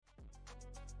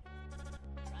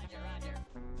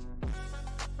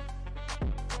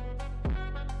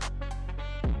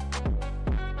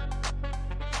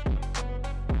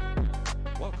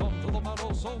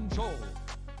Awesome Show.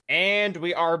 And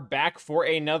we are back for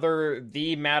another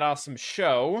The Mad Awesome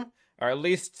Show. Or at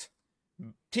least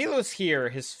Tilo's here.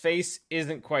 His face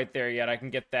isn't quite there yet. I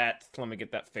can get that. Let me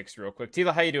get that fixed real quick.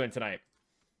 Tilo, how you doing tonight?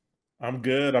 I'm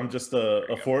good. I'm just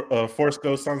a Force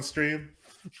Ghost on stream.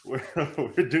 We're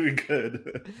doing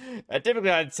good.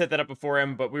 Typically, I'd set that up before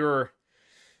him, but we were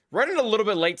running a little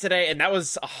bit late today, and that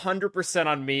was 100%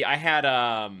 on me. I had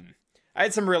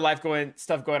some real life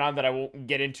stuff going on that I won't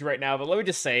get into right now, but let me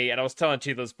just say, and I was telling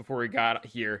Chilos before we got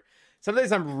here,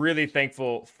 sometimes I'm really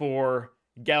thankful for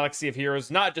Galaxy of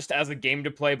Heroes, not just as a game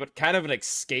to play, but kind of an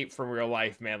escape from real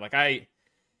life, man. Like I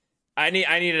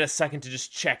needed a second to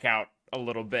just check out a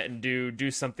little bit and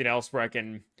do something else where I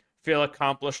can feel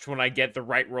accomplished when I get the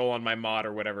right role on my mod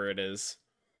or whatever it is.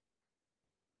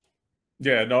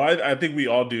 Yeah, no, I think we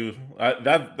all do.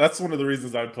 That's one of the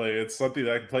reasons I play. It's something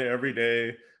that I can play every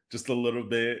day, just a little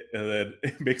bit, and then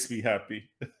it makes me happy.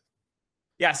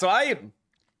 Yeah, so I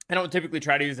don't typically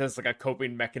try to use it as like a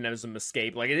coping mechanism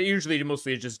escape. Like it usually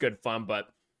mostly is just good fun, but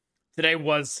today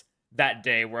was that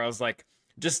day where I was like,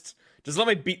 just let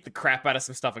me beat the crap out of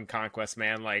some stuff in Conquest,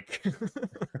 man. Like,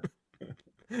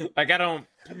 like I don't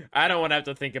want to have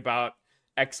to think about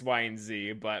X, Y, and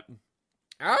Z. But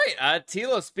all right,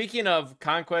 Tilo. Speaking of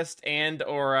Conquest and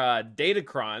or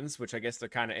Datacrons, which I guess they're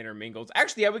kind of intermingled.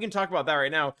 Actually, yeah, we can talk about that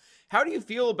right now. How do you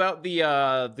feel about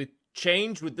the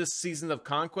change with this season of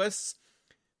Conquests?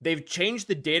 They've changed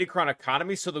the Datacron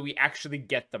economy so that we actually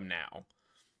get them now.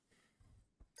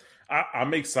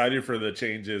 I'm excited for the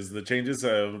changes. The changes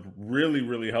have really,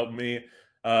 really helped me.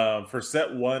 For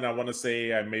set one, I want to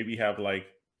say I maybe have like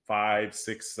 5,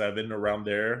 6, 7 around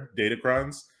there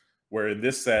Datacrons. Where in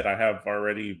this set I have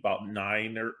already about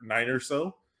nine or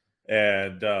so,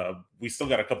 and we still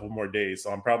got a couple more days.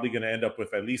 So I'm probably going to end up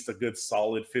with at least a good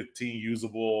solid 15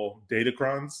 usable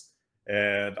Datacrons.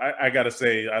 And I got to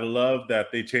say, I love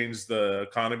that they changed the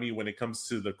economy when it comes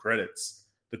to the credits.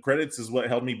 The credits is what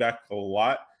held me back a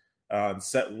lot on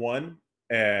set one.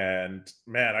 And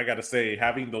man, I got to say,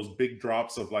 having those big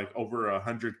drops of like over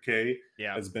 100K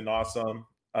has been awesome.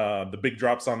 The big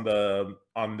drops on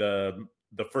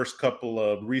the first couple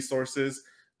of resources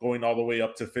going all the way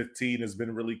up to 15 has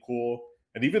been really cool.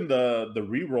 And even the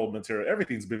reroll material,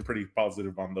 everything's been pretty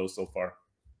positive on those so far.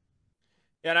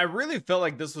 Yeah, and I really felt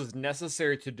like this was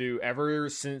necessary to do ever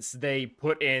since they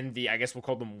put in the, I guess we'll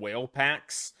call them whale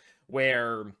packs,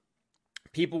 where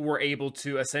people were able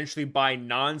to essentially buy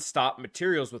non-stop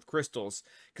materials with crystals.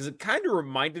 Because it kind of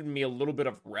reminded me a little bit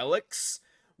of Relics,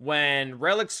 when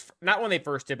Relics, not when they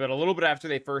first hit, but a little bit after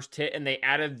they first hit, and they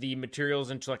added the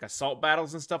materials into like assault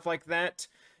battles and stuff like that.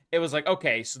 It was like,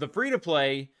 okay, so the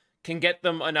free-to-play can get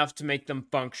them enough to make them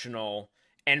functional,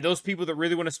 and those people that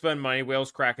really want to spend money,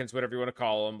 whales, krakens, whatever you want to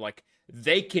call them, like,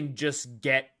 they can just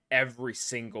get every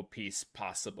single piece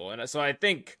possible. And so I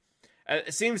think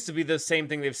it seems to be the same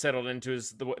thing they've settled into,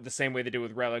 is the same way they do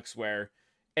with Relics, where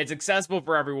it's accessible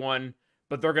for everyone,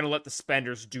 but they're going to let the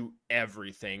spenders do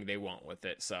everything they want with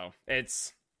it. So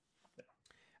it's,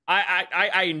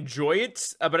 I enjoy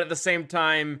it, but at the same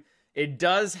time, it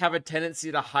does have a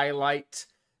tendency to highlight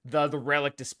the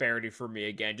relic disparity for me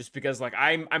again, just because like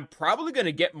I'm probably going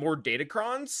to get more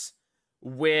Datacrons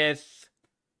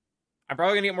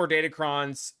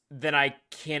than I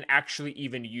can actually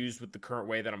even use with the current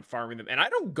way that I'm farming them. And I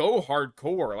don't go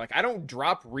hardcore. Like I don't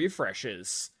drop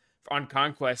refreshes on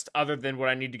Conquest other than what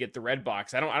I need to get the red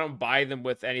box. I don't buy them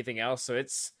with anything else. So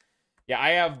it's, yeah, I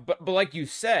have, but like you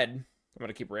said, I'm going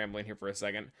to keep rambling here for a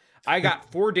second. I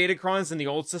got 4 Datacrons in the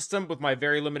old system with my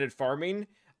very limited farming.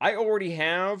 I already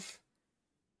have,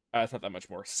 it's not that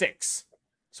much more, 6.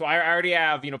 So I already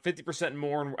have, 50%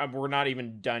 more, and we're not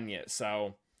even done yet.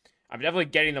 So I'm definitely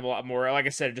getting them a lot more. Like I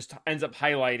said, it just ends up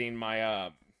highlighting my,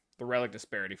 the relic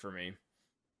disparity for me.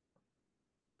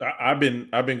 I've been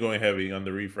going heavy on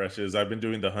the refreshes. I've been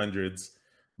doing the hundreds,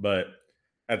 but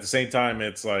at the same time,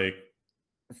 it's like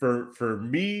for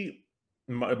me,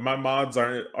 my mods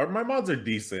are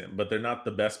decent, but they're not the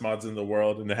best mods in the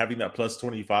world. And having that plus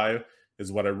 25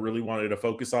 is what I really wanted to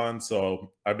focus on.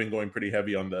 So I've been going pretty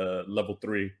heavy on the level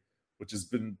 3, which has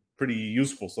been pretty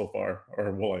useful so far.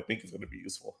 Or well, I think it's going to be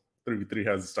useful. 3v3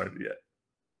 hasn't started yet.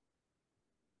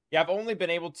 Yeah, I've only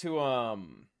been able to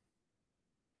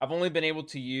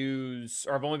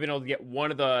get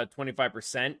one of the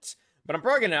 25%, but I'm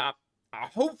probably gonna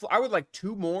I would like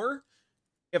 2 more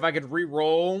if I could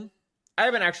re-roll. I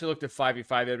haven't actually looked at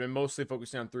 5v5. I've been mostly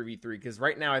focusing on 3v3 because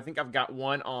right now I think I've got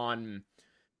one on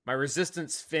my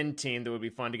Resistance Fin team that would be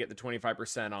fun to get the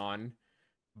 25% on,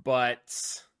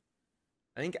 but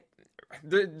I think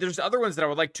there's other ones that I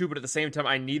would like too, but at the same time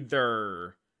I need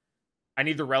their I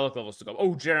need the relic levels to go.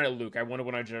 Oh, Jedi Knight Luke. I wonder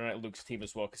when I Jedi Knight Luke's team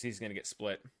as well because he's gonna get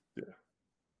split. Yeah.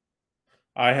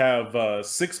 I have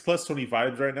 6 plus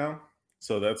 25s right now,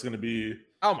 so that's going to be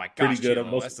Oh my pretty gosh, good.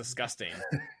 Chilo, that's disgusting.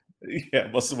 Yeah,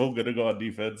 most of them going to go on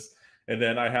defense, and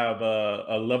then I have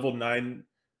a level 9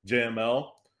 JML,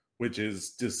 which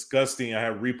is disgusting. I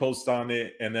have repost on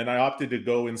it, and then I opted to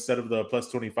go instead of the plus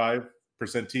 25%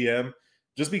 TM,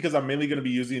 just because I'm mainly going to be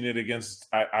using it against.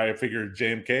 I figured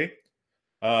JMK.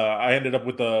 I ended up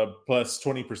with a plus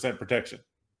 20% protection, Oh,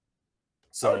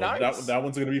 so nice. that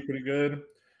one's going to be pretty good.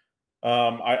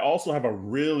 I also have a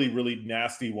really, really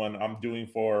nasty one I'm doing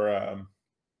for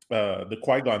the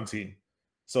Qui-Gon team.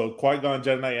 So Qui-Gon,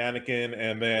 Jedi Knight, Anakin,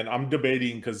 and then I'm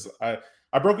debating because I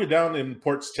broke it down in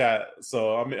Port's chat.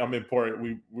 So I'm in Port.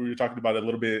 We were talking about it a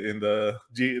little bit in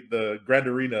the Grand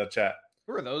Arena chat.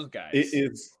 Who are those It guys?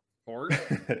 is Ford?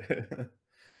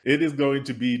 it is going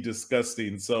to be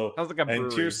disgusting. So Sounds like a and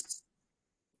brewery.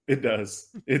 it does.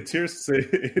 In tier I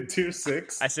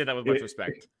 6, say that with much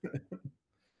respect.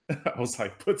 I was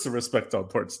like, put some respect on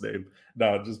Port's name.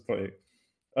 No, just playing.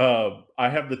 I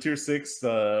have the tier 6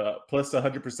 plus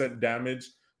 100% damage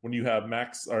when you have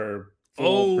max or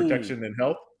full Oh, protection and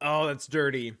health. oh, that's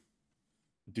dirty.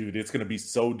 Dude, it's gonna be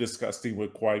so disgusting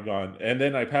with Qui-Gon. And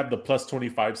then I have the plus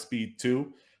 25 speed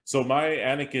too. So my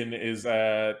Anakin is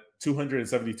at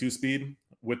 272 speed.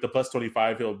 With the plus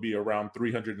 25, he'll be around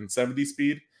 370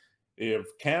 speed. If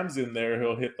Cam's in there,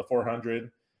 he'll hit the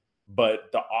 400.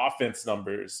 But the offense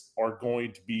numbers are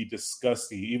going to be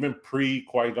disgusting. Even pre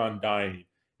Qui-Gon dying,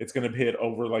 it's going to hit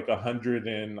over like 100,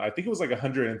 and I think it was like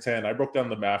 110. I broke down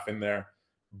the math in there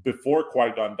before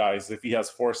Qui-Gon dies if he has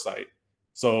foresight.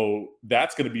 So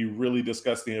that's going to be really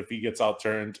disgusting if he gets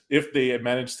outturned. If they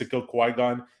manage to kill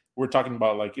Qui-Gon, we're talking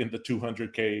about like in the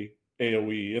 200k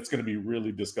AoE. It's going to be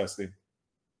really disgusting.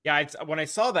 Yeah, when I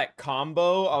saw that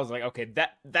combo, I was like, okay,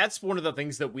 that's one of the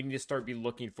things that we need to start be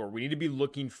looking for. We need to be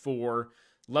looking for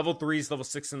level 3s, level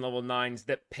 6, and level 9s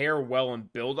that pair well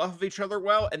and build off of each other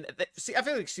well. And see, I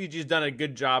feel like CG's done a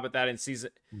good job at that in season,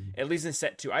 at least in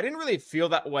set 2. I didn't really feel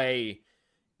that way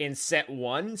in set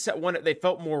 1. Set 1, they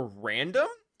felt more random.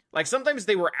 Like sometimes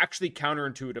they were actually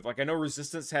counterintuitive. Like I know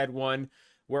Resistance had one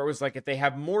where it was like if they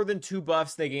have more than 2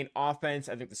 buffs, they gain offense.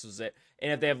 I think this was it.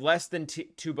 And if they have less than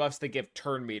 2 buffs, they give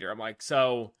turn meter. I'm like,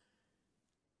 so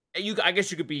I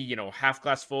guess you could be, half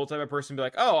glass full type of person, and be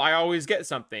like, oh, I always get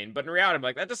something. But in reality, I'm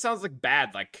like, that just sounds like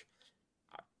bad. Like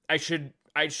I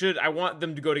want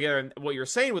them to go together. And what you're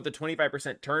saying with the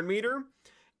 25% turn meter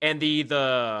and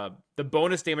the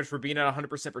bonus damage for being at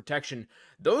 100% protection,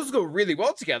 those go really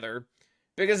well together.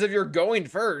 Because if you're going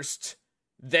first,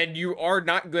 then you are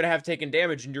not going to have taken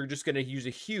damage and you're just going to use a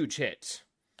huge hit.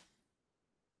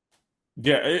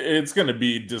 Yeah, it's going to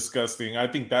be disgusting. I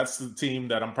think that's the team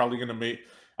that I'm probably going to make.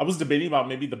 I was debating about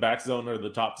maybe the back zone or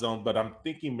the top zone, but I'm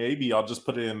thinking maybe I'll just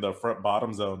put it in the front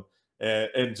bottom zone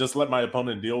and just let my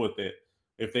opponent deal with it.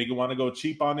 If they want to go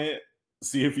cheap on it,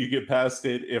 see if you get past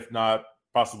it. If not,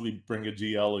 possibly bring a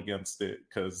GL against it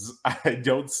because I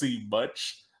don't see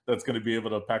much that's going to be able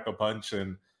to pack a punch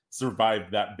and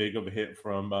survive that big of a hit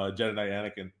from Jedi Knight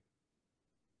Anakin.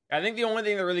 I think the only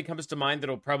thing that really comes to mind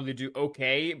that'll probably do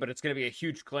okay, but it's going to be a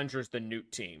huge clincher is the Newt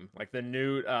team, like the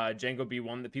Newt Django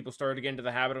B1 that people started to get into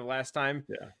the habit of last time.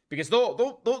 Yeah, because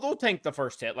they'll tank the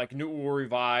first hit. Like Newt will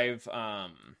revive.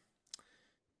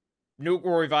 Newt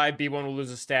will revive. B1 will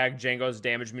lose a stag. Django's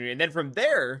damage immunity, and then from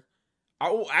there,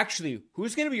 actually,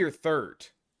 who's going to be your third?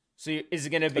 So is it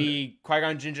going to be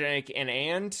Qui-Gon, Ginger,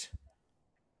 and?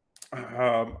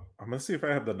 I'm gonna see if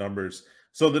I have the numbers.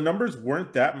 So the numbers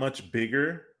weren't that much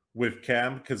bigger with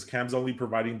Cam because Cam's only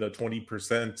providing the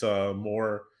 20%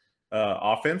 more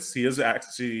offense. He is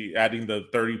actually adding the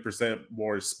 30%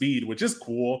 more speed, which is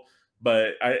cool.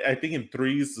 But I think in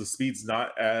threes, the speed's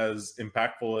not as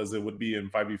impactful as it would be in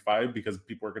 5v5 because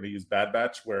people are going to use Bad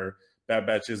Batch, where Bad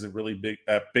Batch isn't really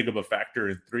that big of a factor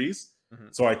in threes. Mm-hmm.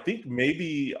 So I think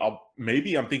maybe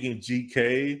I'm thinking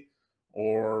GK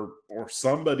or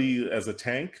somebody as a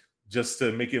tank just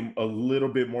to make him a little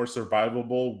bit more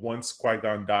survivable once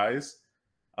Qui-Gon dies.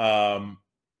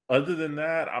 Other than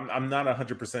that, I'm not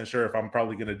 100% sure if I'm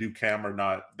probably going to do Cam or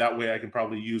not. That way I can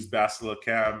probably use Bastila,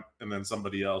 Cam, and then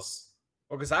somebody else.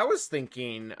 Well, because I was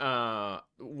thinking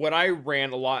what I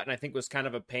ran a lot and I think was kind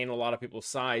of a pain in a lot of people's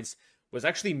sides was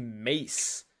actually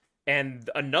Mace. And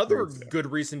another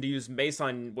good reason to use Mace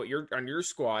on your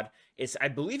squad is I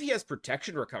believe he has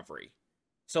protection recovery.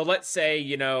 So let's say,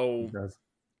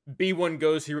 B1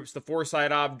 goes, he rips the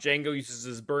foresight off, Django uses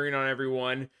his burning on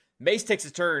everyone, Mace takes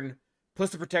a turn,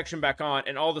 puts the protection back on,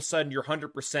 and all of a sudden your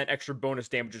 100% extra bonus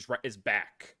damage is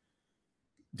back.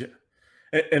 Yeah.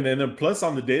 And then plus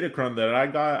on the Datacron that I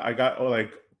got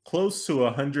like close to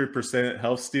 100%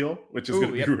 health steal, which is Ooh, going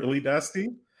to be yep. really nasty,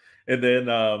 and then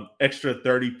extra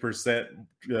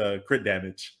 30% crit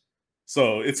damage.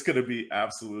 So it's going to be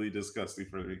absolutely disgusting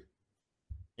for me.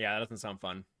 Yeah, that doesn't sound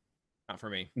fun. Not for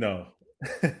me. No,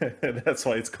 that's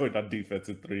why it's going on defense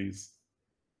in threes.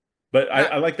 But Yeah,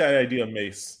 I like that idea of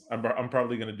Mace. I'm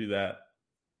probably going to do that.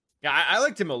 yeah, I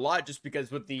liked him a lot just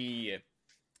because with the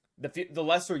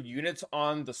lesser units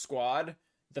on the squad,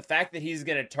 the fact that he's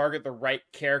going to target the right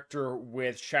character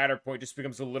with Shatterpoint just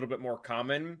becomes a little bit more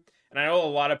common. And I know a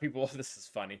lot of people. This is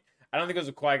funny. I don't think it was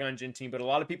a Qui-Gon Jinn team, but a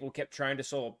lot of people kept trying to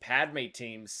solo Padme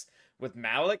teams with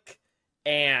Malik,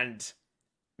 and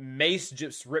Mace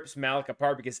just rips Malik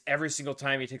apart because every single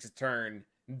time he takes a turn,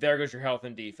 there goes your health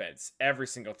and defense. Every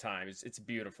single time. It's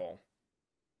beautiful.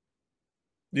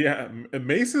 Yeah,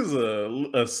 Mace is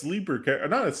a sleeper character,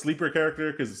 not a sleeper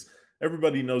character because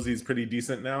everybody knows he's pretty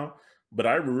decent now. But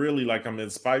I really like him.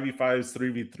 It's 5v5s,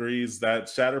 3v3s. That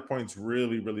Shatterpoint's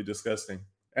really disgusting,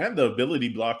 and the ability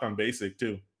block on basic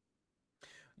too.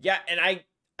 Yeah, and I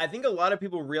think a lot of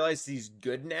people realize he's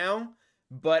good now,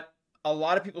 but a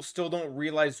lot of people still don't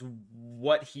realize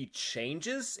what he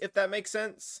changes, if that makes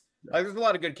sense. Like, there's a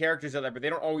lot of good characters out there, but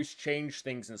they don't always change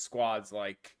things in squads.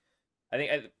 Like, I think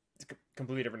it's a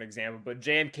completely different example, but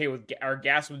JMK or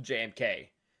Gas with JMK.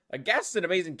 Like, Gas is an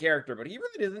amazing character, but he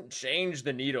really doesn't change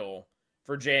the needle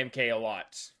for JMK a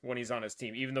lot when he's on his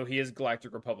team, even though he is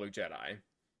Galactic Republic Jedi.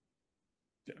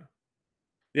 Yeah.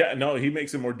 Yeah, no, he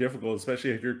makes it more difficult,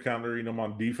 especially if you're countering him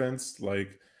on defense.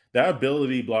 Like that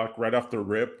ability block right off the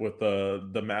rip with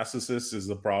the mass assist is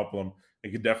the problem.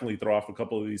 It could definitely throw off a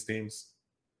couple of these teams.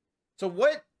 So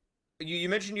what you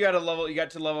mentioned you got to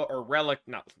level or relic,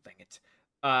 not dang it.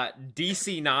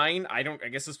 DC9, I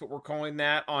guess that's what we're calling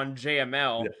that on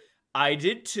JML. Yeah. I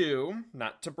did too,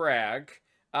 not to brag.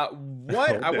 What Oh,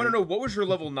 I want to dang. know, what was your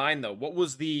level 9 though? What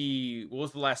was the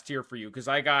last tier for you? Because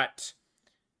I got,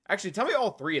 actually, tell me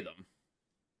all three of them.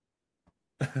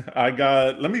 I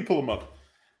got. Let me pull them up.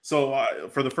 So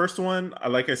for the first one,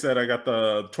 like I said, I got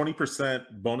the 20%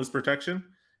 bonus protection,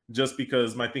 just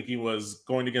because my thinking was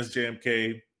going against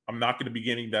JMK. I'm not going to be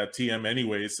getting that TM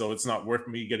anyway, so it's not worth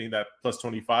me getting that plus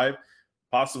 25.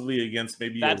 Possibly against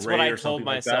maybe a That's what Ray I or told something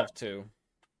like that. myself too.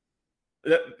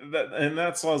 And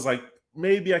that's why I was like,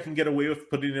 maybe I can get away with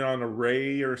putting it on a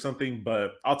Ray or something,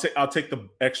 but I'll take the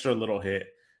extra little hit.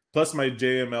 Plus my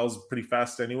JML is pretty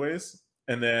fast anyways.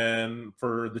 And then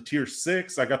for the tier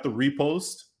 6, I got the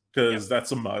repost Yep. because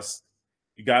that's a must.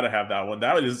 You got to have that one.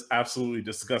 That is absolutely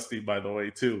disgusting, by the way,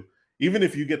 too. Even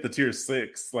if you get the tier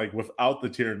 6, like without the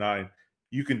tier 9,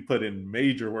 you can put in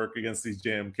major work against these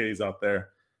JMKs out there.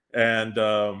 And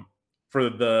for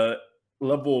the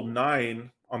level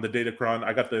 9 on the Datacron,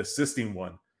 I got the assisting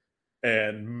one.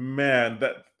 And man,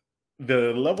 that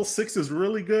the level 6 is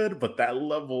really good, but that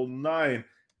level 9,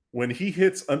 when he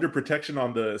hits under protection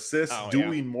on the assist, Oh yeah.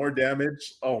 doing more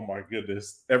damage, oh my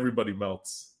goodness, everybody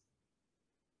melts.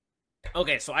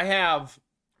 Okay, so I have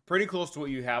pretty close to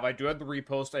what you have. I do have the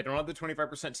repost. I don't have the 25%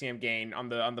 TM gain on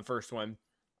the first one.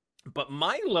 But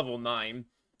my level 9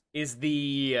 is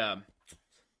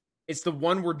it's the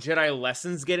one where Jedi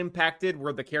lessons get impacted,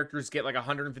 where the characters get like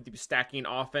 150 stacking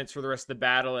offense for the rest of the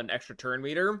battle and extra turn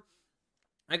meter.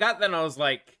 I got that and I was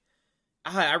like,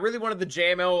 I really wanted the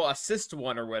JML assist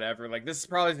one or whatever. Like, this is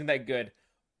probably isn't that good.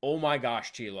 Oh my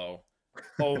gosh, Chilo.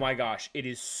 Oh my gosh, it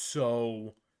is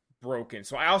so broken.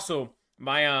 So I also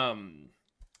my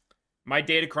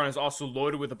Datacron is also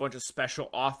loaded with a bunch of special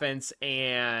offense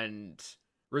and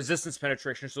resistance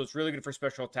penetration, so it's really good for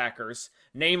special attackers,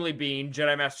 namely being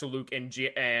Jedi Master Luke and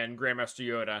Grandmaster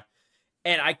Yoda.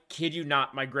 And I kid you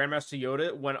not, my Grandmaster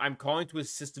Yoda, when I'm calling to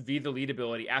assist via the lead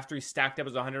ability, after he's stacked up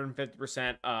as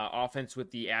 150% offense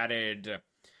with the added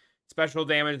special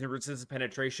damage and resistance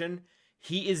penetration,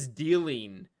 he is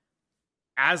dealing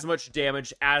as much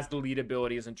damage as the lead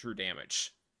ability is in true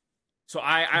damage. So Oh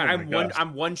my gosh.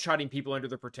 I'm one-shotting people under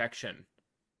the protection.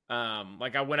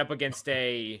 Like I went up against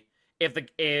if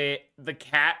the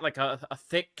cat, like a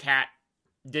thick cat,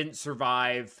 didn't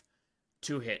survive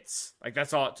 2 hits. Like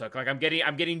that's all it took. Like I'm getting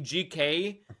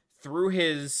GK through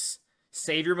his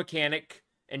savior mechanic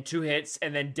in 2 hits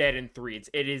and then dead in 3.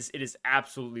 It is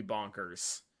absolutely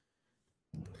bonkers.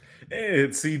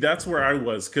 And see, that's where I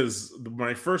was because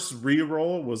my first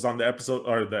reroll was on the episode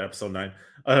 9,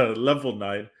 level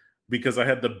 9, because I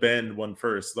had the Ben one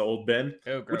first, the old Ben,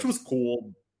 Oh, which was gross.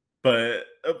 cool. But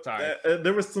Sorry.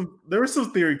 there was some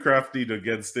theory crafting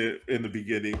against it in the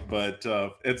beginning, but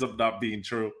ends up not being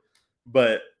true.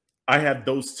 But I had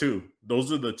those two.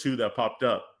 Those are the two that popped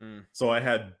up. Mm. So I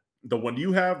had the one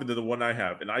you have and then the one I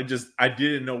have, and I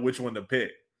didn't know which one to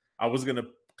pick. I was gonna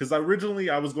because originally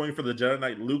I was going for the Jedi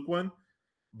Knight Luke one,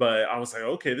 but I was like,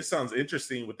 okay, this sounds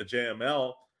interesting with the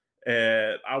JML.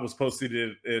 And I was posting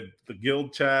it in the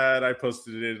guild chat. I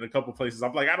posted it in a couple places.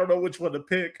 I'm like, I don't know which one to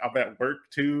pick. I'm at work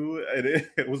too, and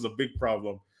it was a big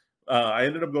problem. I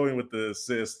ended up going with the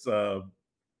assist,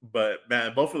 but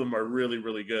man, both of them are really,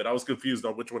 really good. I was confused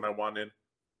on which one I wanted.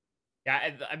 Yeah,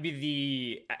 I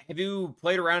mean have you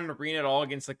played around in arena at all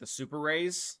against like the super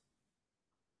rays?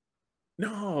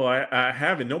 No, I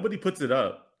haven't. Nobody puts it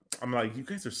up. I'm like, you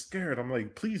guys are scared. I'm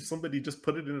like, please, somebody just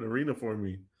put it in an arena for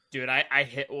me. Dude, I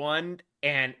hit one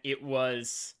and it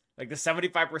was like the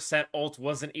 75% ult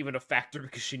wasn't even a factor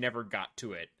because she never got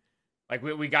to it. Like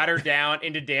we got her down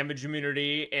into damage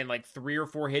immunity and like 3 or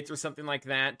 4 hits or something like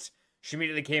that. She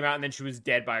immediately came out and then she was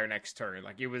dead by her next turn.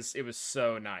 Like it was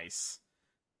so nice.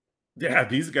 Yeah,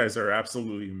 these guys are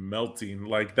absolutely melting.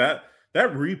 Like that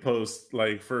repost,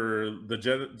 like for the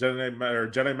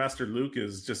Jedi Master Luke,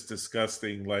 is just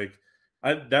disgusting. Like,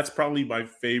 that's probably my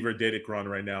favorite Datacron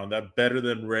right now. That better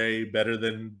than Ray, better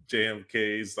than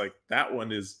JMK's. Like that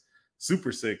one is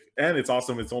super sick, and it's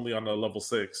awesome. It's only on a level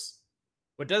 6.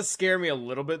 What does scare me a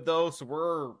little bit though,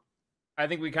 so I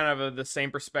think we kind of have the same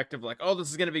perspective, like, oh,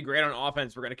 this is going to be great on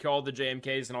offense. We're going to kill all the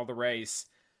JMKs and all the Rays.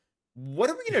 What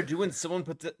are we going to do when someone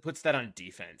puts that on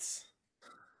defense?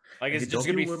 Like, is Hey, it just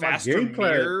don't going to get be with my faster game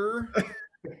plan. mirror?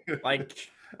 Like,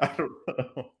 I don't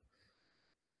know.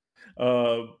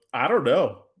 I don't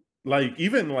know. Like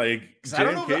even like because JMK is I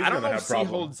don't gonna know if have C problems.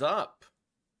 holds up.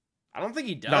 I don't think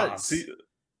he Nah, does.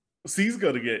 C's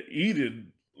gonna get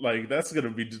eaten. Like that's gonna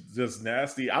be just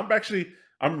nasty.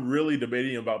 I'm really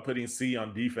debating about putting C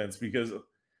on defense because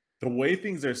the way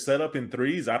things are set up in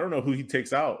threes, I don't know who he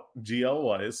takes out GL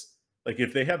wise. Like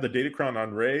if they have the Datacron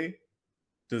on Ray,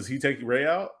 does he take Ray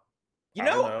out? You I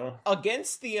don't know, know.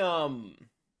 against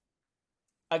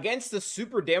the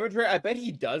super damage rate, I bet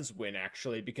he does win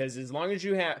actually, because as long as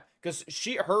you have, because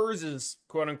hers is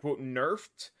quote unquote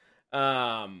nerfed,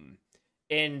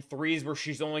 in threes where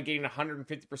she's only getting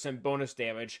 150% bonus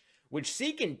damage, which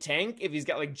C can tank if he's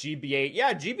got like GBA.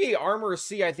 Yeah, GBA armor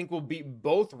C I think will beat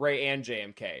both Ray and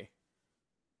JMK.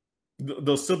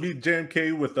 They'll still be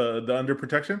JMK with the under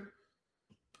protection.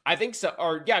 I think so.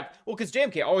 Or yeah, well, because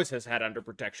JMK always has had under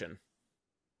protection.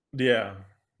 Yeah,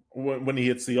 when he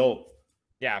hits the ult.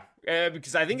 Yeah,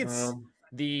 because I think it's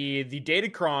the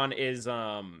Datacron is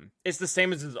it's the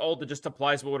same as his ult. It just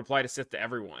applies what would apply to Sith to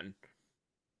everyone.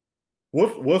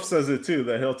 Wolf says it too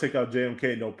that he'll take out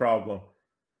JMK no problem.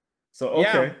 So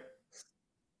Yeah, okay,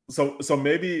 so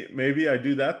maybe I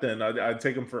do that then. I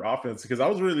take him for offense because I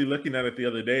was really looking at it the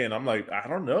other day and I'm like I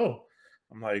don't know.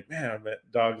 I'm like man,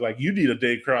 dog, like you need a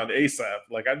Datacron ASAP.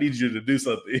 Like I need you to do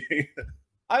something.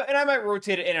 I might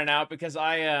rotate it in and out because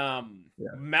Yeah.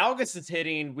 Malgus is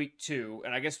hitting week 2,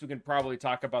 and I guess we can probably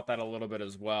talk about that a little bit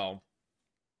as well.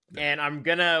 And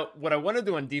what I want to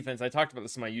do on defense, I talked about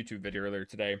this in my YouTube video earlier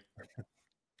today.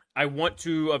 I want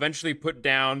to eventually put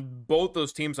down both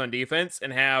those teams on defense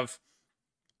and have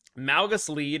Malgus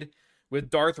lead with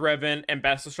Darth Revan and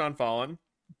Bastila Fallen,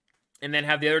 and then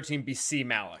have the other team be C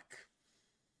Malik.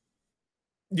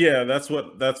 Yeah, that's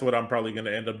what I'm probably going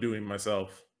to end up doing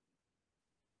myself.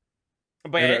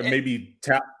 But and maybe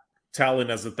Talon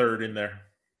as a third in there.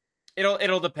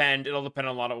 It'll depend. It'll depend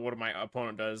on a lot of what my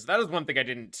opponent does. That was one thing I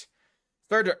didn't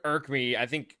start to irk me. I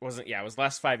think it was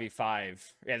last 5v5.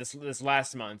 Yeah, this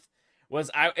last month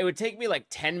it would take me like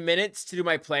 10 minutes to do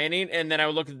my planning, and then I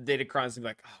would look at the Datacrons and be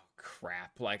like, oh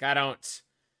crap! Like I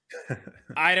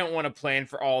don't want to plan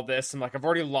for all this. I'm like, I've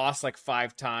already lost like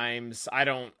 5 times. I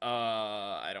don't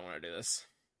want to do this.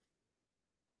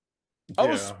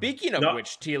 Oh, speaking of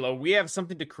which, Tilo, we have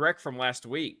something to correct from last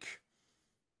week.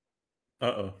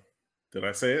 Uh-oh. Did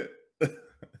I say it?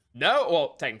 No,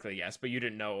 well, technically yes, but you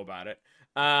didn't know about it.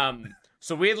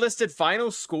 So we had listed final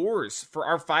scores for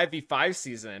our 5v5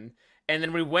 season, and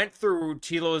then we went through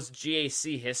Tilo's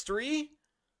GAC history.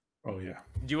 Oh yeah.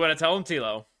 Do you want to tell him,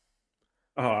 Tilo?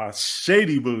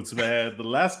 Shady boots, man. The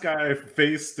last guy I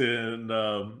faced in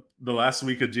the last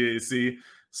week of GAC.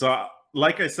 So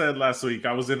like I said last week,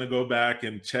 I was gonna go back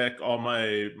and check all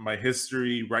my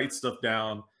history, write stuff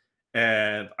down,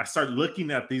 and I started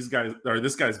looking at this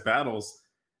guy's battles,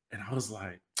 and I was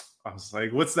like,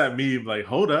 what's that meme? Like,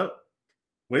 hold up,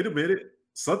 wait a minute,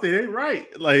 something ain't right.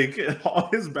 Like all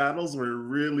his battles were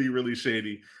really, really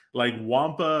shady. Like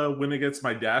Wampa went against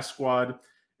my Dash squad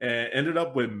and ended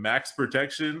up with max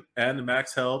protection and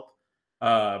max health.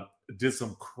 Did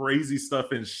some crazy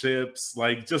stuff in ships,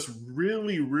 like just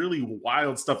really, really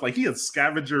wild stuff. Like he had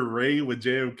Scavenger Ray with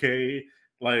JMK.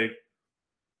 Like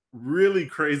really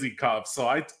crazy cops. So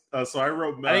I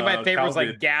wrote I think my favorite was like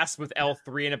Calvin. Gas with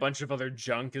L3 and a bunch of other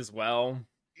junk as well.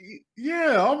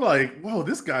 Yeah, I'm like, whoa,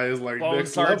 this guy is like Bone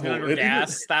next Sergeant level. under And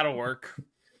Gas, that'll work.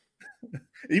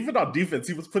 even on defense,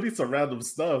 he was putting some random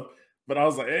stuff. But I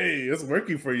was like, hey, it's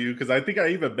working for you, because I think I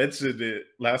even mentioned it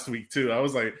last week too. I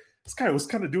was like, this guy was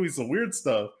kind of doing some weird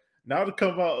stuff. Now it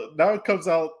comes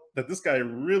out that this guy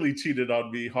really cheated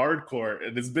on me hardcore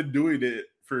and has been doing it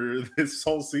for this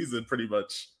whole season pretty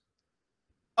much.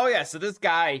 Oh yeah, so this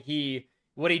guy,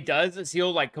 what he does is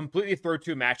he'll like completely throw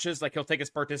two matches. Like he'll take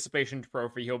his participation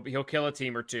trophy, he'll kill a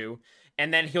team or two,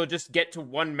 and then he'll just get to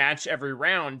one match every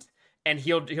round, and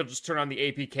he'll just turn on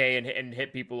the APK and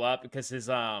hit people up because his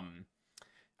I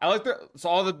like so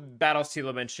all the battles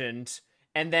Tila mentioned,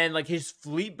 and then like his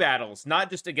fleet battles, not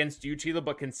just against you, Tila,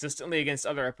 but consistently against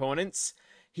other opponents.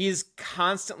 He's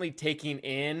constantly taking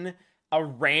in a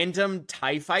random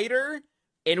TIE fighter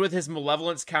in with his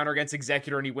malevolence counter against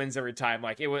Executor, and he wins every time.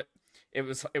 Like it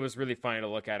was really funny to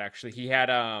look at. Actually, he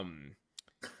had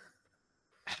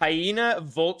Hyena,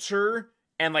 Vulture,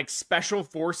 and like Special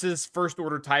Forces First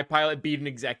Order TIE Pilot beat an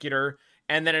Executor,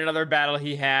 and then another battle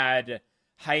he had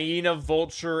Hyena,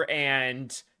 Vulture,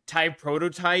 and TIE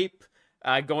Prototype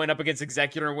going up against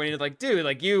Executor and winning. Like, dude,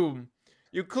 like you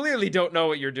clearly don't know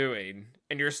what you're doing,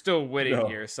 and you're still winning No.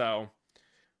 here. So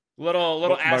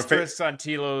little asterisks on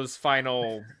Tilo's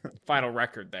final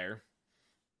record there.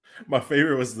 My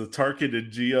favorite was the Tarkin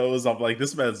and Geos. I'm like,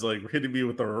 this man's like hitting me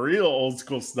with the real old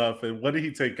school stuff. And what did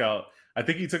he take out? I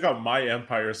think he took out my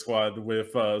Empire squad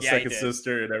with Second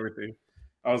Sister and everything.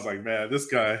 I was like, man, this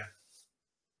guy.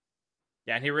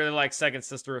 Yeah, and he really likes Second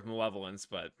Sister with Malevolence,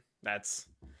 but that's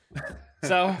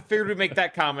so I figured we'd make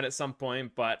that comment at some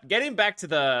point. But getting back to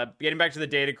the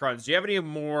Datacrons, do you have any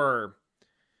more?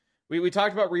 We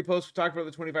talked about reposts. We talked about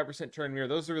the 25% turn mirror.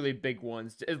 Those are really big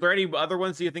ones. Is there any other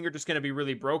ones that you think are just going to be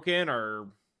really broken, or?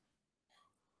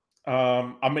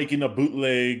 I'm making a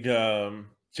bootleg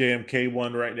JMK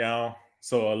one right now.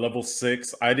 So a level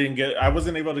 6. I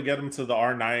wasn't able to get him to the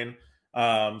R9.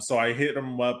 So I hit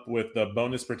him up with the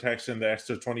bonus protection, the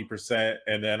extra 20%,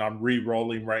 and then I'm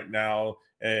re-rolling right now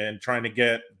and trying to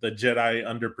get the Jedi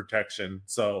under protection.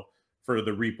 So for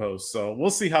the repost. So we'll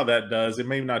see how that does. It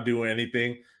may not do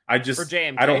anything. For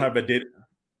JMK? I don't have a data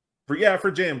for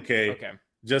JMK. Okay.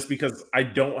 Just because I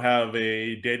don't have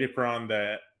a Datacron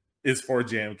that is for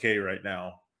JMK right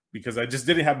now, because I just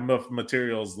didn't have enough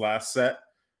materials last set.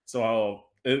 So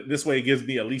this way it gives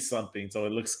me at least something. So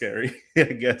it looks scary, I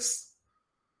guess.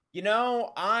 You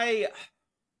know, I'm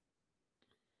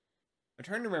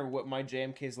trying to remember what my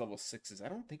JMK's level 6 is. I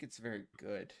don't think it's very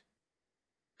good.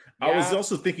 Yeah. I was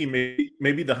also thinking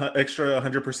maybe the extra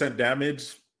 100%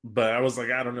 damage, but I was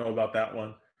like, I don't know about that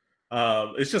one.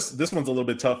 It's just this one's a little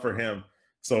bit tough for him.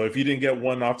 So if you didn't get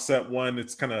one offset one,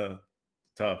 it's kind of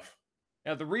tough.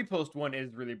 Now the repost one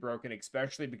is really broken,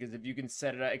 especially because if you can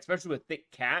set it up, especially with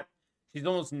Thick Cat, she's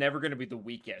almost never going to be the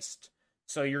weakest.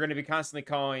 So you're going to be constantly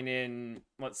calling in,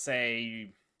 let's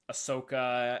say,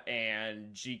 Ahsoka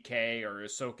and GK or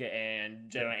Ahsoka and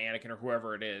Jedi Anakin or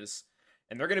whoever it is.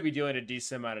 And they're going to be doing a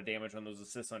decent amount of damage on those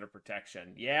assists under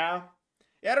protection. Yeah,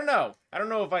 I don't know. I don't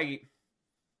know if I...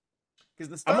 Because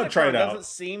the Datacron doesn't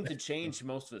seem to change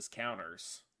most of his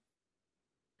counters.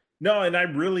 No, and I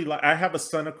have a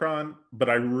Datacron, but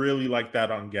I really like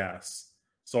that on Gas.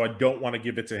 So I don't want to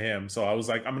give it to him. So I was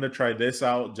like, I'm going to try this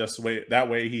out that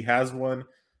way he has one.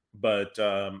 But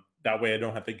that way I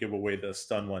don't have to give away the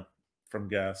stun one from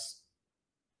Gas.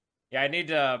 Yeah, I need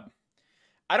to...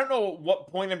 I don't know at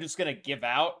what point I'm just going to give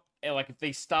out. And like if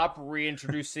they stop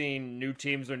reintroducing new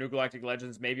teams or new Galactic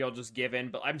Legends, maybe I'll just give in.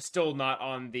 But I'm still not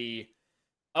on the...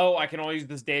 Oh, I can only use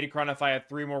this Datacron if I have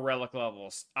 3 more relic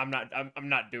levels. I'm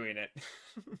not doing it.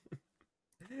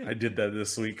 I did that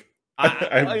this week.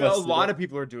 A lot of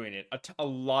people are doing it. A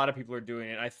lot of people are doing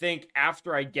it. I think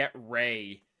after I get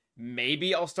Rey,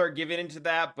 maybe I'll start giving into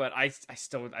that, but I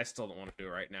still don't want to do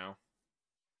it right now.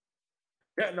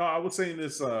 Yeah, no, I was saying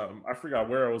this. I forgot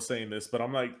where I was saying this, but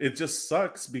I'm like, it just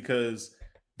sucks because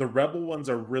the Rebel ones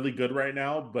are really good right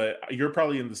now, but you're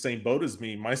probably in the same boat as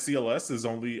me. My CLS is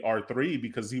only R3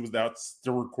 because that's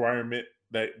the requirement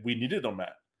that we needed him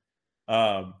at.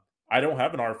 I don't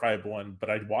have an R5 one, but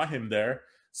I want him there.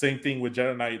 Same thing with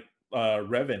Jedi Knight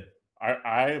Revan.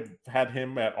 I've had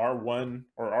him at R1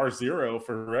 or R0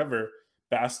 forever.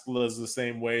 Bastila is the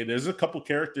same way. There's a couple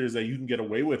characters that you can get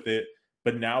away with it,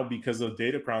 but now because of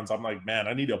Datacrons, I'm like, man,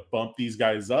 I need to bump these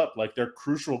guys up. Like they're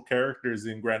crucial characters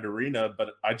in Grand Arena, but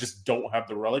I just don't have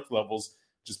the relic levels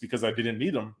just because I didn't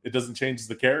need them. It doesn't change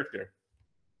the character.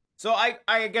 So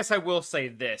I guess I will say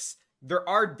this. There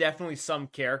are definitely some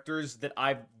characters that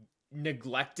I've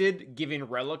neglected giving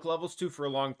relic levels to for a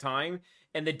long time,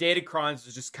 and the Datacrons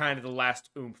was just kind of the last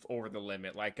oomph over the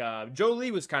limit. Like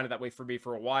Jolie was kind of that way for me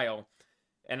for a while,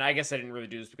 and I guess I didn't really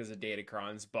do this because of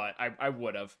Datacrons, but I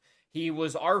would have. He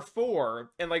was R4,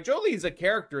 and like Jolie is a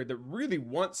character that really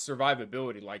wants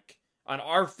survivability. Like on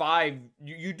R5,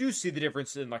 you do see the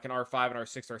difference in like an R5 and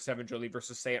R6, R7 Jolie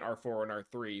versus say an R4 and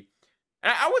R3.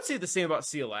 And I would say the same about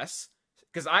CLS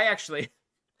because I actually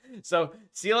so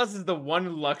CLS is the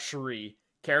one luxury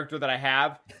character that I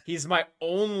have. He's my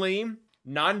only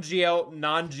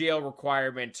non-GL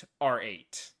requirement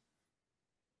R8.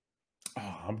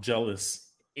 Oh, I'm jealous.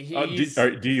 He's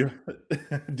Do you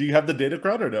do you have the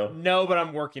Datacron or no? no, but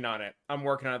I'm working on it. I'm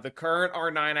working on it. The current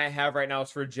R9 I have right now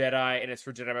is for Jedi, and it's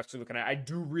for Jedi Master Luke, and I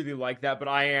do really like that. But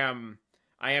I am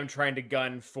trying to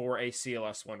gun for a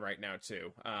CLS one right now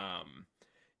too. I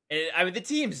mean the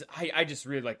teams. I just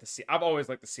really like the C. I've always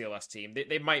liked the CLS team.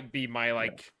 They might be my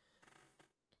like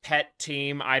pet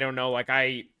team. I don't know. Like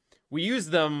we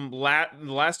used them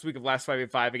last week of last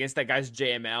 5v5 against that guy's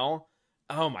JML.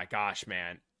 Oh my gosh,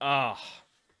 man. Oh,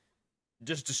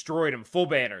 just destroyed him. Full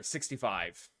banner,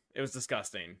 65. It was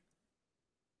disgusting.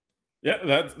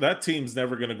 Yeah, that team's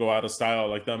never going to go out of style.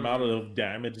 Like the amount of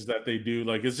damage that they do,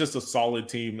 like it's just a solid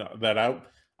team that I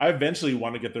eventually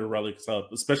want to get their relics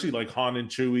up, especially like Han and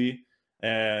Chewie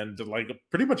and like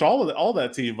pretty much all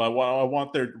that team. I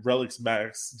want their relics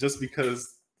max just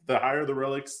because the higher the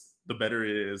relics, the better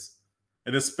it is,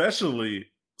 and especially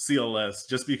CLS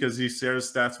just because he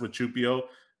shares stats with Chupio.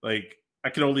 Like I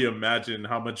can only imagine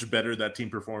how much better that team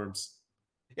performs.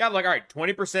 Yeah, I'm like, all right,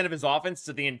 20% of his offense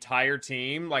to the entire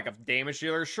team, like a damage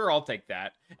dealer. Sure, I'll take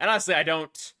that. And honestly,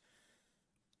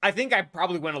 I think I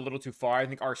probably went a little too far. I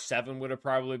think R7 would have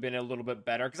probably been a little bit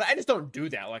better because I just don't do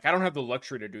that. Like, I don't have the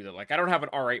luxury to do that. Like, I don't have an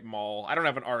R8 Maul. I don't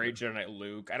have an R8 Jedi Knight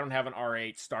Luke. I don't have an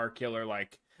R8 Star Killer.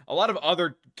 Like, a lot of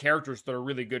other characters that are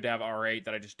really good to have R8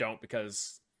 that I just don't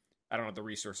because I don't have the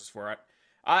resources for it.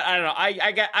 I don't know.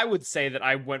 I would say that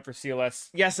I went for CLS.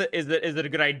 Yes, is it a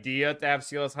good idea to have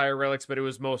CLS higher relics? But it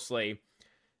was mostly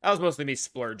me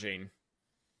splurging.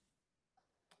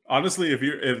 Honestly, if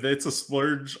it's a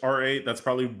splurge R8, that's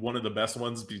probably one of the best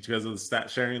ones because of the stat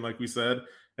sharing, like we said,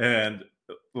 and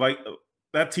like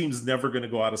that team's never going to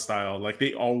go out of style. Like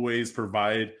they always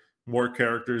provide more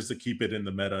characters to keep it in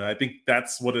the meta. I think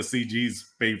that's one of CG's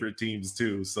favorite teams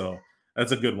too. So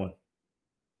that's a good one.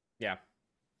 Yeah.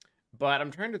 But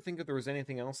I'm trying to think if there was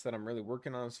anything else that I'm really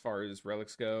working on as far as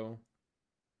relics go.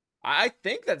 I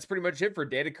think that's pretty much it for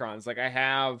Datacrons. Like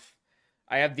so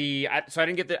I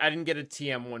didn't get a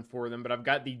TM one for them, but I've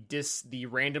got the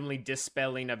randomly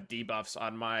dispelling of debuffs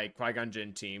on my Qui-Gon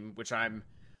Jinn team, which I'm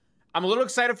a little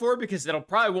excited for because it'll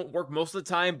probably won't work most of the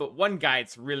time, but one guy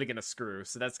it's really gonna screw,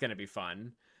 so that's gonna be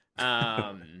fun.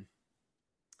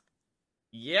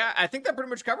 Yeah, I think that pretty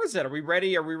much covers it. Are we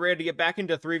ready? Are we ready to get back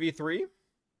into 3v3?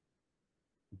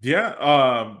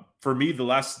 Yeah, for me, the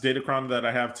last Datacron that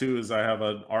I have too is I have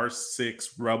an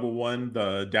R6 Rebel one,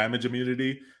 the damage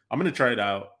immunity. I'm gonna try it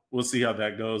out. We'll see how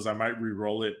that goes. I might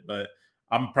re-roll it, but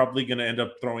I'm probably gonna end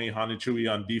up throwing Han and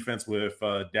Chewie on defense with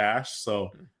Dash.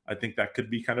 So I think that could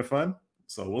be kind of fun.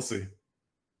 So we'll see.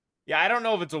 Yeah, I don't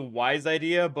know if it's a wise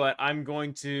idea, but I'm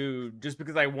going to just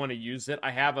because I want to use it.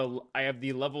 I have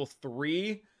the level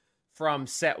 3 from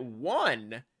set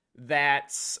 1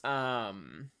 that's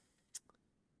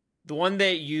the one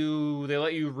that they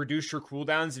let you reduce your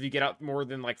cooldowns if you get out more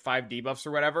than like 5 debuffs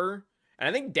or whatever. And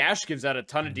I think Dash gives out a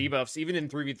ton of debuffs, even in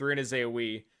 3v3 in his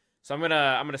AoE. So I'm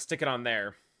gonna stick it on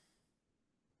there.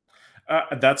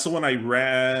 That's the one I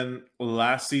ran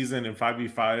last season in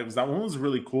 5v5s. That one was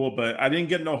really cool, but I didn't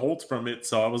get no holds from it.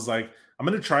 So I was like, I'm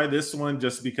gonna try this one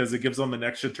just because it gives them an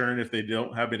extra turn if they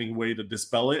don't have any way to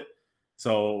dispel it.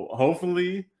 So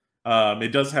hopefully,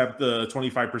 it does have the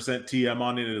 25% TM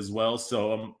on it as well.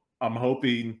 So I'm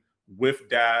hoping with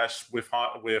Dash, with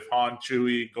Han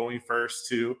Chewie going first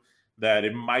too, that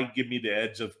it might give me the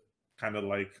edge of kind of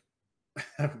like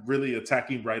really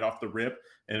attacking right off the rip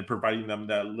and providing them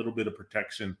that little bit of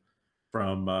protection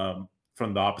from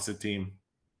the opposite team.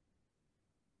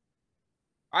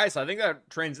 All right, so I think that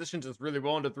transitions us really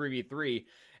well into 3v3.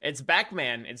 It's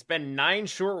Backman. It's been 9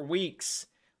 short weeks.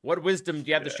 What wisdom do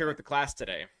you have to share with the class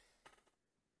today?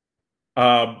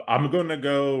 I'm going to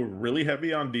go really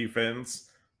heavy on defense.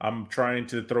 I'm trying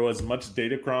to throw as much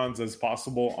Datacrons as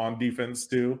possible on defense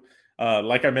too.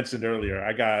 Like I mentioned earlier,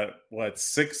 I got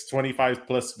 625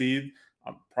 plus speed.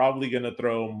 I'm probably going to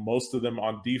throw most of them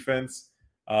on defense.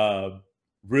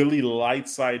 Really light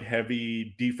side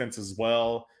heavy defense as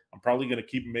well. I'm probably going to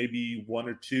keep maybe 1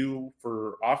 or 2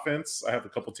 for offense. I have a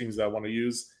couple teams that I want to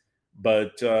use,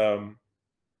 but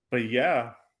But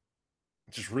yeah,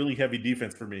 just really heavy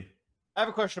defense for me. I have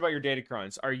a question about your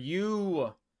Datacrons.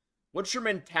 What's your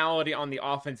mentality on the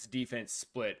offense defense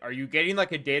split? Are you getting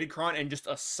like a Datacron and just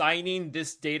assigning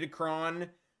this Datacron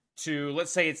to,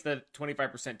 let's say it's the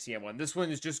 25% TM one. This one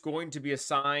is just going to be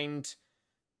assigned,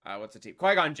 what's the team?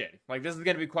 Qui-Gon Jinn. Like, this is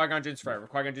going to be Qui-Gon Jinn's forever.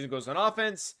 Qui-Gon Jinn goes on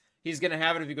offense. He's going to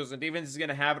have it. If he goes on defense, he's going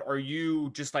to have it. Are you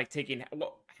just like taking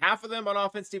half of them on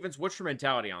offense, defense? What's your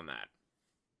mentality on that?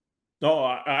 No,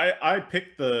 I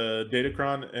picked the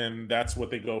Datacron, and that's what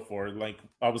they go for. Like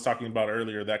I was talking about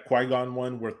earlier, that Qui-Gon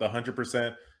one worth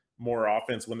 100% more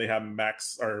offense when they have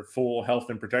max or full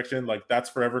health and protection. Like that's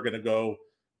forever going to go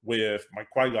with my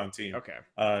Qui-Gon team.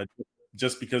 Okay.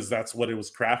 Just because that's what it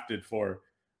was crafted for.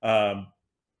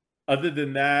 Other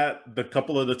than that, the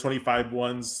couple of the 25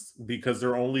 ones, because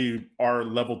they're only are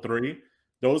level 3,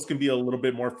 those can be a little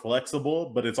bit more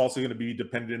flexible, but it's also going to be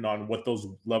dependent on what those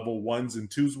level 1s and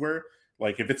 2s were.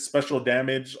 Like if it's special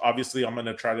damage, obviously I'm going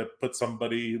to try to put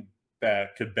somebody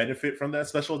that could benefit from that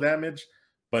special damage.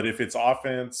 But if it's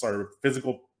offense or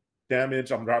physical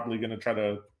damage, I'm probably going to try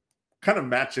to kind of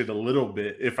match it a little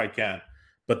bit if I can.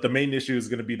 But the main issue is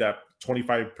going to be that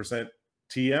 25%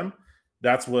 TM.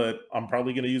 That's what I'm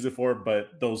probably going to use it for.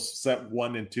 But those set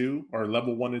 1 and 2 or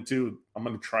level 1 and 2, I'm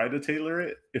going to try to tailor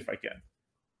it if I can.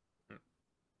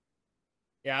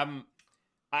 Yeah,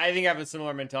 I think I have a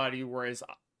similar mentality, whereas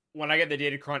when I get the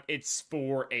Datacron, it's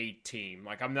for a team.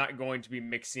 Like, I'm not going to be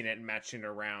mixing it and matching it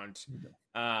around.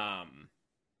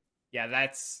 Yeah,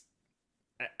 that's,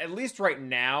 at least right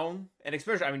now, and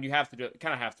especially, I mean, you have to do it,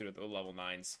 kind of have to do it with the level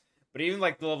 9s. But even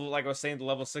like the level, like I was saying, the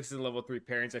level 6s and level 3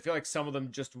 pairings, I feel like some of them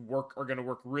just are going to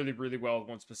work really, really well with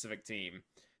one specific team.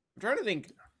 I'm trying to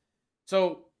think.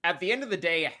 So, at the end of the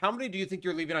day, how many do you think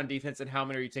you're leaving on defense and how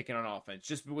many are you taking on offense?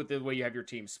 Just with the way you have your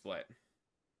team split.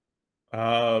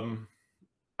 I'm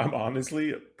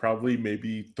honestly probably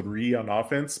maybe 3 on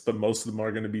offense, but most of them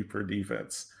are going to be for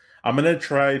defense. I'm going to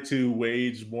try to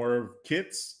wage more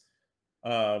kits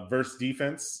versus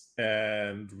defense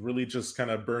and really just kind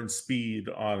of burn speed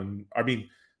on,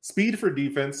 speed for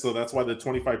defense. So that's why the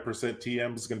 25%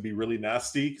 TM is going to be really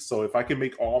nasty. So if I can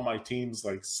make all my teams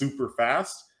like super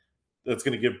fast, that's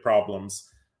going to give problems.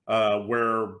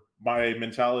 Where my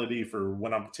mentality for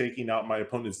when I'm taking out my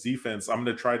opponent's defense, I'm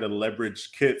going to try to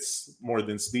leverage kits more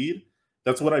than speed.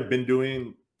 That's what I've been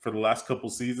doing for the last couple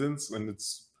seasons, and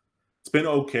it's been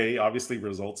okay. Obviously,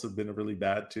 results have been really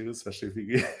bad too, especially if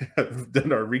you have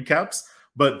done our recaps.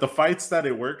 But the fights that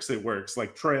it works, it works.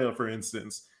 Like Treya, for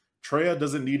instance. Treya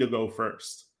doesn't need to go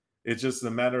first. It's just a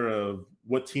matter of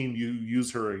what team you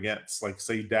use her against. Like,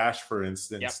 say, Dash, for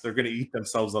instance. Yep. They're going to eat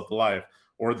themselves up alive.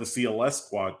 Or the CLS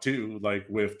squad, too, like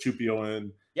with Chupio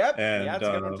and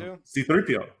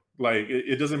C-3PO. Like,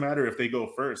 it doesn't matter if they go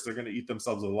first. They're going to eat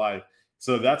themselves alive.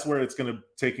 So that's where it's going to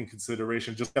take in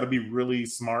consideration. Just got to be really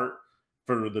smart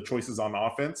for the choices on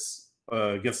offense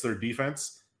against their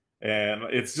defense. And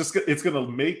it's going to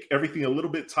make everything a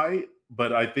little bit tight.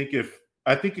 But I think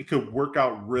it could work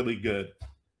out really good.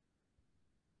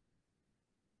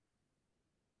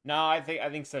 No, I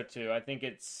think so too. I think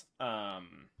it's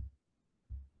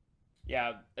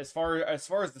yeah, as far as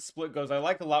the split goes, I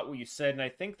like a lot what you said, and I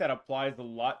think that applies a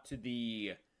lot to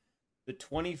the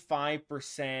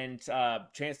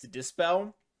 25% chance to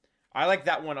dispel. I like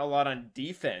that one a lot on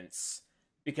defense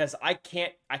because I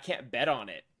can't bet on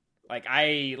it. Like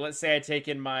let's say I take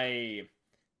in my,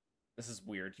 this is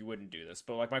weird, you wouldn't do this,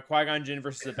 but like my Qui-Gon Jinn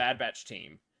versus a Bad Batch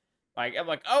team. Like, I'm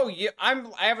like, oh yeah, I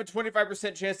have a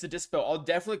 25% chance to dispel. I'll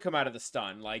definitely come out of the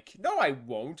stun. Like, no, I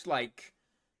won't. Like,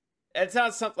 it's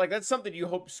not something like that's something you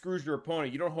hope screws your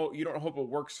opponent. You don't hope it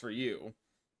works for you.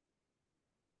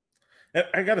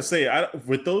 I gotta say,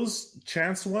 with those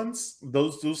chance ones,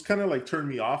 those kind of like turn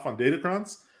me off on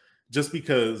Datacrons, just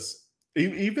because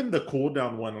even the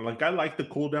cooldown one, like I like the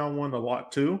cooldown one a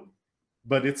lot too,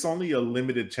 but it's only a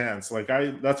limited chance. Like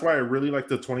that's why I really like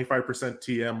the 25%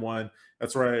 TM one.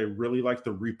 That's why I really like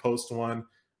the repost one.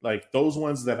 Like those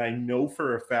ones that I know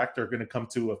for a fact are going to come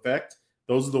to effect.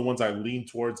 Those are the ones I lean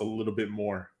towards a little bit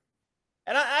more.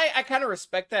 And I kind of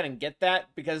respect that and get that,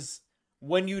 because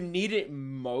when you need it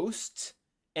most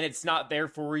and it's not there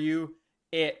for you,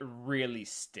 it really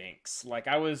stinks. Like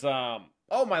I was,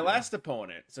 my last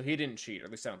opponent, so he didn't cheat, or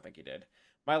at least I don't think he did.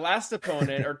 My last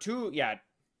opponent, or two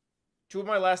of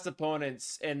my last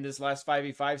opponents in this last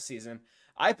 5v5 season,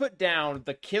 I put down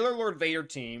the Killer Lord Vader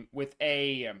team with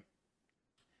the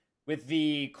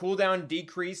cooldown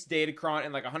decreased Datacron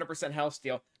and like 100% health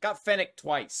steal. Got Fennec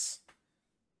twice.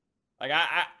 Like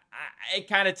it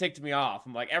kind of ticked me off.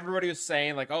 I'm like, everybody was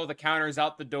saying like, oh, the counter is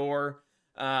out the door.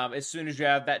 as soon as you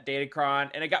have that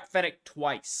Datacron, and it got Fennec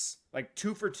twice, like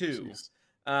 2 for 2.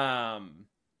 Jeez. Um,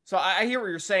 so I hear what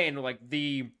you're saying. Like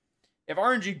if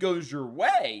RNG goes your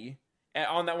way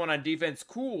on that one on defense,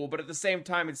 cool. But at the same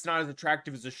time, it's not as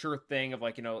attractive as a sure thing of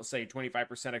like let's say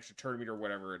 25% extra turn meter or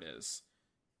whatever it is.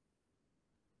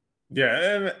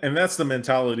 Yeah, and that's the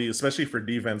mentality, especially for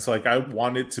defense. Like I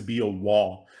want it to be a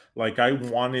wall. Like I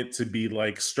want it to be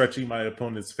like stretching my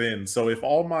opponent's fin. So if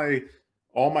all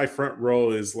my front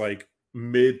row is like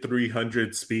mid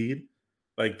 300 speed,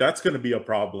 like that's going to be a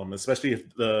problem, especially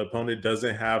if the opponent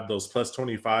doesn't have those plus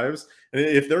 25s. And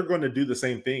if they're going to do the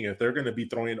same thing, if they're going to be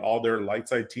throwing all their light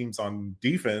side teams on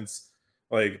defense,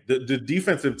 like the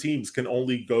defensive teams can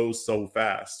only go so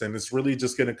fast. And it's really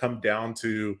just going to come down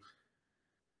to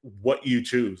what you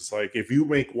choose. Like if you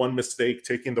make one mistake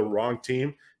taking the wrong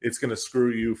team, it's going to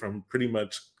screw you from pretty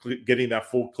much getting that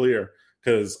full clear.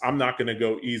 Because I'm not going to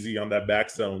go easy on that back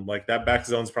zone. Like that back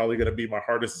zone is probably going to be my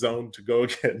hardest zone to go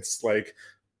against. Like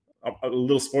a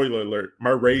little spoiler alert, my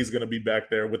Ray is going to be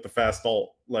back there with the fast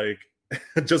ult. Like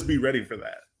just be ready for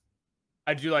that.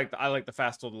 I like the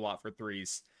fast hold a lot for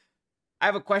threes. I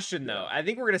have a question though. Yeah. I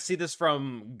think we're gonna see this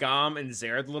from Gom and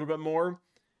Zereth a little bit more.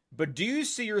 But do you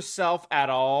see yourself at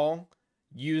all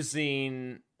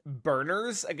using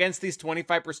burners against these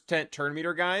 25% turn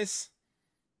meter guys?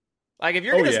 Like if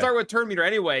you're Oh gonna yeah. start with turn meter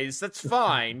anyways, that's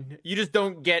fine. You just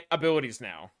don't get abilities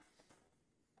now.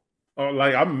 Oh,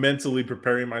 like I'm mentally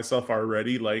preparing myself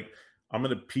already. Like I'm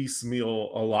gonna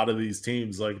piecemeal a lot of these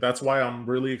teams. Like that's why I'm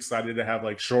really excited to have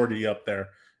like Shorty up there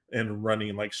and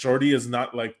running. Like Shorty is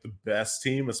not like the best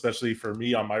team, especially for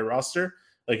me on my roster.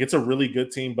 Like it's a really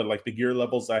good team, but like the gear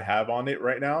levels I have on it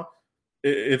right now,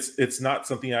 it's not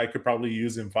something I could probably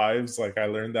use in fives. Like I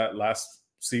learned that last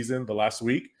season, the last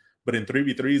week. But in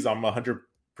 3v3s, I'm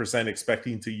 100%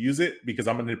 expecting to use it because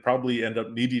I'm going to probably end up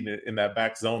needing it in that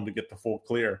back zone to get the full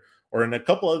clear. Or in a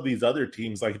couple of these other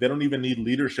teams, like they don't even need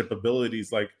leadership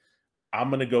abilities. Like I'm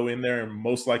going to go in there and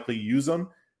most likely use them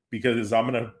because I'm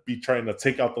going to be trying to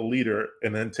take out the leader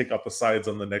and then take out the sides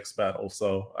on the next battle.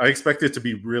 So I expect it to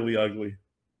be really ugly.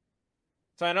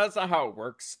 So I know that's not how it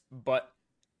works, but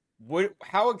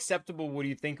how acceptable would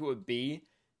you think it would be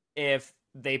if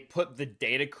they put the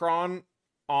Datacron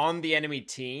on the enemy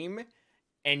team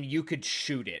and you could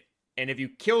shoot it, and if you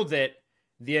killed it,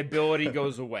 the ability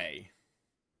goes away?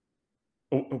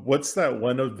 What's that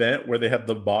one event where they have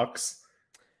the box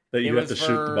that It you have was to shoot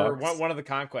the for box? one of the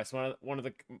conquests, one of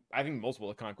the I think multiple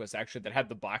of the conquests actually that had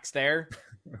the box there.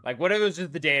 Like what if it was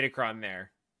just the Datacron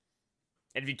there,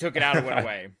 and if you took it out, it went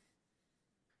away?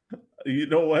 You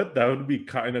know what? That would be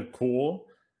kind of cool.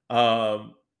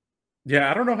 Um,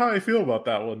 yeah, I don't know how I feel about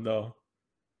that one though.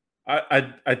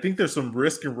 I think there's some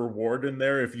risk and reward in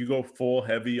there if you go full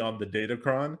heavy on the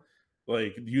Datacron.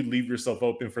 Like you leave yourself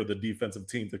open for the defensive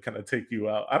team to kind of take you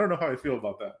out. I don't know how I feel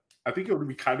about that. I think it would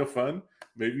be kind of fun,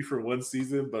 maybe for one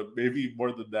season, but maybe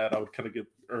more than that, I would kind of get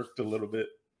irked a little bit.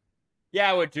 Yeah,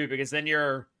 I would too, because then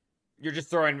you're just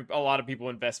throwing a lot of people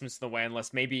investments in the way,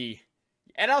 unless maybe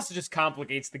it also just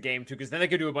complicates the game too, because then they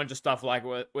could do a bunch of stuff like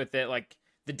with it, like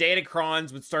the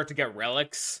Datacrons would start to get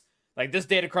relics. Like this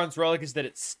Datacron's relic is that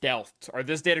it's stealthed, or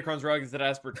this Datacron's relic is that it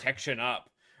has protection up,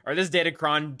 or this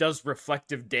Datacron does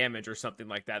reflective damage or something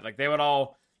like that. Like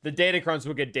the Datacrons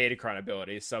would get Datacron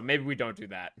abilities, so maybe we don't do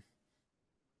that.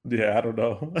 Yeah, I don't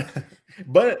know.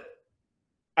 But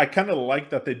I kind of like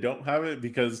that they don't have it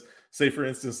because, say, for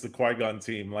instance, the Qui Gon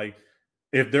team, like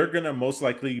if they're gonna most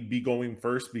likely be going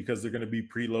first because they're gonna be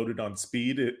preloaded on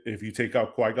speed, if you take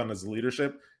out Qui Gon as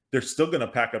leadership, they're still gonna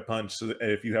pack a punch. So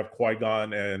if you have Qui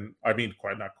Gon and I mean,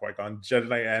 not Qui Gon, Jedi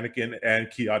Anakin and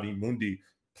Kiadi Mundi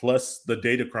plus the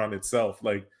Datacron itself,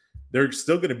 like they're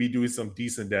still gonna be doing some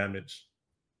decent damage.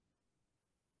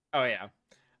 Oh yeah.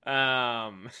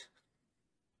 Um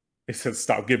It says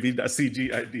stop giving that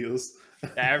CG ideas.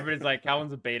 yeah, everybody's like,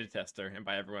 Calvin's a beta tester, and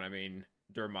by everyone I mean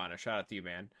Durmana. Shout out to you,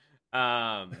 man.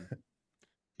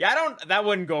 Yeah, that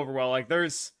wouldn't go over well. Like I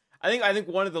think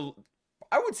one of the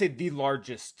I would say the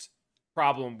largest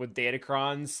problem with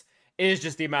Datacrons is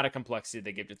just the amount of complexity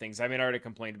they give to things. I mean, I already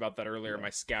complained about that earlier in my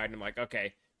scouting. I'm like,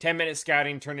 okay, 10-minute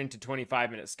scouting turned into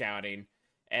 25-minute scouting,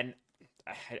 and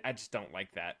I just don't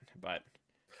like that. But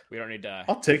we don't need to.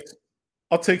 I'll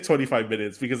take 25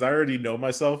 minutes because I already know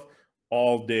myself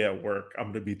all day at work.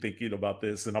 I'm going to be thinking about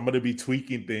this and I'm going to be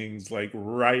tweaking things like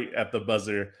right at the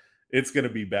buzzer. It's going to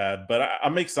be bad, but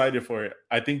I'm excited for it.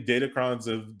 I think Datacrons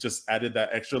have just added that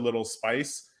extra little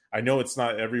spice. I know it's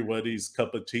not everybody's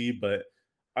cup of tea, but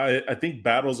I think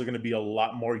battles are going to be a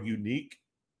lot more unique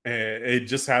and it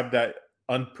just have that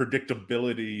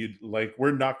unpredictability. Like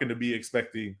we're not going to be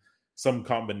expecting some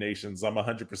combinations. I'm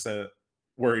 100%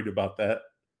 worried about that.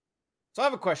 So I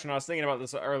have a question. I was thinking about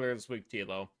this earlier this week,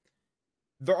 Tilo.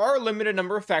 There are a limited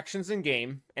number of factions in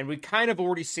game, and we kind of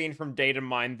already seen from data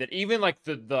mine that even like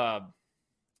the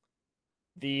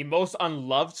most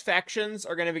unloved factions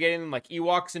are going to be getting them. Like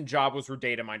Ewoks and Jawas were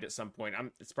data mined at some point.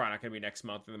 It's probably not going to be next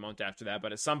month or the month after that,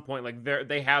 but at some point, like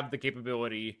they have the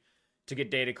capability to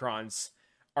get Datacrons.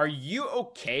 Are you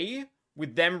okay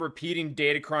with them repeating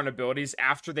Datacron abilities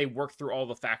after they work through all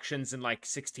the factions in like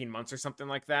 16 months or something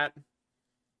like that?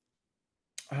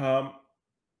 Um,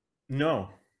 no,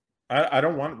 I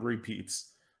don't want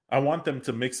repeats. I want them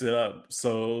to mix it up.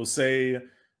 So, say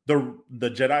the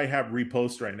Jedi have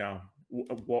repost right now.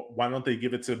 Why don't they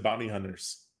give it to bounty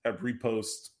hunters at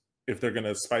repost if they're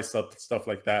gonna spice up stuff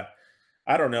like that?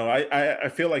 I don't know. I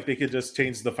feel like they could just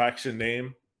change the faction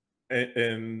name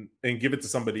and give it to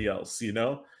somebody else. You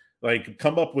know, like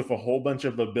come up with a whole bunch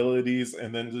of abilities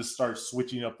and then just start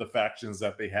switching up the factions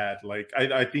that they had. Like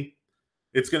I think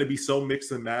it's going to be so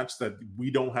mix and match that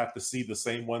we don't have to see the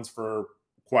same ones for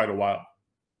quite a while.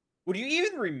 Would you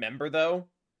even remember though?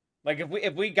 Like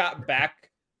if we got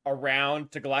back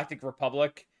around to Galactic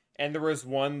Republic and there was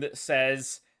one that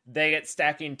says they get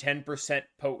stacking 10%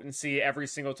 potency every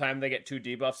single time they get 2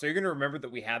 debuffs. So you're going to remember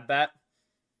that we had that?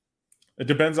 It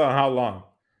depends on how long.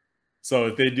 So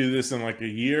if they do this in like a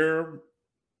year,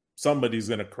 somebody's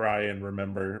going to cry and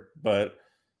remember. But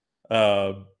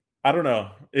I don't know.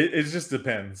 It just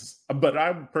depends. But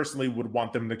I personally would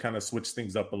want them to kind of switch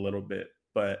things up a little bit.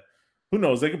 But who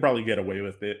knows? They could probably get away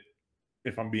with it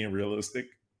if I'm being realistic.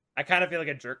 I kind of feel like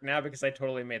a jerk now because I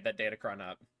totally made that Datacron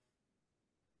up.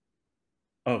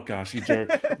 Oh gosh, you jerk!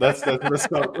 That's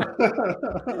messed up.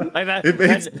 Like that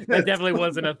definitely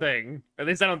wasn't a thing. At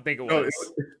least I don't think it was.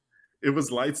 No, it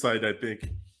was light side, I think.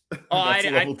 Oh, I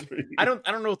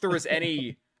don't know if there was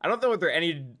any. I don't know if there are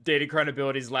any Datacron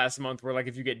abilities last month where like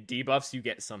if you get debuffs you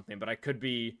get something, but I could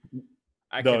be.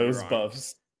 It was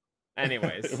buffs.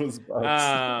 Anyways, it was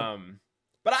buffs.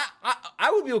 But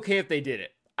I would be okay if they did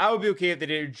it. I would be okay if they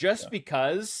did it just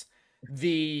because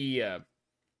the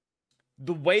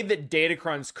way that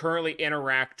Datacrons currently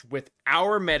interact with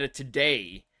our meta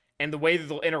today and the way that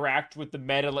they'll interact with the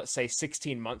meta, let's say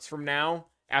 16 months from now,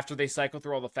 after they cycle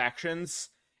through all the factions,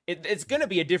 it's going to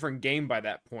be a different game by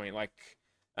that point. Like,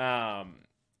 I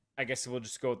guess we'll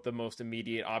just go with the most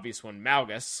immediate, obvious one,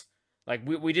 Malgus. Like,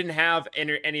 we didn't have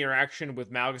any interaction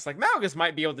with Malgus. Like, Malgus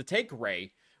might be able to take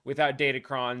Rey without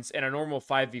Datacrons in a normal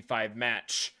 5v5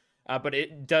 match. But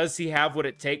does he have what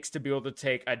it takes to be able to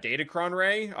take a Datacron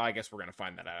Rey? Oh, I guess we're going to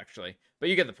find that out, actually. But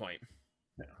you get the point.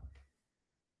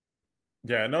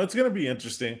 Yeah, no, it's going to be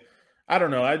interesting. I don't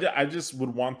know. I just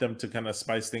would want them to kind of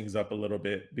spice things up a little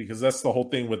bit because that's the whole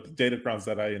thing with the Datacrons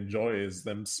that I enjoy is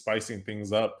them spicing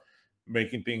things up,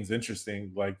 making things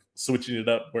interesting, like switching it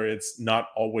up where it's not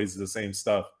always the same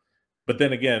stuff. But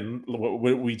then again,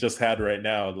 what we just had right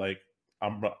now, like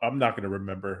I'm not going to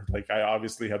remember. Like I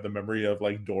obviously have the memory of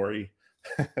like Dory,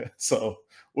 so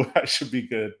I should be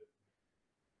good.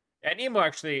 And Nemo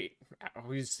actually,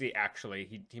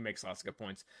 he makes lots of good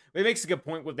points. But he makes a good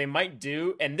point. What they might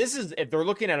do, and this is if they're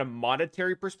looking at a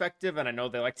monetary perspective, and I know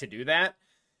they like to do that,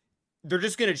 they're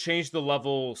just going to change the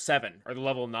level 7 or the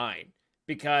level 9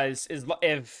 because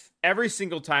if every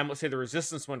single time, let's say the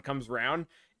resistance one comes around,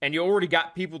 and you already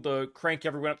got people to crank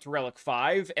everyone up to Relic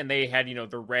 5, and they had,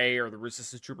 the Rey or the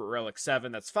Resistance Trooper Relic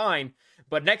 7, that's fine.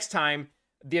 But next time,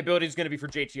 the ability is going to be for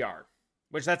JTR,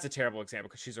 which that's a terrible example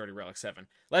because she's already Relic 7.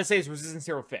 Let's say it's Resistance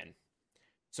Hero Finn.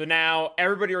 So now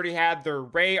everybody already had their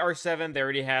Rey R7, they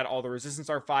already had all the Resistance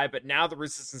R5, but now the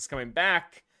Resistance is coming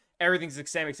back, everything's the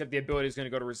same except the ability is going to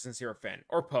go to Resistance Hero Finn,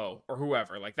 or Poe, or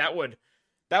whoever. Like, that would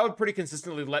pretty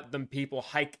consistently let them people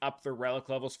hike up their Relic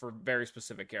levels for very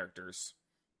specific characters.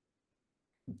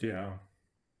 Yeah.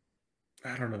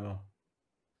 I don't know.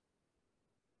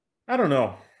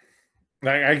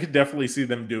 I could definitely see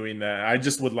them doing that. I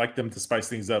just would like them to spice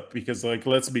things up because, like,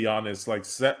 let's be honest, like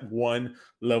set 1,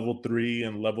 level 3,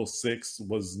 and level 6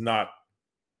 was not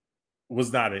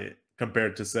it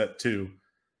compared to set 2.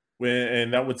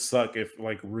 And that would suck if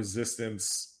like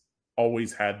Resistance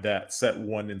always had that set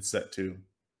 1 and set 2.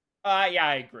 Yeah,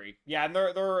 I agree. Yeah, and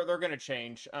they're gonna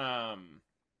change.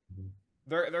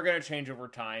 They're going to change over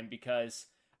time because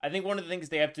I think one of the things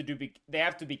they have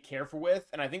to be careful with,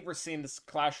 and I think we're seeing this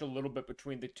clash a little bit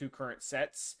between the two current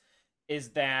sets,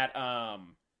 is that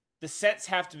the sets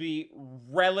have to be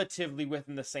relatively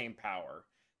within the same power.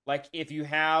 Like if you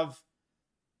have,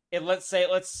 let's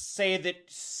say that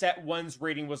set 1's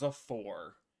rating was a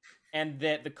 4, and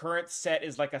that the current set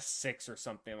is like a 6 or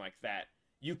something like that.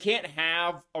 You can't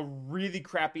have a really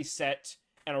crappy set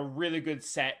and a really good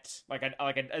set, like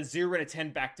a 0 and a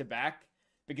 10 back to back,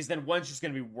 because then one's just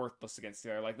going to be worthless against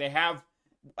the other. Like they have,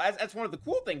 that's one of the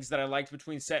cool things that I liked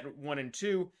between set 1 and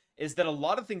 2 is that a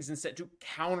lot of things in set 2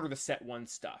 counter the set 1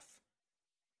 stuff.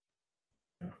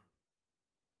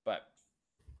 But,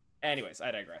 anyways,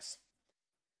 I digress.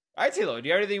 All right, Tilo, do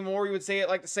you have anything more you would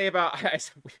like to say about?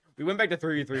 We went back to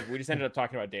 3v3, but we just ended up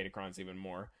talking about Datacrons even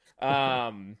more.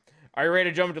 Are you ready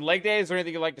to jump into leg day? Is there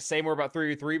anything you'd like to say more about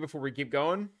 3v3 before we keep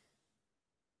going?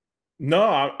 No,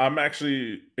 I'm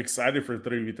actually excited for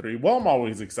 3v3. Well, I'm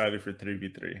always excited for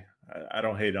 3v3. I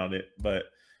don't hate on it, but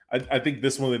I think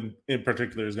this one in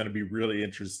particular is going to be really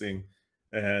interesting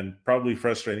and probably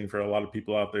frustrating for a lot of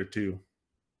people out there too.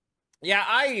 Yeah,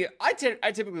 I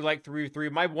typically like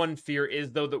 3v3. My one fear is,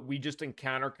 though, that we just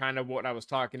encounter kind of what I was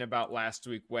talking about last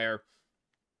week, where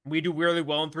we do really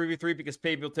well in 3v3 because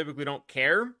people typically don't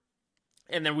care,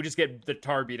 and then we just get the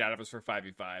tar beat out of us for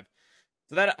 5v5.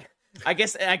 So that, I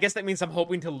guess that means I'm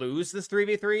hoping to lose this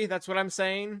 3v3. That's what I'm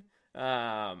saying.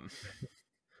 That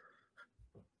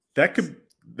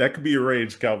could be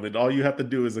arranged, Calvin. All you have to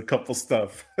do is a couple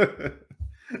stuff.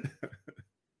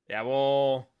 Yeah,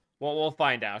 we'll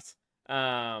find out.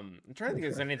 I'm trying to think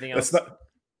if there's anything else.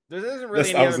 There isn't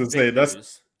really any other big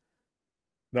news.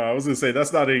 No, I was gonna say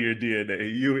that's not in your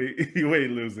DNA. You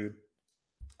ain't losing.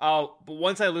 Oh, but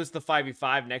once I lose the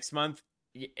 5v5 next month,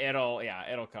 it'll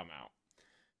come out.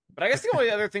 But I guess the only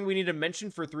other thing we need to mention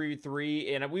for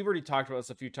 3v3, and we've already talked about this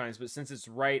a few times, but since it's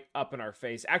right up in our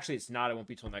face, actually it's not. It won't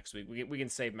be till next week. We can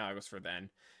save Malgus for then.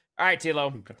 All right,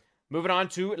 Tilo. Okay. Moving on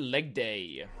to leg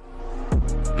day.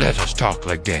 Let us talk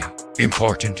leg day.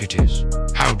 Important it is.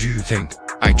 How do you think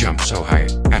I jump so high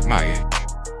at my age?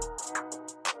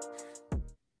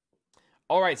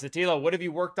 All right, so Tilo, what have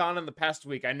you worked on in the past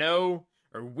week? I know,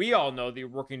 or we all know, that you're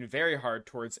working very hard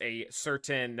towards a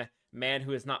certain man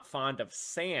who is not fond of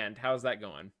sand. How's that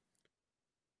going?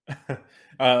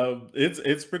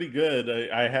 It's pretty good.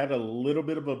 I had a little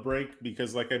bit of a break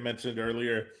because, like I mentioned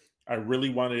earlier, I really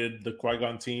wanted the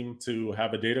Qui-Gon team to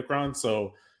have a Datacron,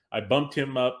 so I bumped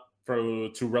him up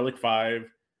to Relic 5.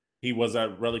 He was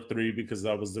at Relic 3 because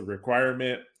that was the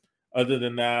requirement. Other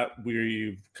than that,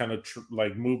 we've kind of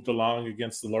moved along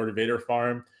against the Lord Vader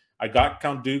farm. I got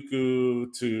Count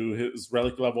Dooku to his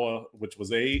Relic level, which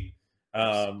was 8.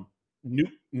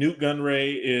 Newt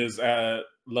Gunray is at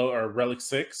Relic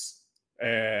 6,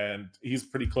 and he's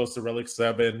pretty close to Relic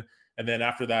 7. And then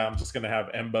after that, I'm just going to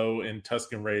have Embo and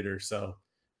Tusken Raider. So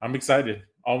I'm excited.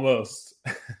 Almost.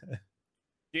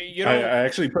 You don't, I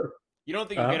actually you don't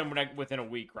think you'll get him within a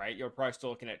week, right? You're probably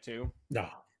still looking at 2. No.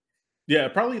 Yeah,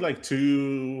 probably like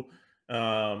 2,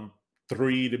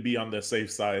 3 to be on the safe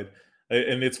side.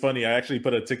 And it's funny, I actually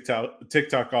put a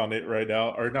TikTok on it right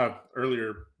now, or not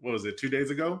earlier. What was it? 2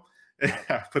 days ago?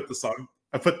 I put the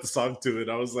song to it.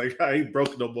 I was like, I ain't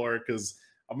broke no more because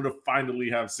I'm gonna finally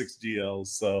have 6 GLs,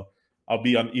 so I'll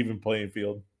be on even playing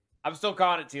field. I'm still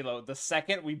calling it, Tilo. The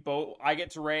second I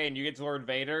get to Rey and you get to Lord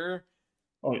Vader.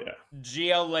 Oh yeah,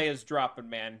 GLA is dropping,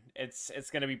 man. It's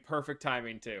gonna be perfect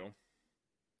timing too.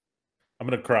 I'm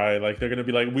gonna cry. Like they're gonna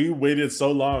be like, we waited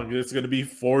so long. It's gonna be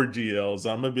 4 GLs.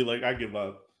 I'm gonna be like, I give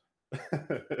up.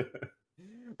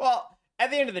 Well,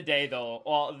 at the end of the day, though,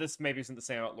 well, this maybe isn't the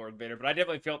same about Lord Vader, but I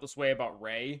definitely felt this way about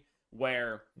Rey,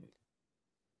 where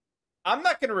I'm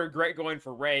not gonna regret going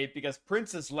for Rey because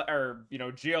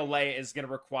GLA is gonna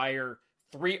require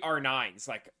 3 R9s,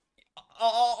 like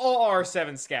all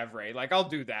R7 scav Rey. Like I'll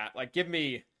do that. Like give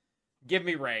me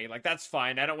Rey. Like that's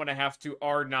fine. I don't want to have to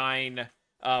R9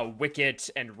 Wicket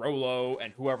and Rolo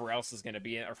and whoever else is going to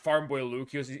be in, or Farm Boy Luke.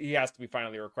 He has to be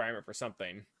finally a requirement for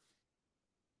something.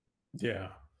 Yeah.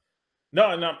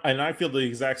 No, and I feel the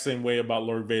exact same way about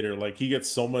Lord Vader. Like he gets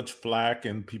so much flack,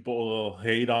 and people will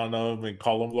hate on him and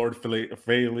call him Lord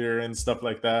Failure and stuff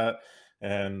like that,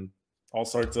 and all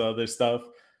sorts of other stuff.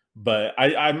 But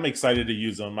I'm excited to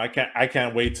use him. I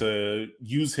can't wait to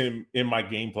use him in my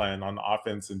game plan on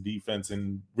offense and defense,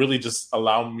 and really just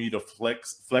allow me to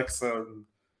flex,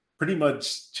 pretty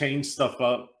much change stuff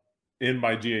up in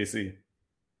my GAC.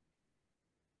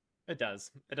 It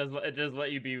does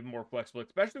let you be more flexible,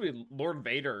 especially with Lord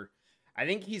Vader. I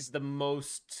think he's the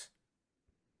most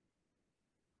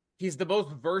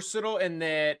versatile in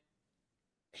that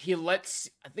he lets.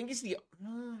 I think he's the.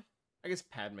 I guess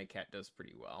Padme Cat does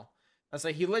pretty well. I was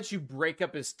like, he lets you break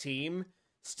up his team,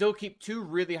 still keep 2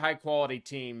 really high quality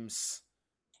teams.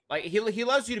 Like he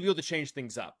allows you to be able to change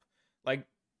things up. Like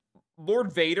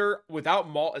Lord Vader without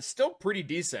Maul is still pretty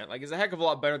decent. Like it's a heck of a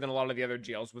lot better than a lot of the other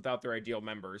GLs without their ideal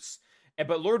members.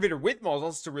 But Lord Vader with Maul is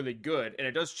also really good, and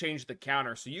it does change the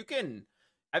counter. So you can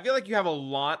I feel like you have a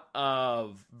lot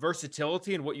of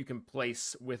versatility in what you can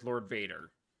place with Lord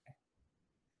Vader.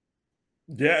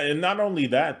 Yeah, and not only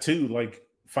that too, like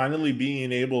finally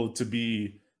being able to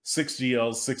be 6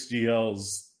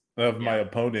 GLs of my Yeah.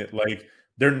 opponent, like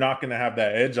they're not gonna have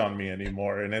that edge on me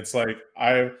anymore. And it's like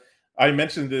I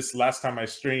mentioned this last time I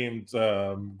streamed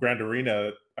Grand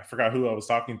Arena. I forgot who I was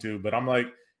talking to, but I'm like,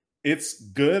 it's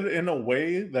good in a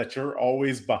way that you're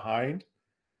always behind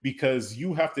because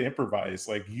you have to improvise.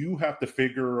 Like you have to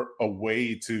figure a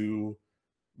way to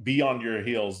be on your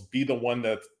heels, be the one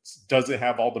that doesn't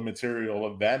have all the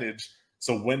material advantage.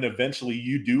 So when eventually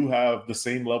you do have the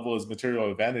same level as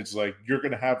material advantage, like you're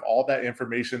going to have all that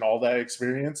information, all that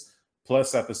experience,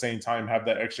 plus at the same time have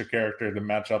that extra character to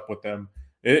match up with them.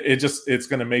 It's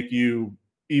going to make you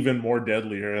even more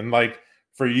deadlier. And like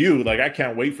for you, like I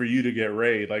can't wait for you to get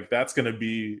Ray. Like that's going to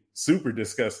be super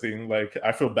disgusting. Like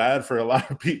I feel bad for a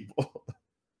lot of people.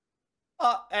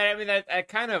 And I mean, that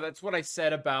kind of, that's what I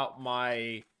said about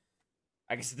my,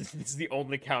 I guess this is the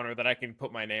only counter that I can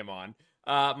put my name on.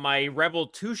 My Rebel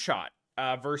 2-shot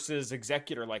versus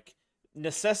Executor. Like,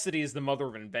 necessity is the mother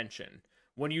of invention.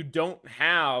 When you don't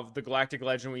have the Galactic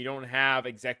Legend, when you don't have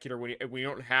Executor, when you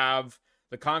don't have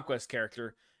the Conquest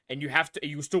character, and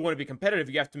you still want to be competitive,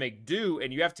 you have to make do,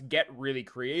 and you have to get really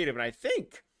creative. And I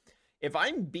think, if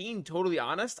I'm being totally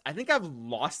honest, I think I've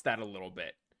lost that a little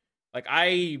bit. Like,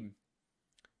 I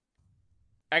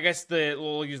guess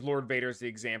we'll use Lord Vader as the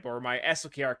example, or my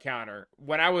SLKR counter.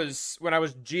 When I was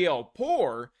GL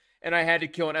poor and I had to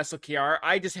kill an SLKR,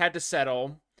 I just had to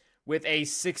settle with a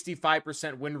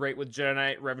 65% win rate with Jedi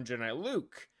Knight, Reverend Jedi Knight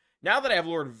Luke. Now that I have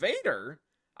Lord Vader,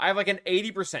 I have like an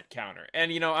 80% counter.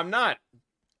 And I'm not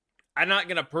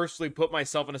gonna personally put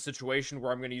myself in a situation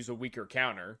where I'm gonna use a weaker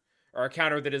counter, or a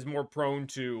counter that is more prone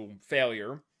to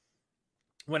failure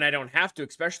when I don't have to,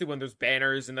 especially when there's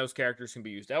banners and those characters can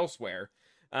be used elsewhere.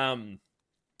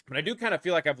 But I do kind of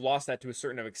feel like I've lost that to a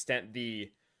certain extent.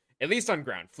 At least on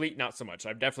ground, fleet not so much.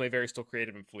 I'm definitely very still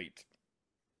creative in fleet,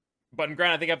 but in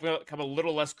ground I think I've become a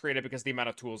little less creative because of the amount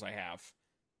of tools I have.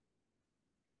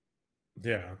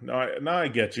 Yeah, no, I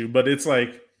get you, but it's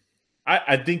like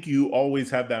I think you always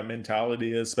have that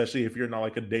mentality, especially if you're not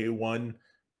like a day one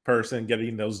person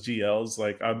getting those GLs.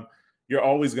 Like you're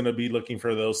always going to be looking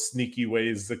for those sneaky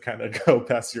ways to kind of go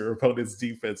past your opponent's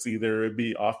defense, either it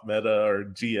be off meta or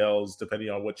GLs, depending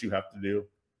on what you have to do.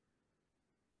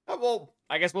 Well,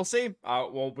 I guess we'll see.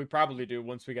 Well, we probably do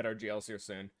once we get our GLs here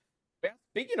soon. But yeah,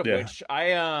 speaking of Yeah. which,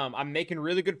 I'm making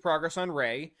really good progress on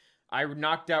Rey. I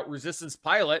knocked out Resistance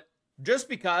Pilot just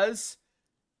because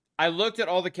I looked at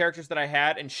all the characters that I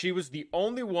had, and she was the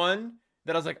only one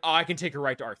that I was like, oh, I can take her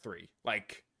right to R3.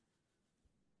 Like,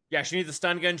 yeah, she needs a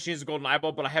stun gun, she needs a golden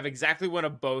eyeball, but I have exactly one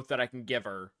of both that I can give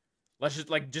her. Let's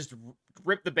just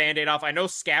rip the band-aid off. I know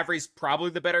Scavry's probably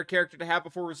the better character to have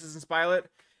before Resistance Pilot,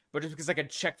 but just because I could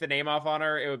check the name off on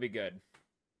her, it would be good.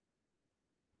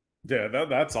 Yeah,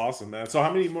 that's awesome, man. So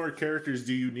how many more characters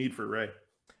do you need for Ray?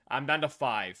 I'm down to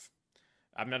 5.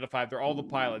 They're all the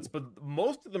pilots, but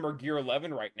most of them are gear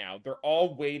 11 right now. They're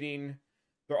all waiting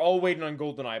on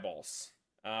golden eyeballs.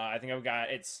 I think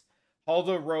it's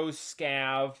Halda Rose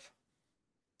Scav,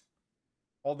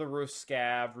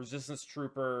 Resistance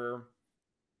Trooper,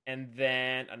 and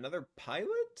then another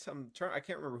pilot. I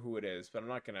can't remember who it is, but I'm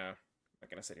not gonna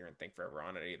sit here and think forever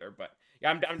on it either. But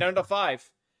yeah, I'm down to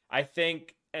 5. I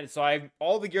think, and so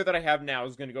all the gear that I have now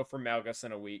is going to go for Malgus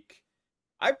in a week.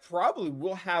 I probably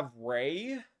will have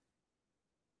Rey.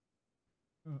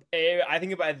 I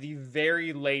think about the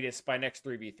very latest by next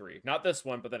 3v3. Not this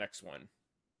one, but the next one.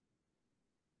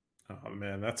 Oh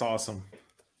man, that's awesome.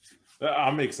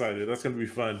 I'm excited. That's going to be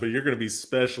fun, but you're going to be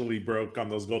specially broke on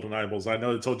those golden eyeballs. I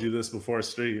know I told you this before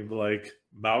stream, but like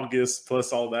Malgus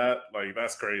plus all that, like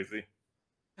that's crazy.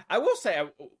 I will say, I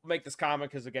will make this comment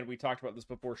because again, we talked about this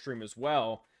before stream as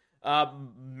well.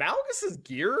 Malgus's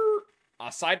gear,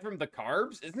 aside from the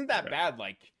carbs, isn't that bad.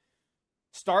 Like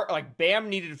Bam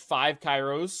needed 5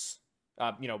 Kairos,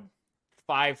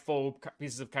 5 full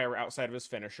pieces of Kyro outside of his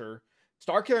finisher.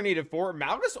 Starkiller needed 4.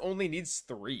 Malgus only needs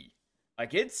 3.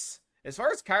 Like, it's, as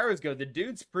far as Kairos go, the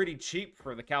dude's pretty cheap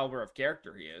for the caliber of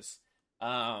character he is.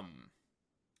 So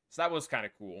that was kind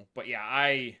of cool. But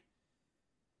yeah,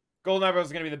 Golden Eyebrow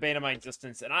is going to be the bane of my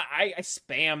existence, and I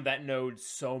spam that node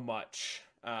so much.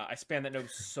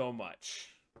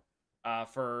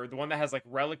 For the one that has like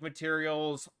relic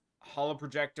materials, holo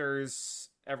projectors,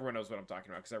 everyone knows what I'm talking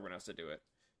about because everyone has to do it.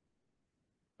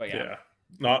 But yeah.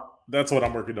 That's what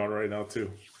I'm working on right now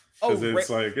too.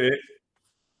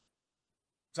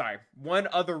 Sorry, one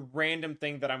other random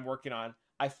thing that I'm working on.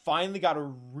 I finally got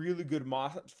a really good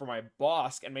mod for my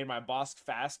Bosk and made my Bosk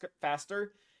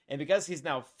faster. And because he's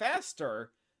now faster,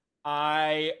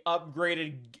 I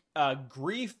upgraded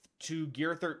Grief to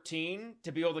Gear 13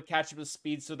 to be able to catch up to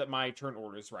speed so that my turn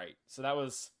order is right. So that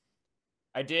was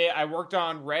I worked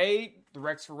on Ray, the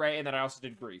Rex for Ray, and then I also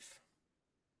did Grief.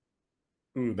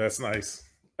 Ooh, that's nice.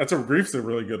 That's a Grief's a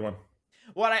really good one.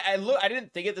 Well, I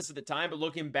didn't think of this at the time, but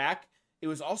looking back, it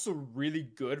was also really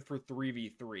good for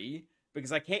 3v3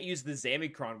 because I can't use the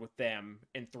Zamicron with them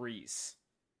in threes.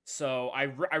 So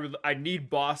I need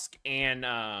Bosk and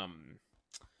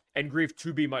Grief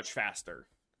to be much faster.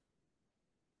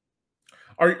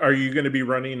 Are you going to be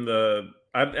running the?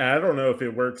 I don't know if it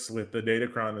works with the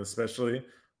Datacron especially,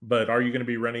 but are you going to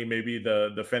be running maybe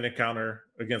the Fennec counter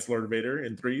against Lord Vader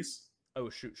in threes? Oh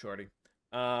shoot, shorty.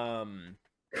 I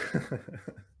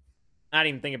didn't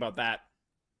even think about that.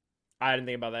 I didn't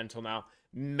think about that until now.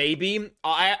 Maybe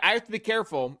I have to be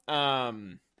careful. I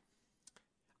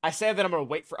say that I'm going to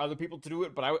wait for other people to do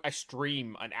it, but I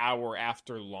stream an hour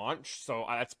after launch, so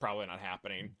that's probably not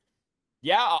happening.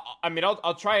 Yeah, I mean,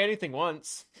 I'll try anything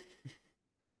once.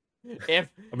 If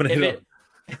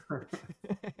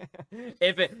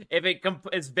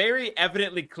it's very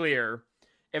evidently clear,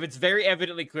 if it's very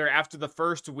evidently clear after the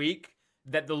first week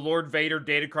that the Lord Vader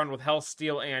Datacron with Health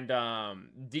Steal and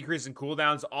decrease in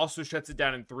cooldowns also shuts it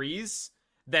down in threes,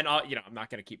 then I'm not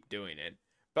going to keep doing it.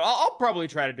 But I'll probably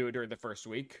try to do it during the first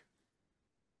week.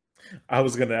 I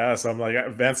was gonna ask. I'm like,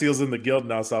 Van Seal's in the guild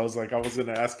now, so I was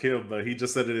gonna ask him, but he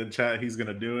just said it in chat. He's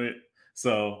gonna do it,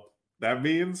 so that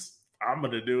means I'm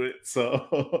gonna do it.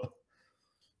 So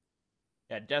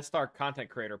yeah, Death Star content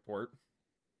creator port.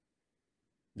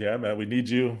 Yeah, man, we need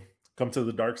you. Come to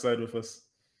the dark side with us.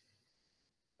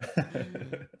 All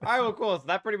right, well, cool. So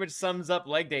that pretty much sums up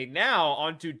leg day. Now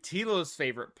on to Tilo's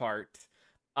favorite part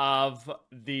of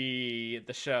the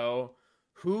show.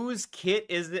 Whose kit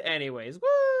is it anyways?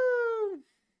 Woo!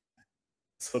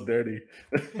 So dirty.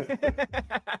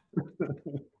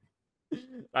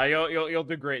 You'll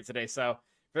do great today. So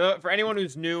for anyone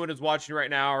who's new and is watching right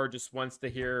now, or just wants to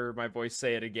hear my voice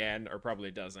say it again, or probably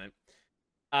doesn't,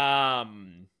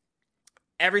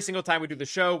 every single time we do the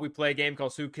show, we play a game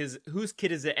called Whose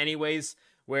Kit Is It Anyways,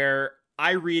 where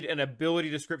I read an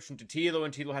ability description to Tilo,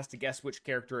 and Tilo has to guess which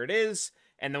character it is,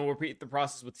 and then we'll repeat the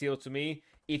process with Tilo to me.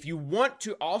 If you want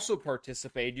to also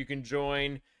participate, you can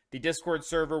join the Discord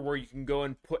server where you can go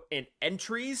and put in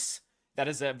entries. That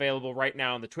is available right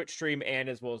now on the Twitch stream and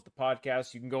as well as the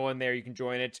podcast. You can go in there, you can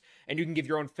join it, and you can give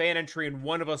your own fan entry, and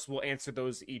one of us will answer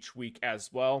those each week as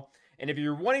well. And if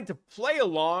you're wanting to play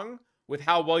along with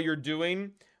how well you're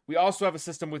doing, we also have a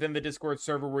system within the Discord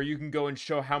server where you can go and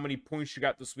show how many points you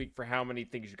got this week for how many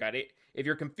things you got. If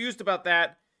you're confused about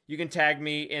that, you can tag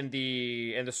me in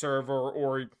the server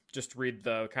or just read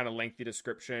the kind of lengthy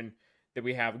description that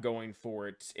we have going for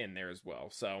it in there as well.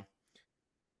 So, all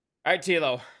right,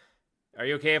 Tilo, are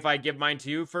you okay if I give mine to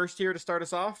you first here to start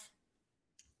us off?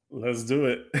 Let's do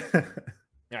it. All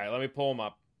right, let me pull them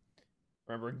up.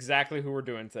 Remember exactly who we're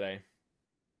doing today.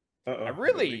 Uh-oh. I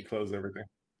really close everything.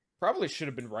 Probably should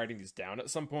have been writing these down at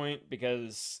some point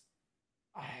because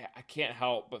I can't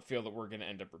help but feel that we're going to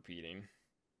end up repeating.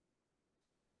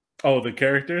 Oh, the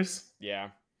characters? Yeah.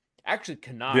 Actually,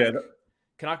 Canuck. Yeah.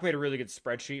 Canuck made a really good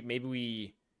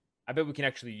spreadsheet. I bet we can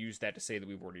actually use that to say that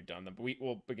we've already done them, but we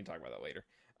can talk about that later.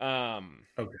 Okay.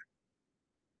 All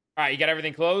right, you got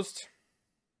everything closed?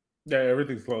 Yeah,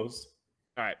 everything's closed.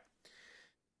 All right.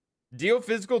 Deal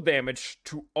physical damage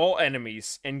to all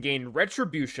enemies and gain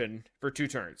retribution for 2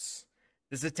 turns.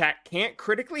 This attack can't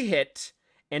critically hit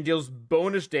and deals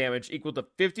bonus damage equal to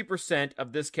 50%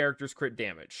 of this character's crit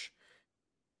damage.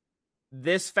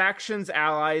 This faction's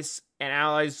allies and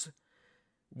allies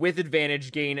with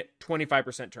advantage gain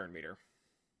 25% turn meter.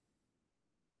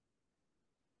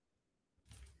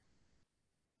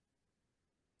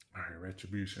 All right,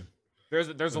 retribution.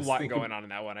 There's a lot going on in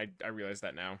that one. I realize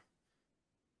that now.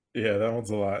 Yeah, that one's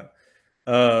a lot.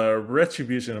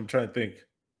 Retribution, I'm trying to think.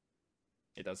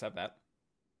 It does have that.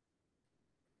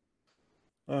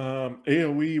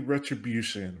 AoE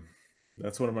retribution.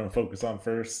 That's what I'm going to focus on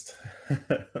first.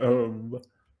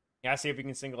 Yeah, see if we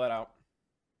can single it out.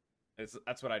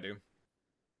 That's what I do.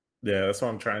 Yeah, that's what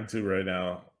I'm trying to right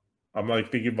now. I'm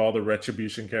like thinking of all the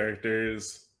retribution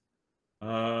characters.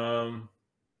 It's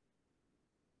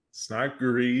not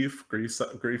Grief.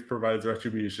 Grief provides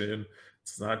retribution.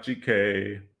 It's not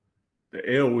GK. The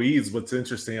AoE is what's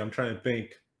interesting. I'm trying to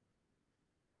think.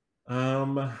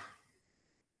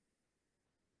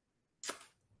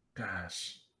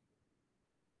 Gosh.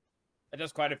 It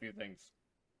does quite a few things.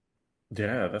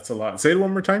 Yeah, that's a lot. Say it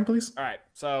one more time, please. All right,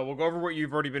 so we'll go over what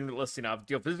you've already been listing of.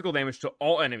 Deal physical damage to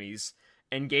all enemies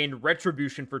and gain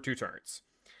retribution for 2 turns.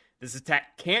 This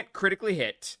attack can't critically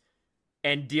hit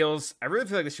and deals. I really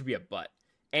feel like this should be a butt.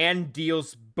 And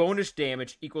deals bonus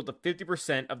damage equal to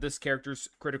 50% of this character's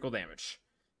critical damage.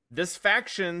 This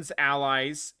faction's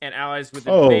allies and allies with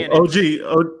advantage.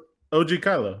 OG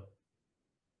Kylo.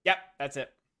 Yep, that's it.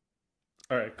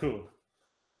 All right, cool.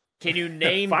 Can you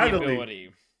name the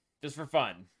ability? Just for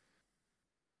fun.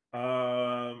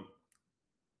 I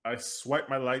swipe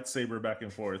my lightsaber back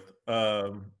and forth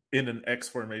in an X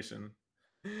formation.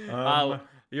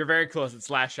 You're very close. It's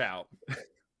Lash Out.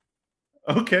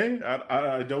 Okay,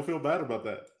 I don't feel bad about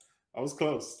that. I was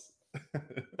close.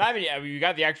 I mean, yeah, you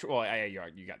got the actual. Well, yeah,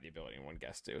 you got the ability in one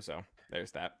guess too. So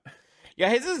there's that. Yeah,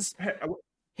 his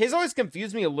always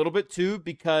confused me a little bit too,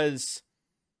 because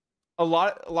a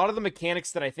lot of the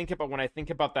mechanics that I think about when I think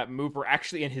about that move are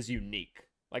actually in his unique.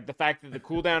 Like the fact that the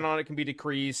cooldown on it can be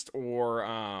decreased, or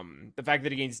the fact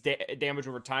that it gains damage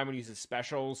over time when he uses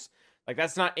specials. Like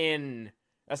that's not in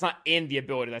the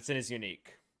ability. That's in his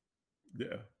unique.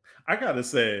 Yeah, I gotta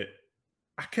say,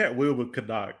 I can't win with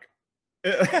Kanak.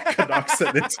 Kanak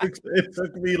said it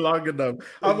took me long enough.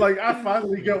 I'm like, I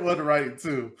finally got one right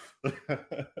too,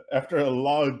 after a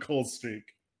long cold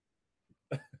streak.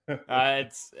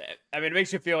 It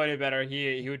makes you feel any better.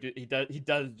 He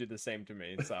does do the same to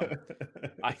me. So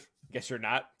I guess you're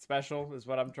not special, is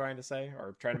what I'm trying to say,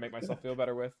 or trying to make myself feel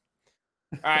better with.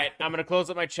 All right, I'm gonna close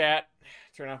up my chat,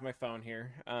 turn off my phone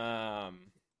here. All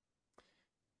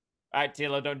right,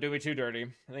 Tilo, don't do me too dirty.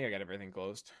 I think I got everything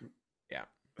closed. Yeah.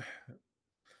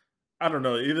 I don't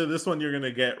know. Either this one you're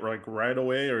gonna get like right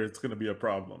away, or it's gonna be a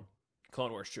problem.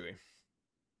 Clone Wars Chewie.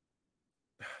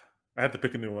 I had to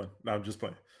pick a new one. No, I'm just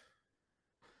playing.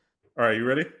 All right, you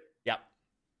ready? Yep.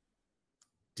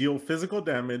 Deal physical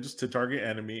damage to target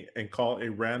enemy and call a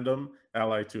random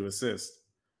ally to assist.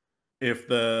 If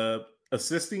the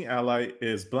assisting ally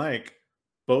is blank,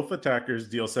 both attackers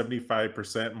deal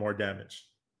 75% more damage.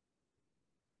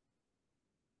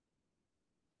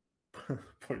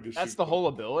 That's the whole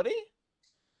ability?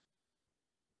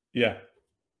 Yeah.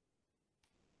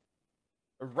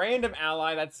 A random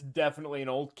ally, that's definitely an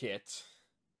old kit.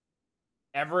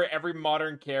 Every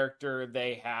modern character,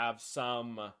 they have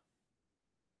some.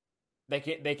 They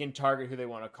can target who they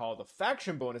want to call. The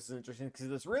faction bonus is interesting because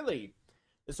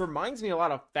this reminds me a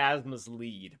lot of Phasma's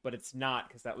lead, but it's not,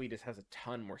 because that lead just has a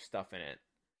ton more stuff in it.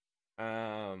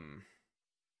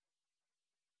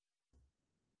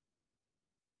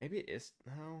 Maybe it is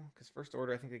because First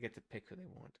Order, I think they get to pick who they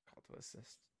want to call to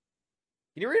assist.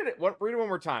 Can you read it? Read it one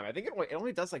more time. I think it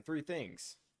only does like 3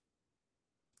 things.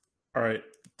 All right.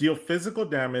 Deal physical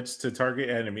damage to target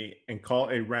enemy and call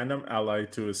a random ally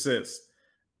to assist.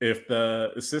 If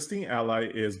the assisting ally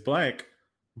is blank,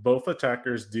 both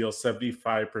attackers deal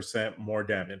 75% more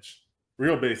damage.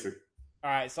 Real basic.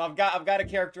 All right, so I've got a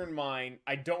character in mind.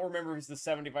 I don't remember if it's the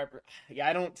 75%. Yeah,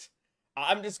 I don't.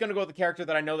 I'm just gonna go with the character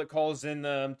that I know that calls in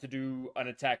them to do an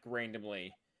attack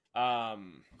randomly. I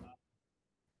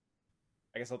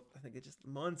guess I think it's just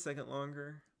 1 second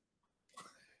longer.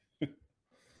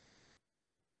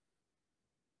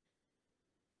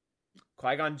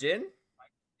 Qui-Gon Jinn?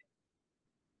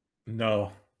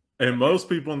 No. And most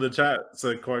people in the chat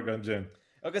said Qui-Gon Jinn.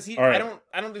 Because right.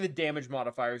 I don't do the damage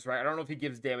modifiers, right? I don't know if he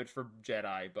gives damage for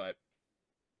Jedi, but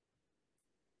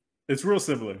it's real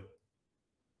similar.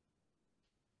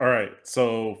 All right,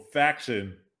 so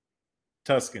faction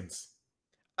Tuskens.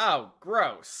 Oh,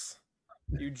 gross!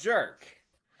 You jerk!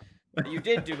 You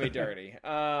did do me dirty.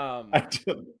 I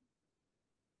did.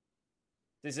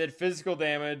 They said physical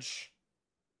damage.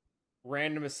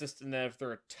 Random assist, and then if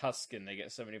they're a Tusken, they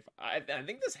get 75. I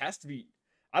think this has to be.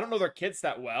 I don't know their kits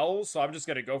that well, so I'm just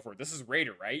gonna go for it. This is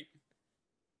Raider, right?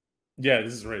 Yeah,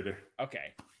 this is Raider.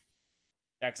 Okay.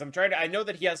 Yeah, because I'm trying to. I know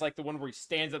that he has like the one where he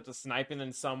stands up to snipe and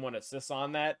then someone assists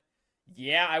on that.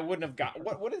 Yeah, I wouldn't have got.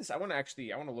 What is? I want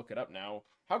to look it up now.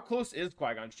 How close is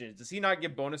Qui-Gon Jinn? Does he not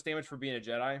get bonus damage for being a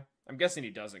Jedi? I'm guessing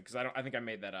he doesn't, because I think I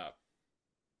made that up.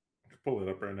 Pull it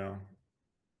up right now.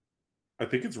 I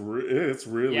think it's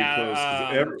really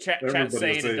close. Chat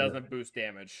saying it doesn't boost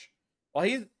damage. Well,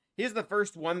 he's the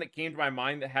first one that came to my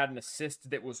mind that had an assist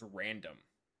that was random.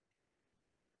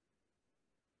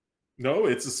 No,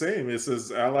 it's the same. It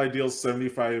says ally deals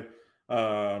 75%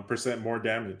 more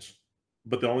damage,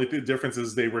 but the only difference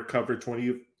is they recover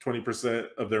 20%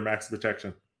 of their max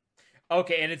protection.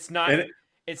 Okay, and it's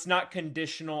not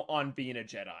conditional on being a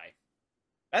Jedi.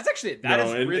 That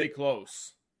is really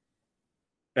close.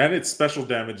 And it's special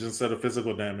damage instead of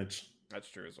physical damage. That's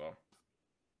true as well.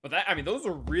 But those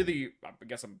are really. I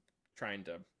guess I'm trying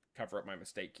to cover up my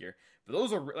mistake here. But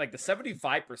those are like the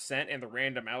 75% and the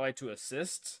random ally to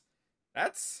assist.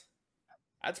 That's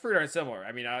pretty darn similar.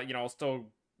 I mean, I'll still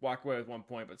walk away with 1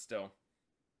 point, but still.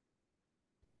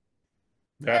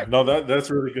 Yeah, no,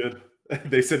 that's really good.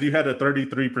 They said you had a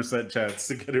 33% chance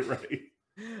to get it right.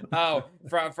 Oh,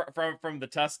 from the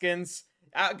Tuscans,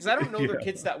 because I don't know their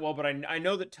kits that well, but I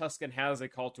know that Tuscan has a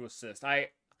call to assist.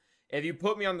 If you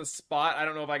put me on the spot, I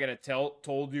don't know if I could have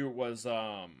told you it was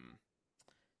a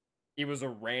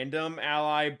random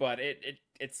ally, but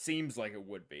it seems like it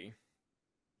would be.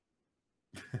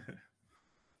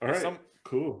 All right,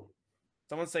 cool.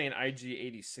 Someone's saying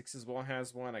IG86 as well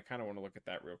has one. I kind of want to look at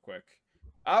that real quick.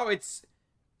 Oh, it's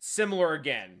similar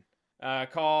again.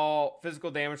 Call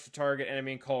physical damage to target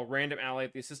enemy and call random ally.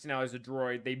 If the assisting ally is a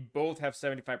droid, they both have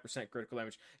 75% critical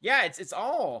damage. Yeah, it's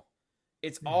all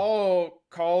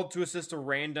called to assist a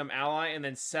random ally and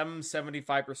then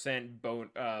 75%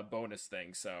 bonus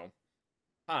thing. So,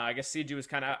 I guess CG was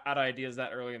kind of out of ideas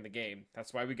that early in the game.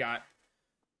 That's why we got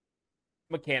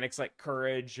mechanics like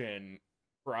courage and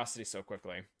ferocity so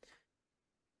quickly.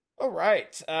 All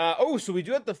right. So we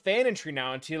do have the fan entry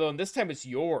now, Antilo, and this time it's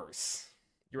yours.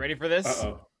 You ready for this?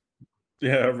 Uh-oh.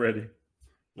 Yeah, I'm ready.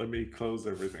 Let me close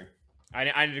everything.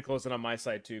 I need to close it on my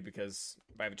side, too, because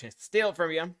if I have a chance to steal it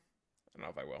from you, I don't know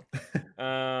if I will.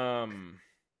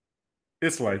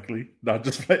 It's likely. Not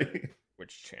just playing.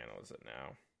 Which channel is it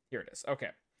now? Here it is. Okay.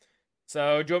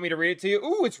 So, do you want me to read it to you?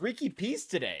 Ooh, it's Ricky Peace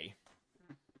today.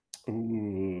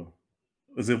 Ooh.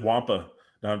 Is it Wampa?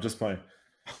 No, I'm just playing.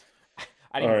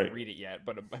 I didn't even read it yet,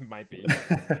 but it might be.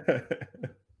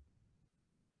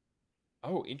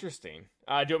 Oh, interesting.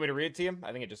 Do you want me to read it to you?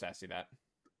 I think I just asked you that.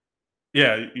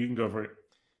 Yeah, you can go for it.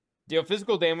 Deal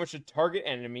physical damage to target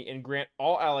enemy and grant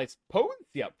all allies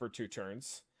potency up for 2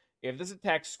 turns. If this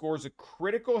attack scores a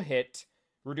critical hit,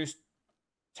 reduce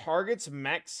target's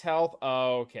max health,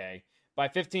 by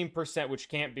 15%, which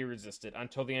can't be resisted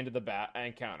until the end of the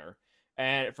encounter.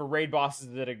 And for raid bosses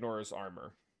that ignores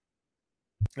armor.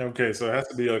 Okay, so it has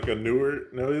to be like a newer.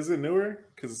 No, is it newer?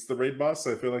 Because it's the raid boss.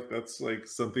 I feel like that's like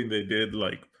something they did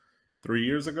like 3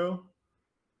 years ago.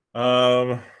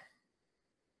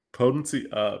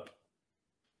 Potency up.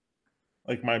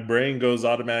 Like my brain goes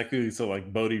automatically to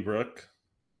like Bodhi Rook.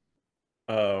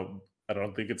 I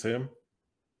don't think it's him.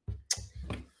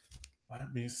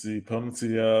 Let me see.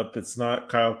 Potency up. It's not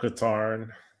Kyle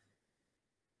Katarn.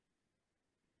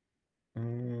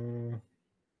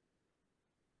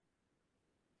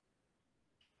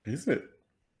 Is it?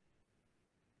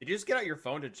 Did you just get out your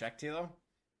phone to check, Tilo?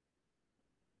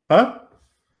 Huh?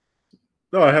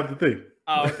 No, I have the thing.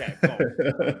 Oh, okay. Cool.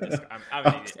 I'm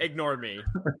an idiot. Ignore me.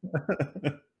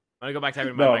 I'm gonna go back to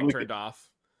having my mic turned off.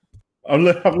 I'm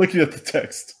looking at the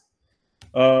text.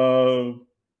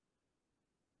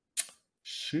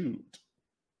 Shoot.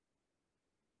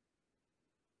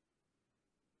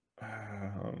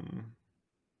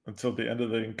 Until the end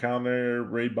of the encounter,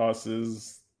 raid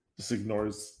bosses just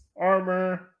ignores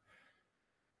armor.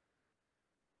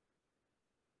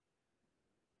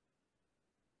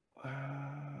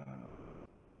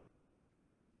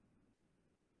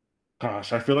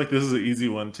 Gosh, I feel like this is an easy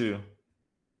one too.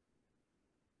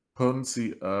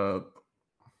 Potency up.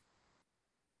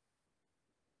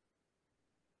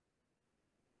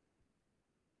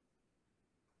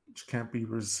 Which can't be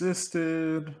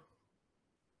resisted.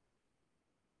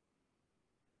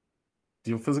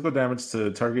 Deal physical damage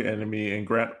to target enemy and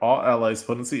grant all allies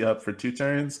potency up for 2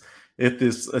 turns. If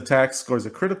this attack scores a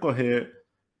critical hit,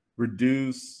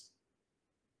 reduce.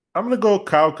 I'm gonna go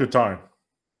Kyle Katarn.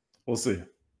 We'll see.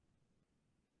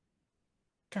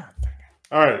 God dang it.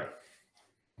 All right.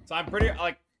 So I'm pretty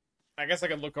I guess I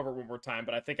could look over it one more time,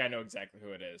 but I think I know exactly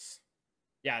who it is.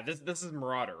 Yeah, this is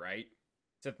Marauder, right?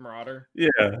 Sith Marauder?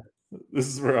 Yeah, this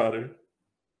is Marauder.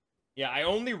 Yeah, I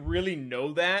only really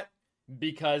know that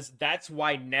because that's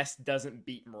why Nest doesn't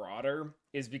beat Marauder,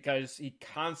 is because he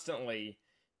constantly,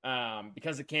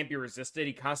 because it can't be resisted,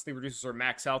 he constantly reduces our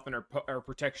max health and our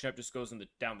protection up just goes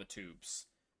down the tubes.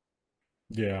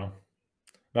 Yeah.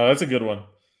 No, that's a good one.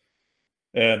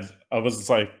 And I was just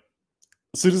like,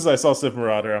 as soon as I saw Sith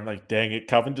Marauder, I'm like, dang it,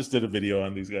 Calvin just did a video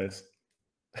on these guys.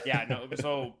 Yeah, no,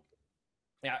 so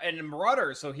yeah, and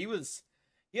Marauder, so he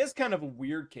has kind of a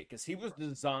weird kit because he was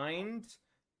designed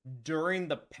during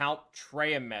the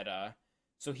Paltrea meta.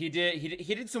 So he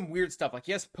did some weird stuff. Like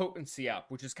he has potency up,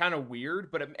 which is kind of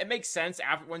weird, but it makes sense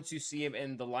once you see him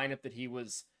in the lineup that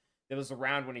was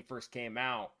around when he first came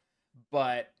out.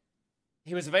 But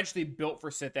he was eventually built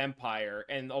for Sith Empire,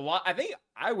 and I think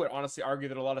I would honestly argue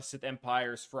that a lot of Sith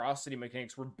Empire's ferocity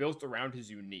mechanics were built around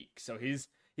his unique. So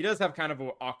he does have kind of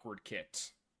an awkward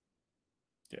kit.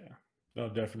 Yeah. No,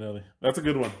 definitely. That's a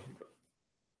good one.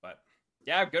 But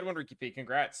yeah, good one, Ricky P.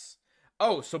 Congrats.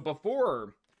 Oh, so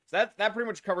before that pretty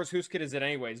much covers whose kid is it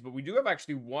anyways, but we do have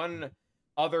actually one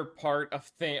other part of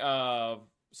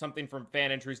something from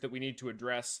fan entries that we need to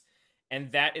address,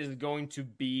 and that is going to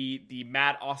be the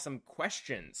Mad Awesome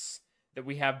questions that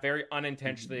we have very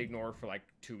unintentionally ignored for like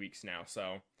 2 weeks now.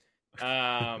 So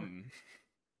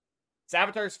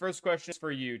Savitar's first question is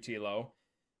for you, Tilo.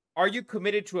 Are you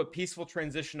committed to a peaceful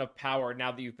transition of power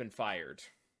now that you've been fired?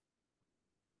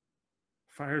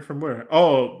 Fired from where?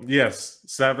 Oh, yes.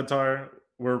 Savitar,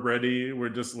 we're ready. We're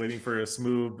just waiting for a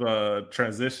smooth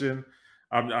transition.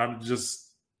 I'm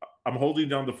holding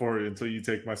down the fort until you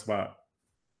take my spot.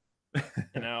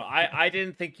 I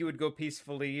didn't think you would go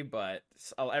peacefully, but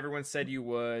everyone said you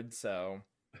would, so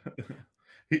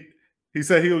he he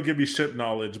said he would give me ship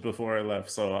knowledge before I left,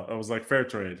 so I was like, fair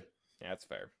trade. yeah, that's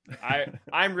fair.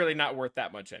 I'm really not worth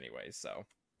that much anyway, so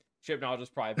ship knowledge is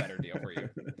probably a better deal for you.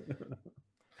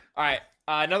 All right,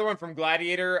 another one from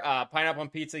Gladiator. Pineapple on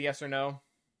pizza, yes or no?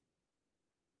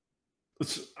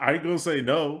 I ain't gonna say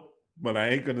no, but I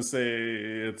ain't gonna say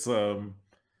it's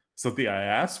something I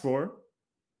asked for.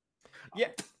 Yeah,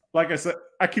 Like I said,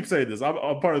 I keep saying this.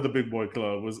 I'm part of the big boy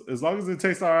club. As long as it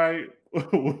tastes all right,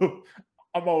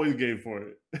 I'm always game for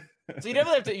it. so you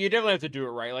definitely have to do it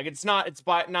right. Like it's not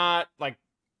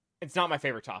my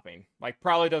favorite topping. Like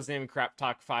probably doesn't even crap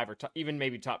top 5 or even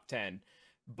maybe top 10.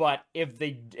 But if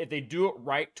they do it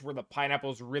right to where the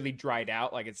pineapple's really dried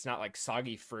out, like it's not like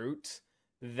soggy fruit,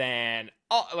 then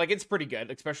like it's pretty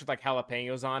good, especially with like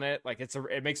jalapenos on it. Like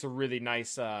it makes a really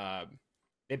nice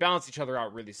they balance each other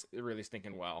out really really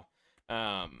stinking well.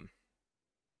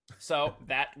 So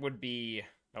that would be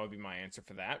my answer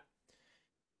for that.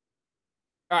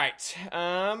 All right.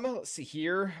 Let's see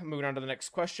here. Moving on to the next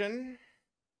question.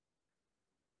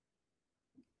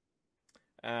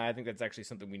 I think that's actually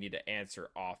something we need to answer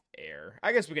off air.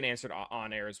 I guess we can answer it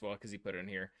on air as well because he put it in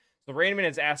here. So Rainman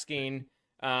is asking,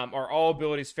 are all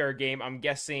abilities fair game? I'm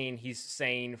guessing he's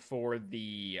saying for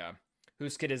the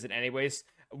whose kid is it anyways?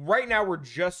 Right now we're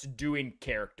just doing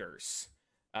characters.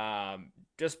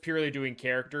 Just purely doing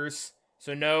characters.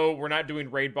 So no, we're not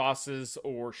doing raid bosses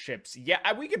or ships.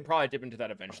 Yeah, we could probably dip into that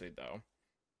eventually though.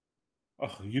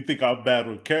 Oh, you think I'm bad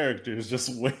with characters?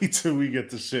 Just wait till we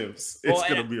get to ships. It's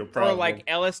gonna be a problem. Or like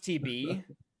LSTB,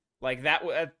 like that.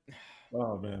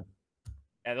 Oh man,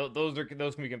 yeah, those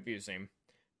can be confusing.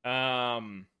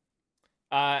 I'll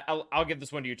give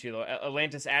this one to you, Tilo.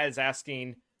 Atlantis is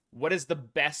asking, what is the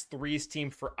best threes team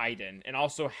for Aiden, and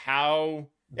also how?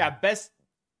 Yeah, best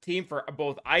team for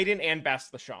both Aiden and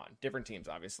Bast LaShawn. Different teams,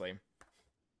 obviously.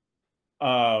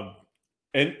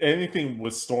 And anything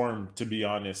with Storm, to be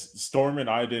honest, Storm and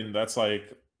Aiden, that's like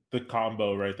the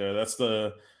combo right there. That's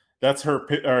her,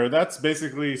 or that's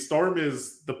basically Storm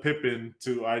is the Pippin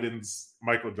to Aiden's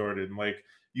Michael Jordan. Like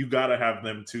you gotta have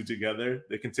them two together.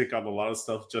 They can take out a lot of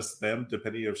stuff just them,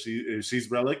 depending if she's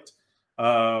relicked.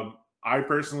 I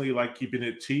personally like keeping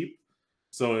it cheap.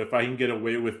 So if I can get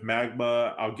away with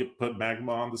Magma, I'll put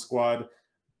Magma on the squad.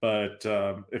 But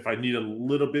if I need a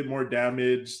little bit more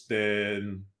damage,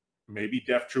 then maybe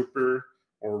Death Trooper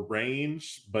or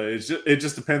range. But it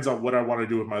just depends on what I want to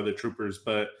do with my other troopers.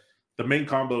 But the main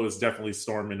combo is definitely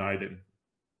Storm and Aiden.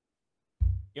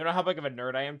 You know how big of a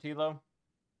nerd I am, Tilo?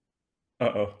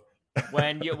 Uh-oh.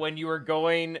 when you were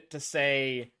going to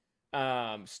say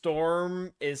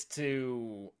Storm is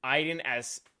to Aiden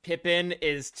as Pippin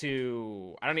is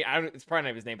to I don't it's probably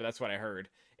not his name, but that's what I heard.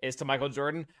 Is to Michael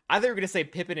Jordan. I thought you were gonna say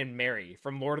Pippin and Merry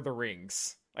from Lord of the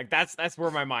Rings. Like that's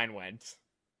where my mind went.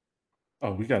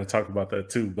 Oh, we got to talk about that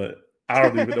too, but I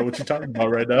don't even know what you're talking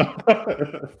about right now.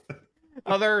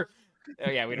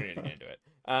 Yeah, we don't need to get into it.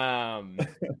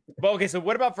 But okay, so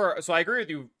what about so I agree with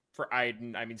you for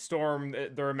Aiden. I mean, Storm,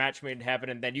 they're a match made in heaven,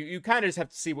 and then you kind of just have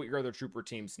to see what your other trooper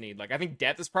teams need. Like, I think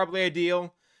Death is probably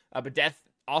ideal, but Death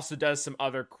also does some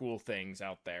other cool things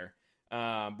out there.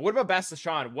 But what about Bast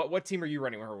LaShawn? What team are you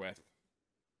running her with?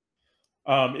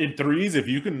 In threes, if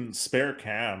you can spare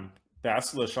Cam,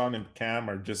 Bast LaShawn and Cam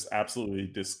are just absolutely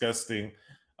disgusting.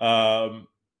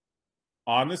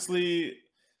 Honestly,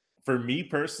 for me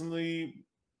personally,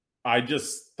 I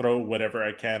just throw whatever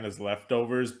I can as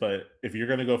leftovers. But if you're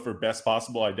going to go for best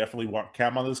possible, I definitely want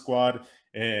Cam on the squad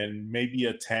and maybe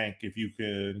a tank if you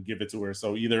can give it to her.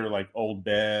 So either like Old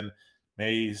Ben,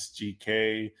 Mace,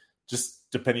 GK,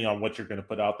 just depending on what you're going to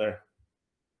put out there.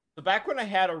 So back when I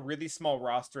had a really small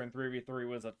roster and 3v3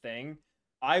 was a thing,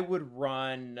 I would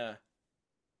run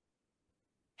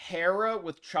Hera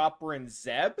with Chopper and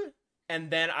Zeb,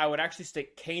 and then I would actually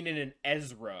stick Kanan and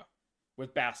Ezra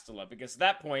with Bastila, because at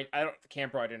that point,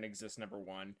 Camprod didn't exist, number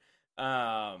one.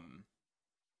 And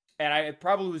I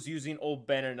probably was using Old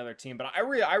Ben and another team, but I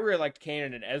really liked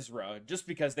Kanan and Ezra just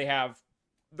because they're kind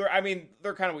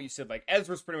of what you said. Like,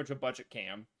 Ezra's pretty much a budget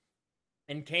cam,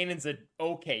 and Kanan's an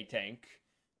okay tank.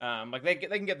 Like they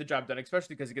can get the job done,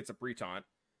 especially because he gets a pre-taunt.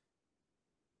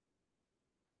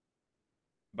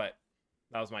 But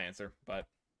that was my answer. But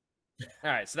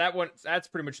all right, so that's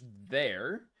pretty much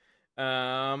there.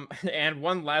 And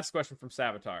one last question from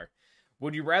Savitar.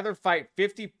 Would you rather fight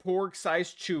 50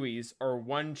 Porg-sized Chewies or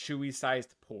one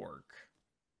Chewie-sized Porg?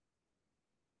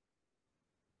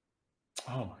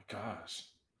 Oh my gosh.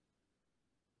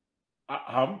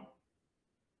 I'm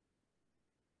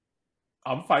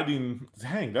fighting.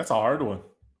 Dang, that's a hard one.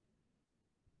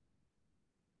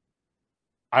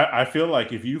 I feel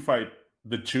like if you fight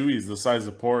the Chewies the size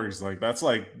of Porgs, like that's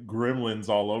like Gremlins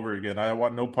all over again. I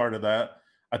want no part of that.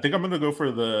 I think I'm gonna go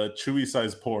for the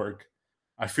Chewie-sized Porg.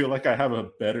 I feel like I have a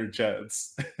better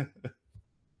chance.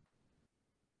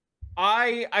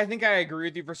 I think I agree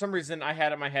with you. For some reason, I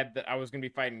had in my head that I was going to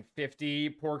be fighting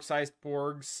 50 porg-sized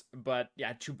porgs, but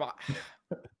yeah, Chewbacca,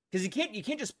 because you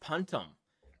can't just punt them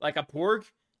like a porg.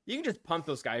 You can just punt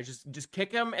those guys, just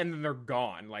kick them, and then they're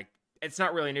gone. Like, it's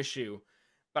not really an issue.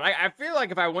 But I feel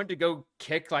like if I went to go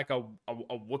kick like a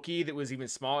Wookiee that was even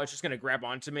small, it's just going to grab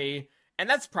onto me, and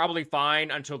that's probably fine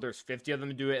until there's 50 of them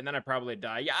to do it, and then I'd probably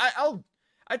die. Yeah,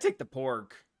 I'd take the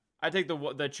porg. I'd take the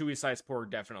Chewie-sized porg,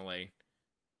 definitely.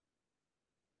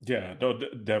 Yeah, no,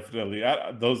 definitely.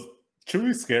 Those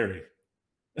Chewie's scary.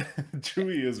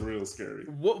 Chewie is real scary.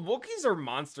 Wookiees are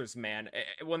monsters, man.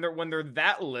 When they're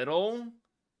that little,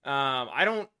 I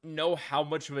don't know how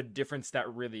much of a difference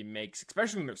that really makes,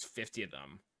 especially when there's 50 of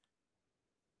them.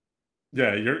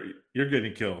 Yeah, you're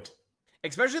getting killed.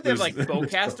 Especially if they have like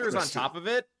bowcasters on top of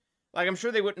it. Like, I'm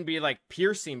sure they wouldn't be like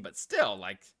piercing, but still,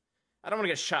 like, I don't want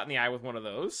to get shot in the eye with one of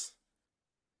those.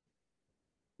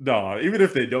 No, even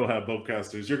if they don't have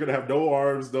bowcasters, you're gonna have no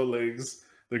arms, no legs.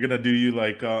 They're gonna do you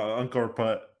like Angkor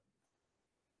Putt.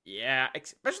 Yeah,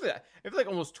 especially I feel like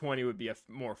almost 20 would be a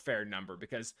more fair number,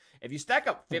 because if you stack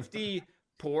up 50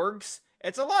 porgs,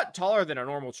 it's a lot taller than a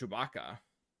normal Chewbacca.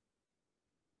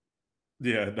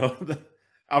 Yeah, no,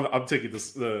 I'm taking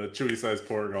the Chewie-sized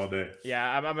porg all day.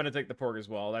 Yeah, I'm gonna take the porg as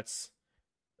well. That's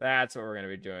what we're gonna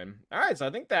be doing. All right, so I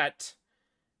think that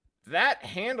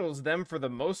handles them for the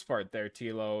most part there,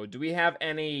 Tilo. Do we have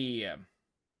any...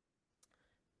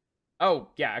 Oh,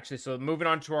 yeah, actually, so moving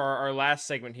on to our last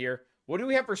segment here. What do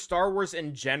we have for Star Wars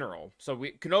in general? So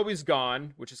Kenobi's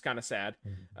gone, which is kind of sad.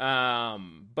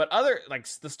 But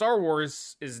the Star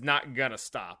Wars is not gonna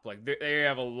stop. Like, they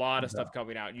have a lot of stuff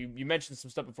coming out. You mentioned some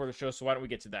stuff before the show, so why don't we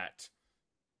get to that?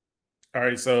 All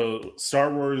right, so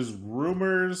Star Wars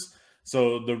rumors.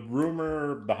 So the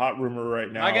hot rumor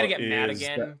right now, I gotta get mad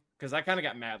again, because I kind of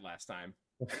got mad last time.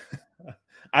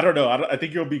 I don't know. I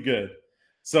think you'll be good.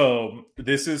 So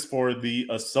this is for the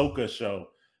Ahsoka show.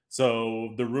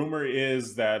 So the rumor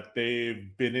is that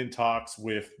they've been in talks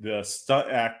with the stunt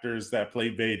actors that play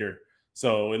Vader.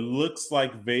 So it looks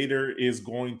like Vader is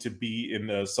going to be in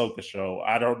the Ahsoka show.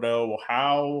 I don't know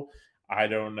how. I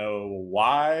don't know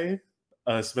why,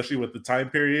 especially with the time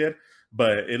period.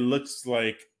 But it looks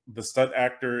like the stunt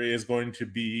actor is going to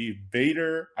be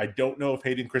Vader. I don't know if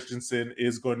Hayden Christensen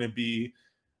is going to be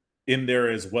in there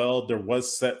as well. There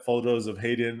was set photos of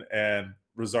Hayden and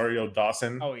Rosario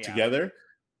Dawson together.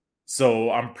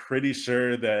 So I'm pretty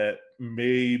sure that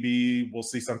maybe we'll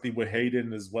see something with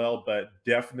Hayden as well, but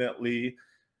definitely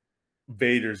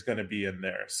Vader's going to be in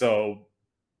there. So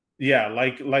yeah,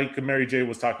 like Mary J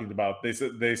was talking about,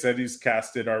 they said he's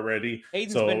casted already.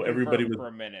 Hayden's so been everybody was for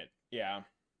a minute. Yeah.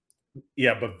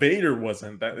 Yeah, but Vader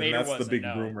wasn't. And that's wasn't, the big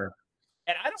rumor.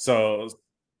 And I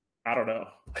don't know.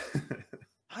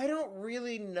 I don't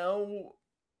really know.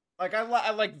 Like,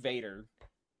 I like Vader,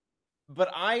 but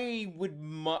I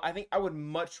think I would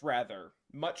much rather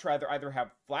either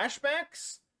have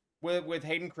flashbacks with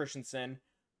Hayden Christensen,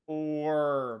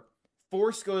 or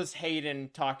Force Ghost Hayden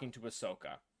talking to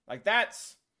Ahsoka. Like,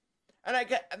 that's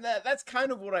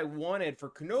kind of what I wanted for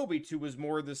Kenobi too, was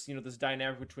more this, this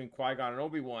dynamic between Qui-Gon and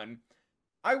Obi-Wan.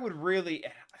 I would really,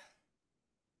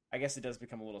 I guess it does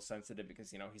become a little sensitive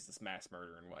because, he's this mass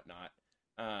murderer and whatnot.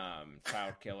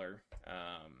 Child killer.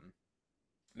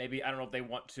 Maybe, I don't know if they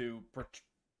want to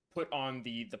put on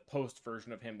the post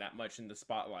version of him that much in the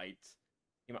spotlight.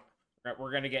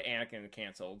 We're gonna get Anakin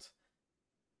canceled.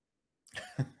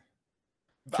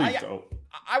 But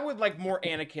I would like more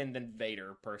Anakin than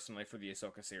Vader, personally, for the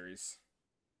Ahsoka series.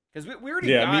 Because we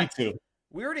already me too.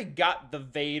 We already got the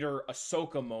Vader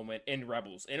Ahsoka moment in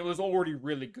Rebels, and it was already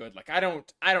really good. Like, I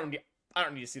don't I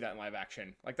don't need to see that in live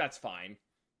action. Like, that's fine.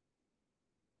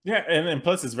 Yeah, and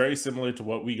plus it's very similar to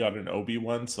what we got in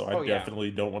Obi-Wan, so I Oh yeah. definitely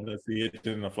don't want to see it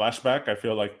in a flashback. I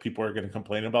feel like people are going to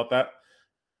complain about that.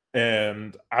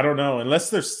 And I don't know, unless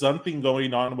there's something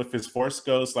going on with his Force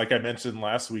Ghost, like I mentioned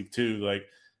last week too, like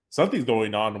something's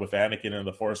going on with Anakin and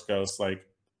the Force Ghost. Like,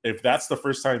 if that's the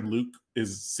first time Luke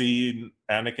is seeing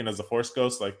Anakin as a Force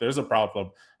Ghost, like there's a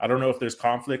problem. I don't know if there's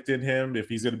conflict in him, if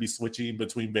he's going to be switching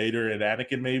between Vader and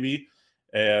Anakin maybe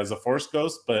as a Force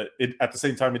Ghost, but at the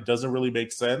same time, it doesn't really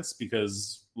make sense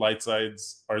because light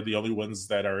sides are the only ones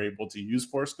that are able to use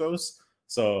Force Ghosts.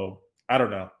 So I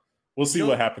don't know. We'll see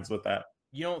what happens with that.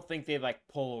 You don't think they like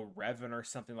pull a Revan or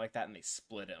something like that and they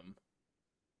split him?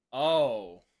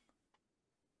 Oh,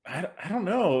 I don't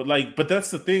know. Like, but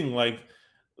that's the thing. Like,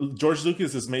 George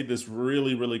Lucas has made this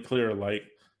really, really clear. Like,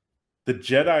 the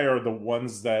Jedi are the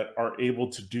ones that are able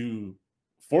to do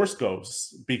Force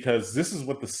Ghosts because this is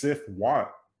what the Sith want.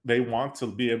 They want to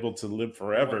be able to live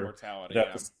forever. Mortality.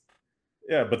 Yeah.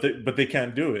 Yeah, but they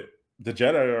can't do it. The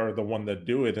Jedi are the one that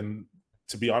do it, and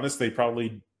to be honest, they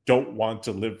probably don't want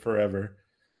to live forever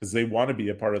because they want to be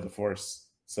a part of the Force.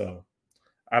 So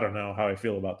I don't know how I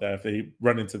feel about that if they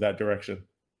run into that direction.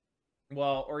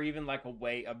 Well, or even like a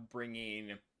way of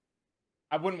bringing.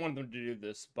 I wouldn't want them to do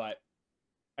this, but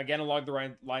again, along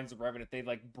the lines of Revan, if they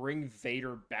like bring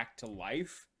Vader back to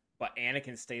life, but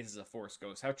Anakin stays as a Force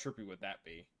Ghost, how trippy would that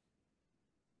be?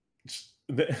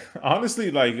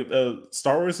 Honestly, like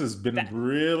Star Wars has been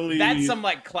really that's some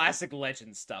like classic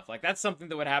Legends stuff. Like that's something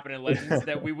that would happen in Legends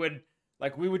that we would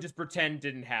just pretend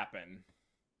didn't happen.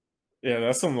 Yeah,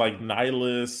 that's some like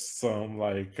nihilist, some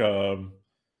like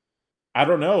I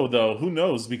don't know though. Who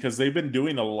knows? Because they've been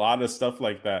doing a lot of stuff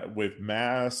like that with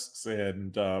masks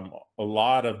and a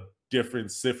lot of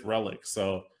different Sith relics.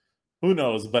 So who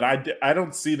knows? But I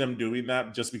don't see them doing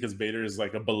that just because Vader is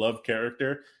like a beloved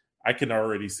character. I can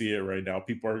already see it right now.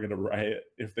 People are going to riot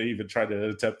if they even try to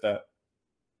attempt that.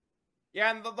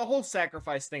 Yeah, and the whole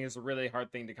sacrifice thing is a really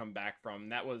hard thing to come back from.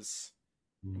 That was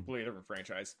a completely different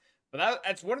franchise. But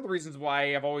that's one of the reasons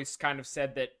why I've always kind of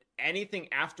said that anything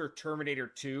after Terminator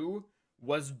 2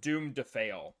 was doomed to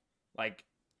fail. Like,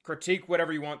 critique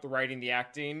whatever you want, the writing, the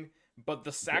acting, but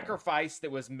the sacrifice that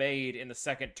was made in the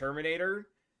second Terminator,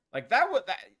 like that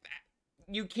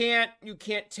you can't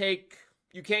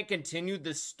continue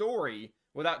this story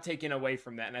without taking away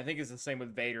from that. And I think it's the same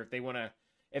with Vader. If they want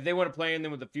to play in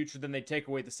them with the future, then they take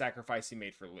away the sacrifice he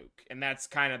made for Luke. And that's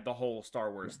kind of the whole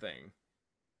Star Wars thing.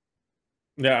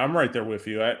 Yeah, I'm right there with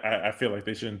you. I feel like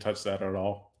they shouldn't touch that at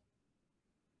all.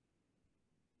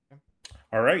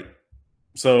 All right.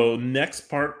 So next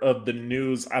part of the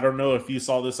news, I don't know if you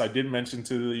saw this. I did mention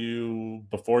to you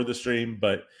before the stream,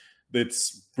 but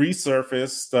it's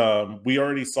resurfaced. We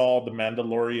already saw the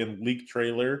Mandalorian leak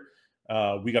trailer.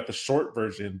 We got the short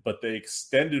version, but the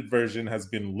extended version has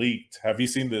been leaked. Have you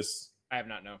seen this? I have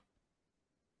not, no.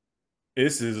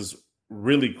 This is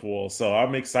really cool. So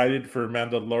I'm excited for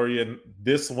Mandalorian.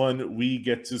 This one, we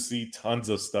get to see tons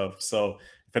of stuff. So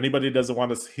if anybody doesn't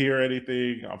want to hear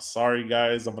anything, I'm sorry,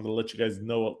 guys. I'm going to let you guys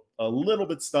know a little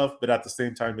bit stuff, but at the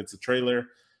same time, it's a trailer.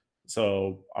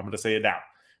 So I'm going to say it now.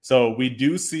 So we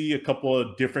do see a couple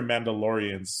of different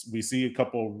Mandalorians. We see a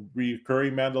couple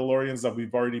recurring Mandalorians that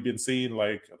we've already been seeing,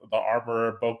 like the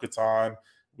Armorer, Bo-Katan.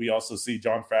 We also see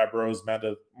Jon Favreau's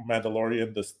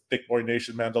Mandalorian, the Thick Boy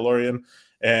Nation Mandalorian.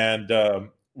 And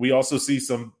we also see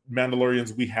some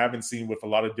Mandalorians we haven't seen with a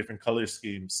lot of different color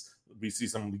schemes. We see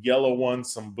some yellow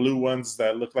ones, some blue ones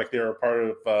that look like they're a part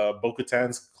of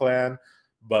Bo-Katan's clan.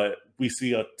 But we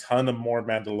see a ton of more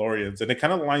Mandalorians. And it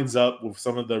kind of lines up with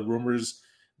some of the rumors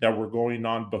that were going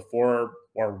on before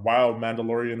or while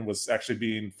Mandalorian was actually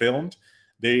being filmed.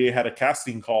 They had a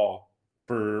casting call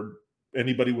for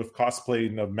anybody with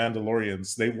cosplaying of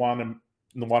Mandalorians. They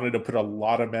wanted to put a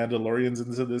lot of Mandalorians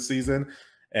into this season,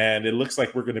 and it looks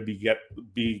like we're going to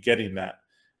be getting that.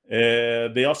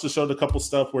 They also showed a couple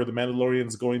stuff where the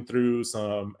Mandalorians going through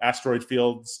some asteroid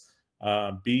fields,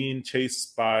 being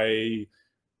chased by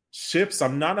ships.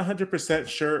 I'm not 100%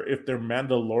 sure if they're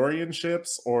Mandalorian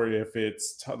ships or if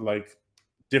it's like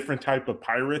different type of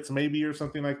pirates maybe or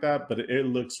something like that, but it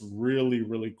looks really,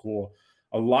 really cool.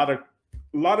 A lot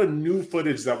of new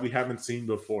footage that we haven't seen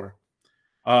before.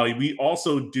 We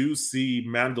also do see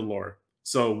Mandalore.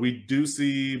 So we do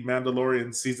see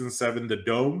Mandalorian season 7, the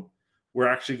Dome. We're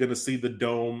actually going to see the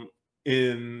Dome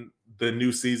in the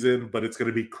new season, but it's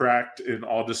going to be cracked and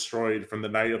all destroyed from the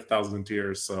Night of Thousand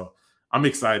Tears. So I'm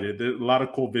excited. There's a lot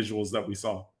of cool visuals that we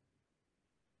saw.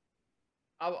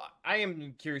 I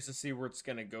am curious to see where it's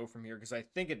going to go from here, because I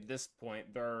think at this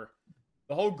point, the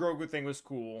the whole Grogu thing was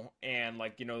cool, and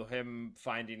like him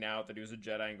finding out that he was a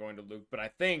Jedi and going to Luke. But I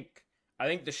think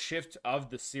the shift of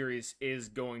the series is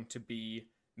going to be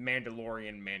Mandalore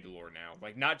now.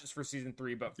 Like not just for season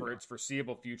 3, but for its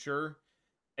foreseeable future.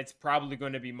 It's probably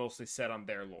going to be mostly set on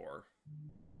their lore.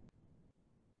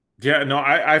 Yeah, no,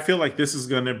 I feel like this is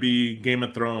going to be Game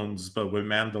of Thrones, but with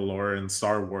Mandalore and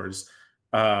Star Wars.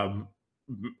 Um,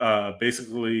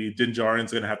 Basically, Din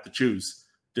Djarin's going to have to choose.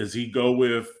 Does he go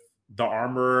with the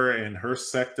armor and her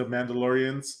sect of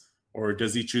Mandalorians, or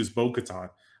does he choose Bo-Katan?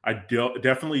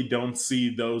 Definitely don't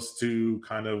see those two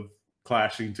kind of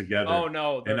clashing together. Oh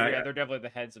no, And they're definitely the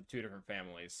heads of two different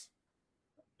families.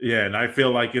 yeah, and I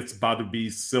feel like it's about to be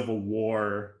civil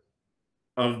war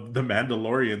of the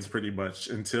Mandalorians pretty much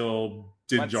until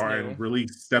Din What's Djarin new? really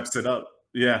steps it up.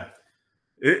 Yeah,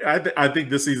 I think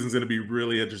this season's going to be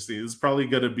really interesting. It's probably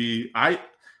going to be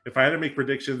if I had to make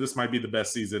predictions, this might be the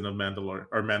best season of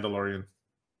Mandalorian.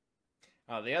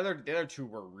 The other two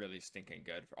were really stinking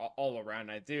good all around.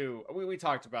 We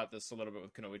talked about this a little bit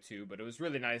with Kenobi too, but it was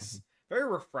really nice, very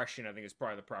refreshing. I think is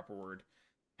probably the proper word.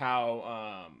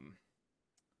 How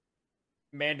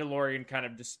Mandalorian kind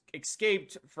of just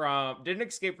didn't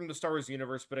escape from the Star Wars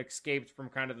universe, but escaped from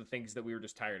kind of the things that we were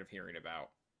just tired of hearing about.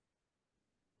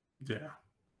 Yeah.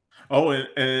 Oh,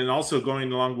 and also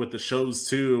going along with the shows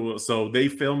too. So they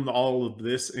filmed all of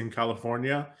this in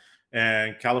California,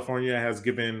 and California has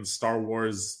given Star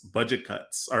Wars budget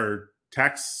cuts or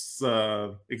tax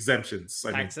exemptions.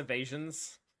 Tax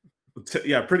evasions.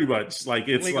 Yeah, pretty much. Like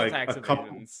it's Legal like tax a couple.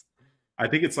 evasions. I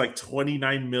think it's like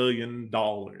 $29 million.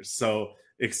 So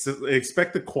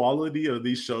expect the quality of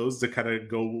these shows to kind of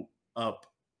go up.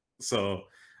 So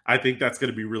I think that's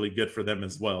going to be really good for them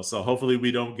as well. So hopefully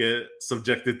we don't get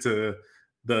subjected to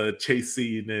the chase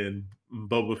scene in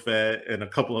Boba Fett and a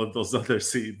couple of those other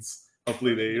scenes.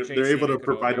 Hopefully they're able to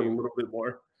provide a little bit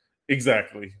more.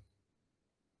 Exactly.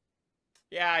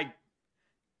 Yeah,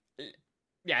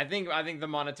 I think the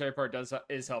monetary part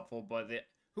is helpful, but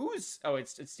it's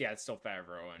still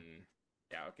Favreau, and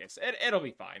yeah, okay, so it'll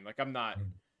be fine. Like I'm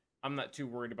not too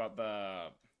worried about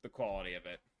the quality of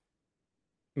it.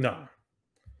 No.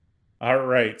 All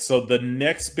right. So the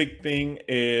next big thing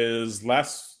is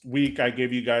last week I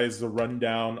gave you guys the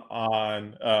rundown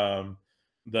on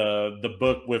the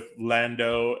book with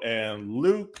Lando and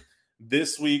Luke.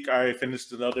 This week I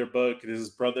finished another book. It is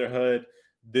Brotherhood.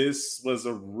 This was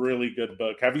a really good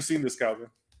book. Have you seen this, Calvin?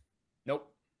 Nope.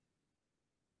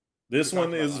 This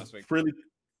one is really.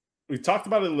 We talked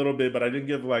about it a little bit, but I didn't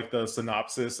give like the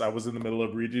synopsis. I was in the middle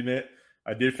of reading it.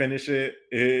 I did finish it.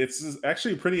 It's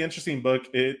actually a pretty interesting book.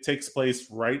 It takes place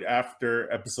right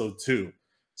after episode 2.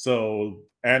 So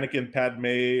Anakin and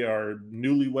Padme are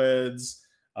newlyweds.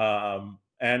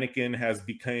 Anakin has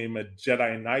become a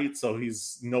Jedi Knight, so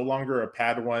he's no longer a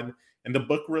Padawan. And the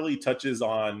book really touches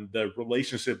on the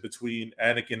relationship between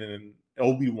Anakin and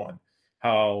Obi-Wan,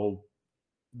 how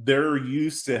they're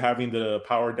used to having the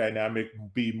power dynamic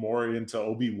be more into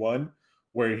Obi-Wan,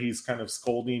 where he's kind of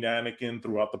scolding Anakin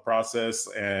throughout the process.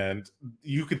 And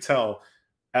you could tell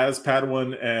as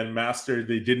Padawan and Master,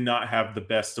 they did not have the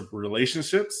best of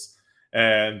relationships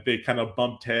and they kind of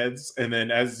bumped heads. And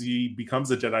then as he becomes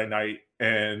a Jedi Knight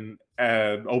and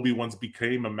Obi-Wan's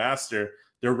became a Master,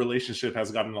 their relationship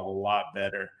has gotten a lot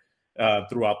better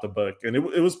throughout the book. And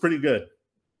it was pretty good.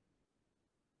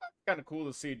 Kind of cool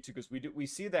to see too, because we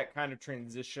see that kind of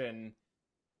transition.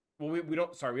 Well, we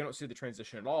don't see the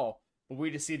transition at all, but we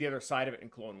just see the other side of it in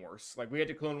Clone Wars. Like we had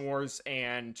to Clone Wars,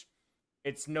 and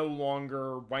it's no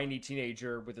longer whiny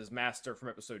teenager with his master from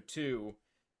episode 2.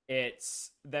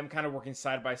 It's them kind of working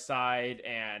side by side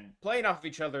and playing off of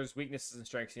each other's weaknesses and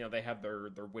strengths. They have their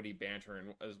witty banter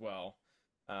as well,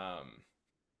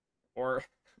 or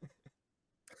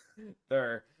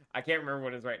I can't remember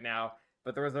what it is right now.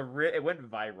 But there was it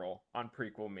went viral on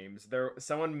prequel memes.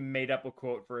 Someone made up a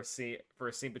quote for a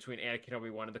scene between Anakin and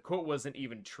Obi-Wan, and the quote wasn't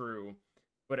even true,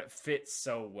 but it fits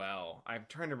so well. I'm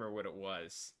trying to remember what it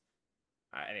was.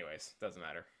 Anyways, doesn't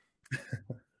matter.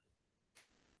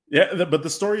 Yeah, but the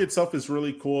story itself is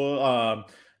really cool.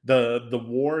 The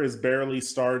war is barely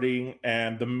starting,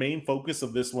 and the main focus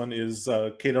of this one is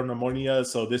Cato Pneumonia.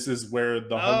 So this is where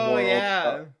the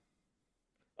homeworld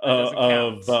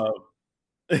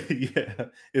yeah,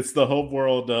 it's the whole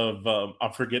world of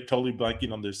I forget, totally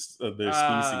blanking on their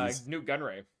species. Newt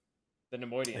Gunray, the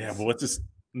Nemoidians. Yeah, but what's this?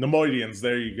 Nemoidians.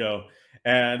 There you go.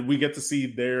 And we get to see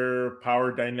their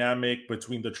power dynamic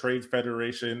between the Trade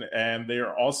Federation, and they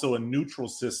are also a neutral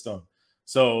system.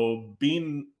 So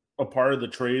being a part of the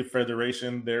Trade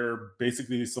Federation, they're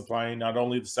basically supplying not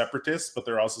only the Separatists, but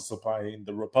they're also supplying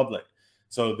the Republic.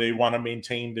 So they want to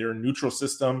maintain their neutral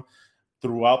system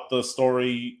throughout the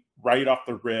story. Right off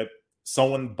the rip,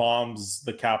 someone bombs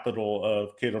the capital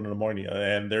of Cato Pneumonia,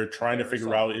 and they're trying to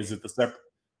figure out, is it the separate,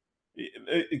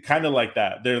 kind of like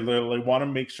that. They want to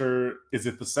make sure, is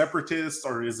it the separatists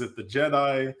or is it the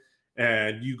Jedi?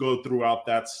 And you go throughout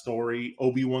that story.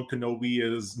 Obi-Wan Kenobi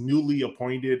is newly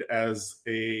appointed as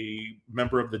a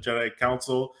member of the Jedi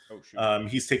Council.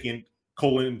 He's taking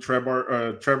Colin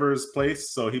Trevor's place.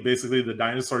 So he basically the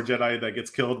dinosaur Jedi that gets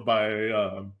killed by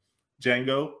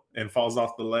Django and falls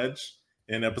off the ledge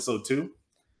in episode 2.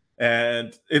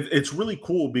 And it's really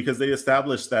cool because they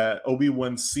established that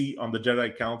Obi-Wan's seat on the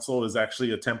Jedi Council is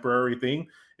actually a temporary thing.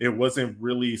 It wasn't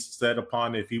really set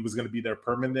upon if he was going to be there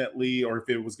permanently or if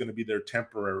it was going to be there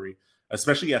temporary.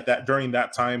 Especially during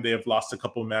that time, they have lost a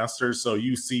couple masters, so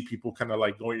you see people kind of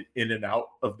like going in and out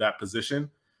of that position,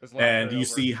 and you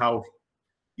see how,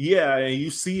 and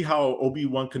you see how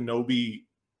Obi-Wan Kenobi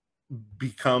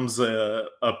becomes a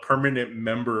permanent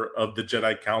member of the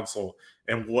Jedi Council,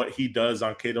 and what he does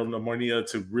on Cato Pneumonia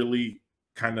to really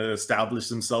kind of establish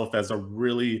himself as a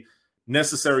really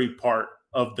necessary part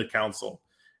of the council.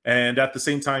 And at the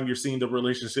same time, you're seeing the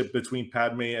relationship between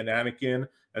Padme and Anakin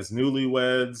as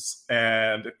newlyweds,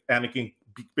 and Anakin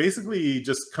basically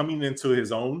just coming into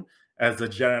his own as a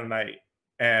Jedi Knight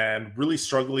and really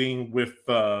struggling with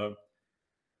I'm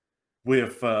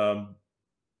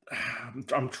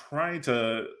trying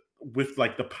to, with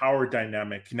like the power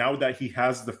dynamic. Now that he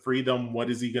has the freedom, what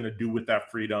is he going to do with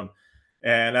that freedom?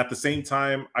 And at the same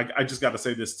time, I just got to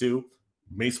say this too: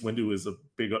 Mace Windu is a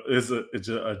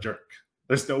jerk.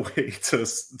 There's no way to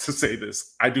say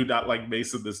this. I do not like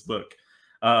Mace in this book.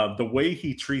 The way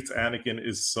he treats Anakin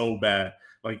is so bad.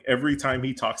 Like every time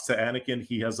he talks to Anakin,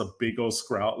 he has a big old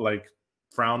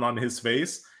frown on his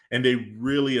face. And they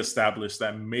really established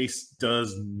that Mace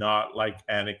does not like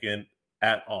Anakin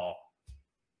at all.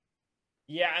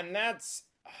 Yeah, and that's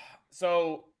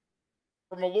so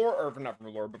from a lore, or not from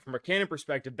a lore, but from a canon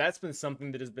perspective, that's been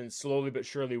something that has been slowly but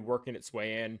surely working its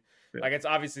way in. Yeah. Like it's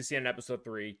obviously seen in episode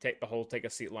 3, take a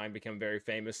seat line become very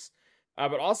famous.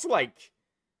 But also like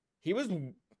he was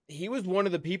one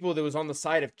of the people that was on the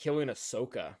side of killing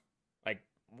Ahsoka. Like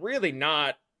really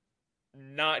not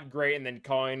great, and then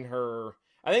calling her,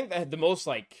 I think that the most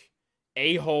like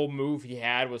a-hole move he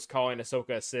had was calling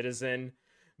Ahsoka a citizen.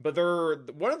 But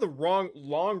one of the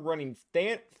long-running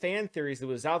fan theories that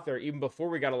was out there even before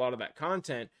we got a lot of that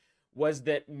content was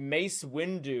that Mace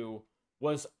Windu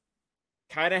was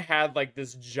kind of had like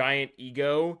this giant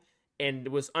ego and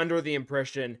was under the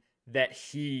impression that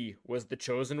he was the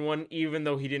chosen one, even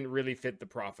though he didn't really fit the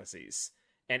prophecies.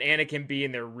 And Anakin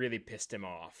being there really pissed him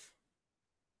off.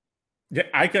 Yeah,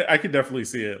 I could definitely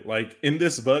see it. Like in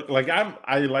this book, like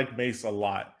I like Mace a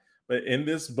lot, but in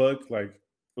this book,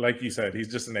 like you said,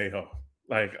 he's just an a-hole.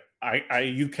 Like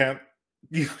you can't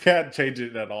change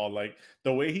it at all. Like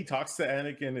the way he talks to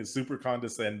Anakin is super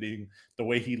condescending. The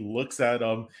way he looks at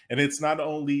him, and it's not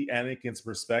only Anakin's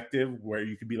perspective where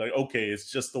you could be like, okay, it's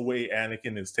just the way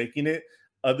Anakin is taking it.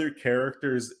 Other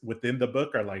characters within the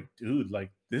book are like, dude,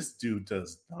 like this dude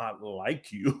does not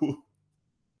like you.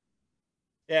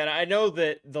 Yeah, and I know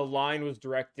that the line was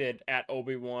directed at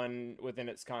Obi-Wan within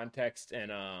its context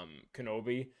and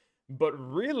Kenobi, but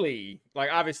really,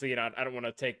 like obviously, I don't want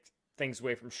to take things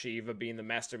away from Shiva being the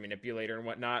master manipulator and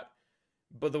whatnot,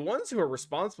 but the ones who are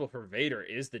responsible for Vader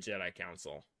is the Jedi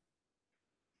Council.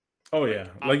 Oh yeah,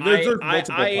 like there's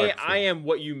multiple parts. I am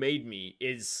what you made me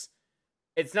is,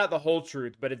 it's not the whole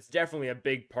truth, but it's definitely a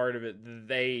big part of it.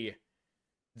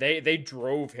 They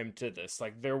drove him to this.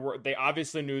 Like they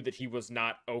obviously knew that he was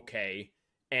not okay,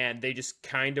 and they just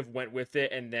kind of went with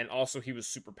it. And then also he was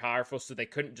super powerful, so they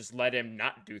couldn't just let him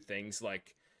not do things.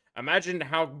 Like imagine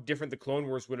how different the Clone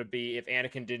Wars would have been if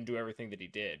Anakin didn't do everything that he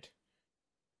did.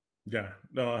 Yeah,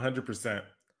 no, 100%.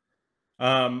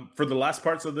 For the last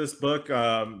parts of this book,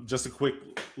 just a quick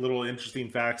little interesting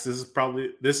facts. This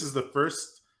is the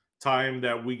first time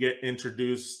that we get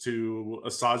introduced to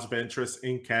Asajj Ventress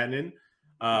in canon.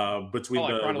 Between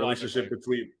the relationship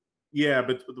between,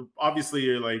 but obviously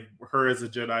like her as a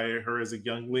Jedi, her as a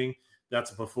youngling, that's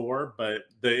before, but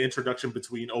the introduction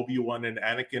between Obi-Wan and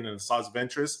Anakin and Asajj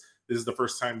Ventress, this is the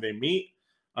first time they meet.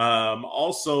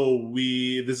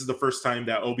 This is the first time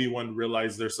that Obi-Wan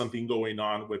realized there's something going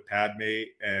on with Padme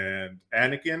and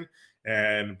Anakin,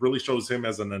 and really shows him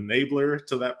as an enabler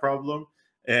to that problem.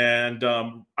 And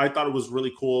I thought it was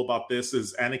really cool about this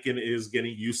is Anakin is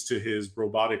getting used to his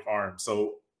robotic arm.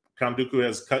 So Count Dooku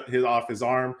has cut off his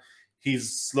arm.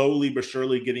 He's slowly but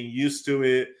surely getting used to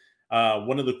it.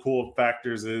 One of the cool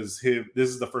factors is this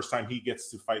is the first time he gets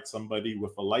to fight somebody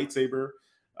with a lightsaber.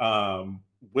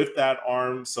 with that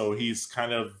arm. So he's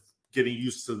kind of getting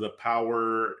used to the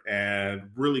power, and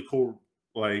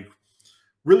like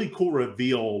really cool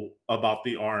reveal about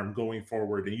the arm going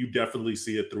forward. And you definitely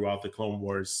see it throughout the Clone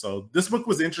Wars. So this book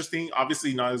was interesting.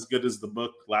 Obviously, not as good as the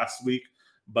book last week,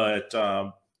 but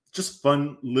just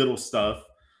fun little stuff.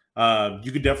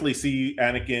 You could definitely see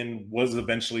Anakin was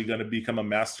eventually going to become a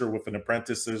master with an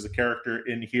apprentice. There's a character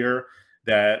in here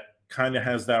that kind of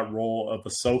has that role of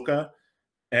Ahsoka,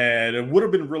 and it would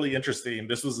have been really interesting.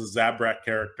 This was a Zabrak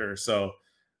character, so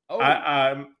Oh,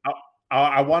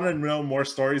 I want to know more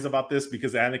stories about this,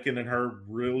 because Anakin and her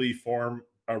really form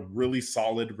a really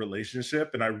solid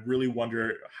relationship, and I really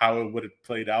wonder how it would have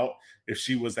played out if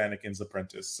she was Anakin's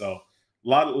apprentice. So a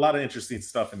lot of interesting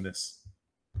stuff in this.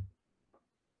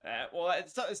 well,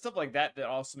 it's stuff like that that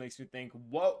also makes me think,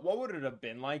 what would it have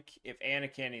been like if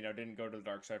Anakin, didn't go to the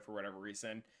dark side for whatever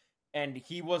reason, and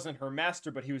he wasn't her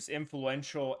master, but he was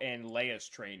influential in Leia's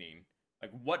training.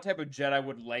 Like, what type of Jedi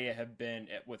would Leia have been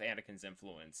with Anakin's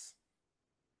influence?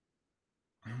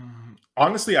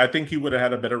 Honestly, I think he would have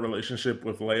had a better relationship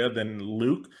with Leia than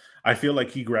Luke. I feel like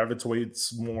he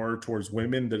gravitates more towards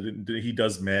women than he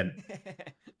does men.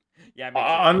 Yeah,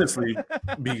 Honestly,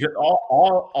 because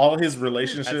all his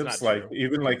relationships, like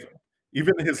even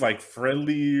his like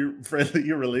friendly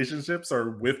relationships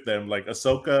are with them. Like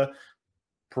Ahsoka,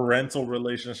 parental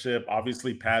relationship,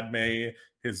 obviously Padme,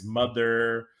 his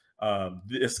mother,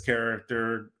 this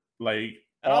character, like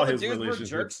and all all the his dudes were relationships.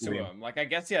 jerks to him. Like, I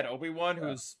guess he had Obi-Wan,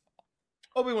 who's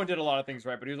Obi-Wan did a lot of things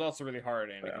right, but he was also really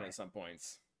hard at Anakin at some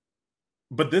points.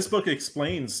 But this book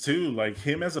explains too, like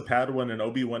him as a Padawan and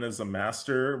Obi-Wan as a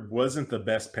master wasn't the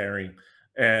best pairing.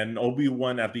 And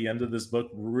Obi-Wan at the end of this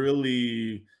book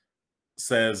really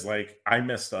says, like, I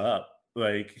messed up.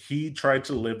 Like, he tried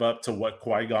to live up to what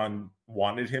Qui-Gon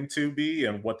wanted him to be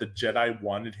and what the Jedi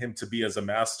wanted him to be as a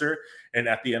master. And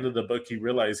at the end of the book, he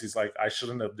realized, he's like, I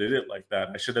shouldn't have did it like that.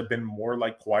 I should have been more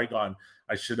like Qui-Gon.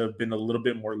 I should have been a little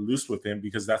bit more loose with him,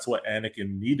 because that's what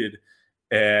Anakin needed.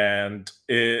 And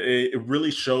it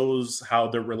really shows how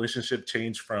their relationship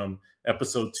changed from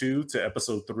episode 2 to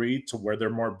episode 3, to where they're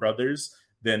more brothers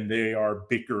than they are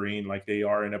bickering like they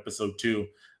are in episode 2.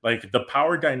 Like, the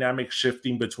power dynamic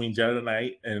shifting between Jedi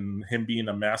Knight and him being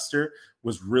a master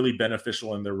was really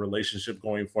beneficial in their relationship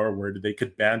going forward. They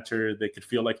could banter, they could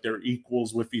feel like they're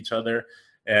equals with each other.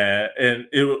 And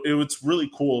it was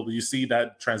really cool. You see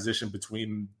that transition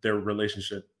between their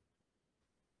relationship.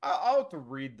 I'll have to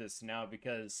read this now,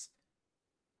 because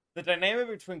the dynamic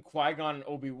between Qui-Gon and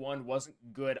Obi-Wan wasn't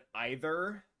good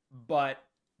either, but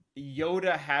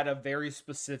Yoda had a very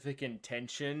specific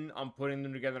intention on putting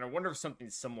them together, and I wonder if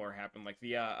something similar happened. Like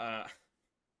I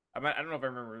don't know if I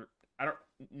remember. I don't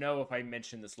know if I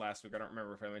mentioned this last week. I don't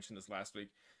remember if I mentioned this last week.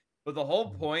 But the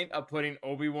whole point of putting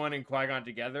Obi-Wan and Qui-Gon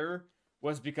together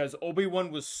was because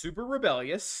Obi-Wan was super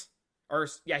rebellious.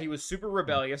 He was super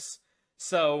rebellious.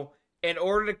 So, in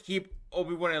order to keep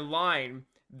Obi-Wan in line,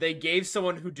 they gave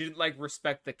someone who didn't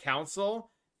respect the council,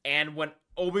 and when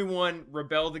Obi-Wan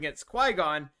rebelled against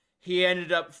Qui-Gon, he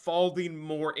ended up falling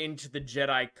more into the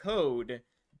Jedi code,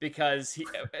 because he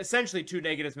essentially, two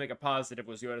negatives make a positive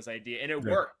was Yoda's idea, and it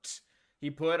worked. He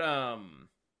put him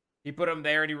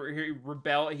there, and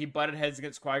he butted heads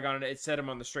against Qui-Gon, and it set him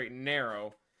on the straight and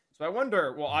narrow. So I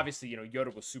wonder, well, obviously,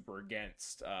 Yoda was super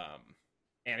against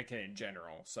Anakin in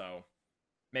general, so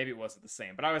maybe it wasn't the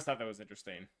same, but I always thought that was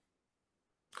interesting.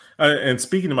 And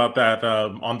speaking about that,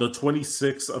 on the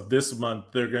 26th of this month,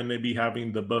 they're going to be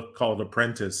having the book called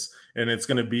Apprentice, and it's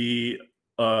going to be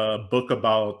a book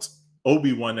about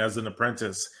Obi-Wan as an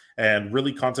apprentice, and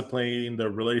really contemplating the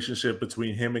relationship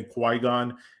between him and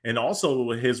Qui-Gon, and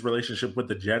also his relationship with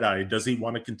the Jedi. Does he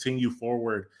want to continue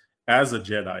forward as a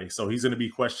Jedi? So he's going to be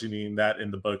questioning that in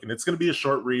the book, and it's going to be a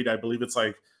short read. I believe it's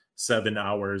like 7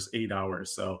 hours, 8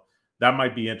 hours. So that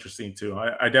might be interesting too.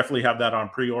 I definitely have that on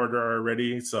pre-order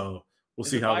already, so we'll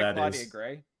see how that Claudia is.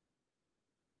 Gray?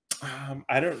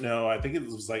 I don't know. I think it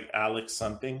was like Alex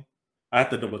something. I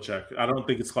have to double check. I don't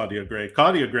think it's Claudia Gray.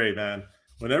 Claudia Gray, man.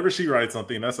 Whenever she writes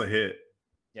something, that's a hit.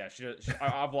 Yeah,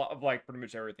 I've liked pretty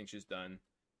much everything she's done.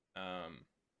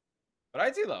 But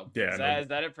I do though. Yeah. Is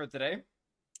that it for today?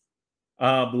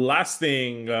 Last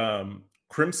thing,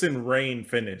 Crimson Reign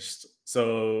finished.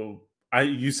 So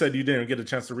you said you didn't get a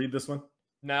chance to read this one?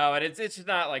 No, and it's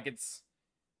not like it's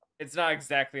not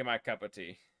exactly my cup of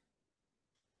tea.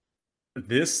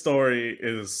 This story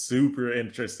is super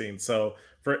interesting. So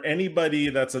for anybody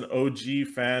that's an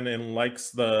OG fan and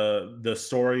likes the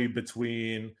story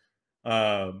between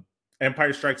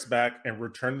Empire Strikes Back and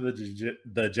Return of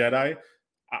the Jedi,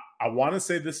 I want to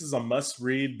say this is a must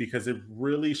read, because it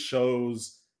really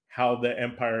shows how the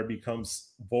Empire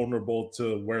becomes vulnerable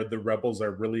to where the rebels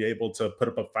are really able to put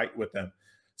up a fight with them.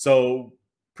 So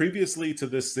previously to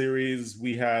this series,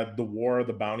 we had the War of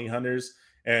the Bounty Hunters.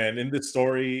 And in this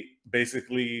story,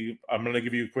 basically, I'm going to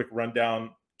give you a quick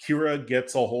rundown. Kira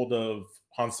gets a hold of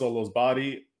Han Solo's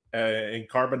body in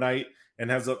carbonite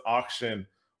and has an auction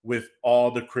with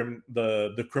all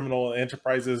the criminal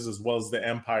enterprises as well as the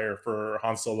Empire for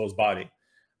Han Solo's body.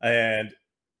 And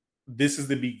this is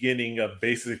the beginning of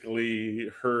basically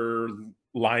her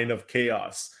line of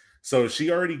chaos. So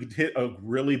she already hit a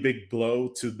really big blow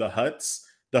to the Hutts.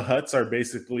 The Hutts are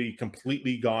basically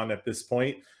completely gone at this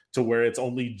point, to where it's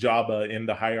only Jabba in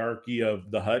the hierarchy of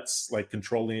the Hutts, like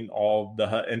controlling all the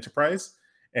Hutt enterprise.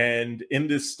 And in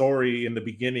this story, in the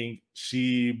beginning,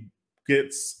 she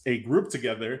gets a group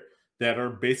together that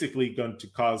are basically going to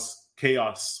cause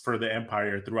chaos for the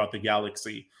Empire throughout the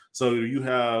galaxy. So you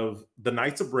have the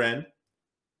Knights of Ren,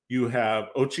 you have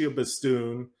Ochia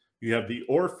Bastoon, you have the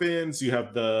Orphans, you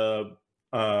have the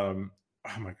oh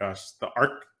my gosh,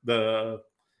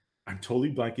 I'm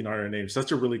totally blanking on her name.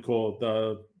 Such a really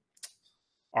cool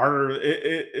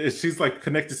she's like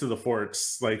connected to the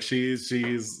Force. Like she's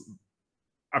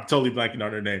I'm totally blanking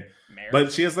on her name. Mary?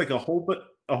 But she has like a whole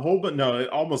but no,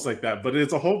 almost like that. But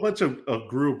it's a whole bunch of a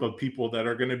group of people that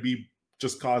are going to be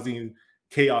just causing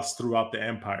chaos throughout the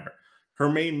Empire. Her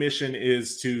main mission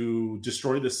is to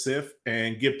destroy the Sith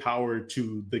and give power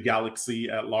to the galaxy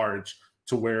at large,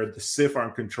 to where the Sith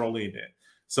aren't controlling it.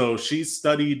 So she's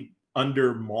studied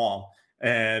under Maul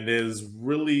and is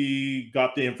really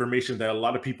got the information that a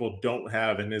lot of people don't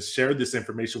have, and has shared this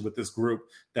information with this group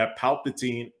that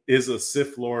Palpatine is a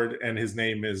Sith Lord and his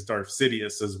name is Darth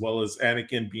Sidious, as well as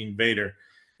Anakin being Vader.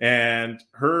 And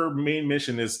her main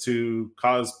mission is to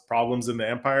cause problems in the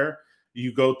Empire.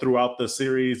 You go throughout the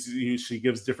series, she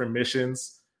gives different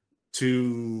missions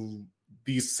to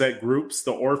these set groups.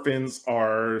 The Orphans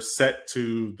are set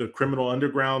to the criminal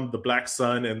underground, the Black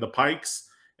Sun, and the Pikes,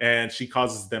 and she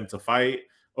causes them to fight.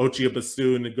 Ochia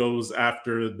Bastoon goes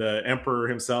after the Emperor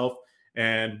himself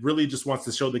and really just wants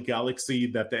to show the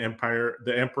galaxy that the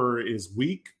Emperor is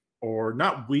weak, or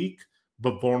not weak,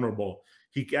 but vulnerable.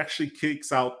 He actually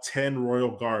kicks out 10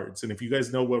 royal guards. And if you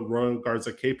guys know what royal guards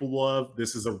are capable of,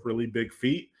 this is a really big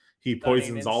feat. He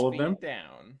poisons all of them.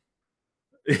 Down.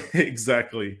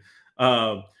 Exactly.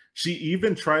 She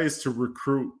even tries to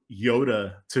recruit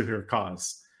Yoda to her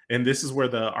cause. And this is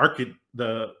where oh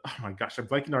my gosh, I'm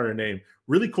blanking on her name.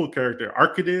 Really cool character.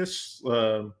 Arcadish.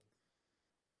 Oh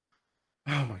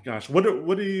my gosh.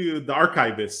 The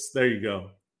Archivist. There you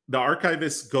go. The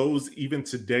Archivist goes even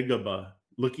to Dagobah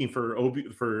looking for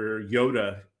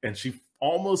Yoda, and she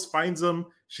almost finds him.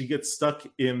 She gets stuck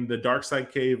in the dark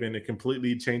side cave and it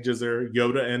completely changes her.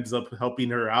 Yoda ends up helping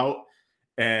her out,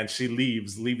 and she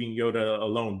leaves, leaving Yoda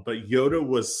alone. But Yoda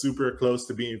was super close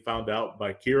to being found out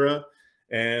by Kira.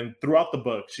 And throughout the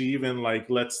book, she even like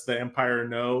lets the Empire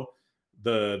know,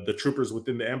 the troopers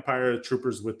within the Empire,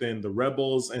 troopers within the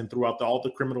rebels, and throughout all the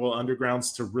criminal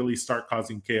undergrounds, to really start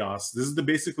causing chaos. This is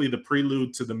basically the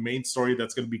prelude to the main story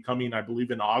that's going to be coming, I believe,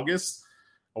 in August,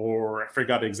 or I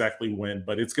forgot exactly when,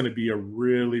 but it's going to be a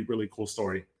really, really cool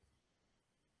story.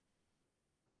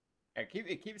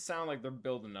 It keeps sounding like they're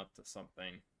building up to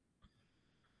something.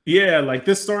 Yeah, like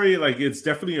this story, like it's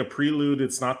definitely a prelude.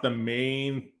 It's not the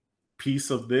main piece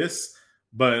of this,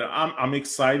 but I'm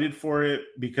excited for it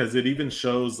because it even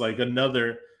shows like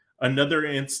another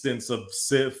instance of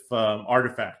Sith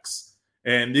artifacts.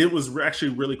 And it was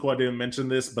actually really cool. I didn't mention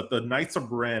this, but the Knights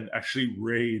of Ren actually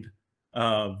raid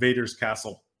Vader's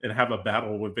castle and have a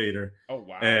battle with Vader. Oh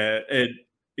wow! And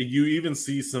you even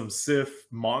see some Sith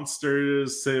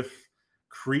monsters, Sith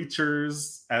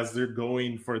creatures as they're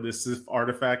going for this Sith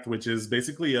artifact, which is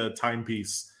basically a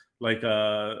timepiece, like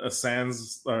a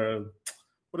sans.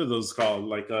 What are those called?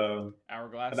 Like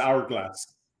hourglass. An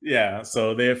hourglass. Yeah.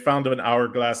 So they have found an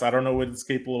hourglass. I don't know what it's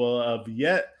capable of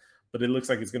yet, but it looks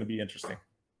like it's going to be interesting.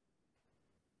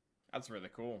 That's really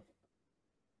cool.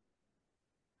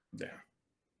 Yeah.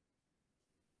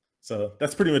 So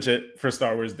that's pretty much it for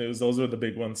Star Wars news. Those are the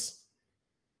big ones.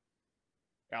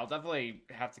 Yeah, I'll definitely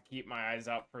have to keep my eyes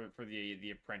out for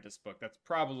the Apprentice book. That's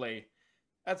probably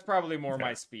more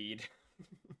my speed,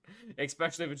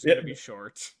 especially if it's going to be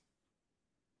short.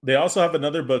 They also have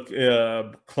another book,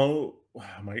 Clone. Oh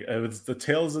my, it's the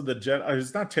Tales of the Jedi.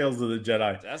 It's not Tales of the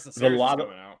Jedi. That's the series that's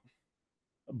coming out.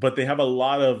 But they have a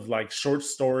lot of like short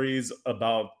stories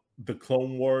about the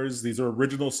Clone Wars. These are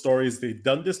original stories. They've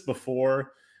done this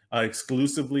before,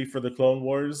 exclusively for the Clone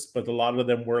Wars, but a lot of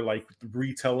them were like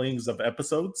retellings of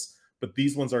episodes. but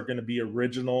these ones are going to be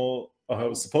original.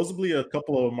 Supposedly, a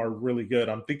couple of them are really good.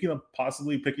 I'm thinking of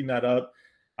possibly picking that up.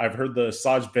 I've heard the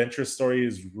Saj Ventress story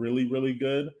is really, really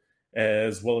good,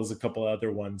 as well as a couple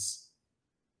other ones.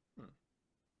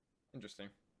 Interesting.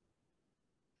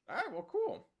 All right, well,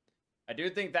 cool. I do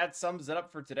think that sums it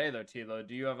up for today, though, Tilo.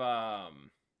 Do you have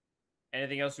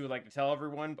anything else you would like to tell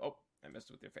everyone? Oh, I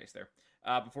messed with your face there.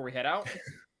 Before we head out?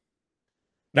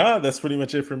 No, that's pretty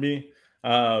much it for me.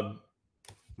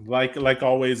 Like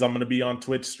always, I'm going to be on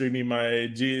Twitch streaming my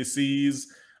GACs.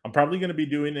 I'm probably going to be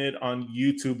doing it on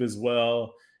YouTube as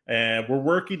well. And we're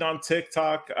working on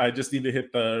TikTok. I just need to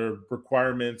hit the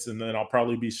requirements, and then I'll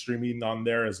probably be streaming on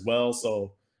there as well.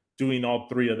 So doing all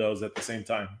three of those at the same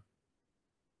time.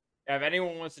 If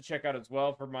anyone wants to check out as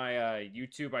well for my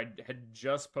YouTube, I had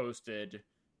just posted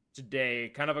today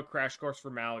kind of a crash course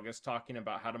for Malagus talking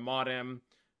about how to mod him,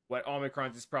 what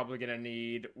Omicrons is probably going to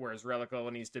need, where his relic level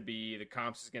needs to be, the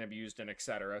comps is going to be used, and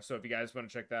etc. So if you guys want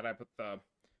to check that, I put the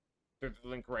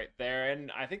link right there.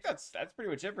 And I think that's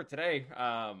pretty much it for today.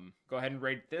 Go ahead and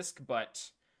rate this, but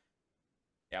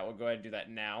yeah, we'll go ahead and do that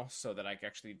now so that I can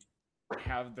actually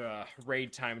have the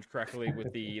raid timed correctly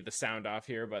with the sound off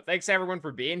here. But thanks everyone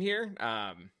for being here.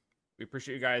 We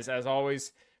appreciate you guys as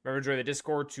always. Remember to join the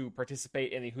Discord to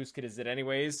participate in the Who's Kid Is It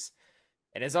Anyways.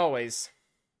 And as always,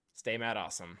 stay mad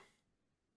awesome.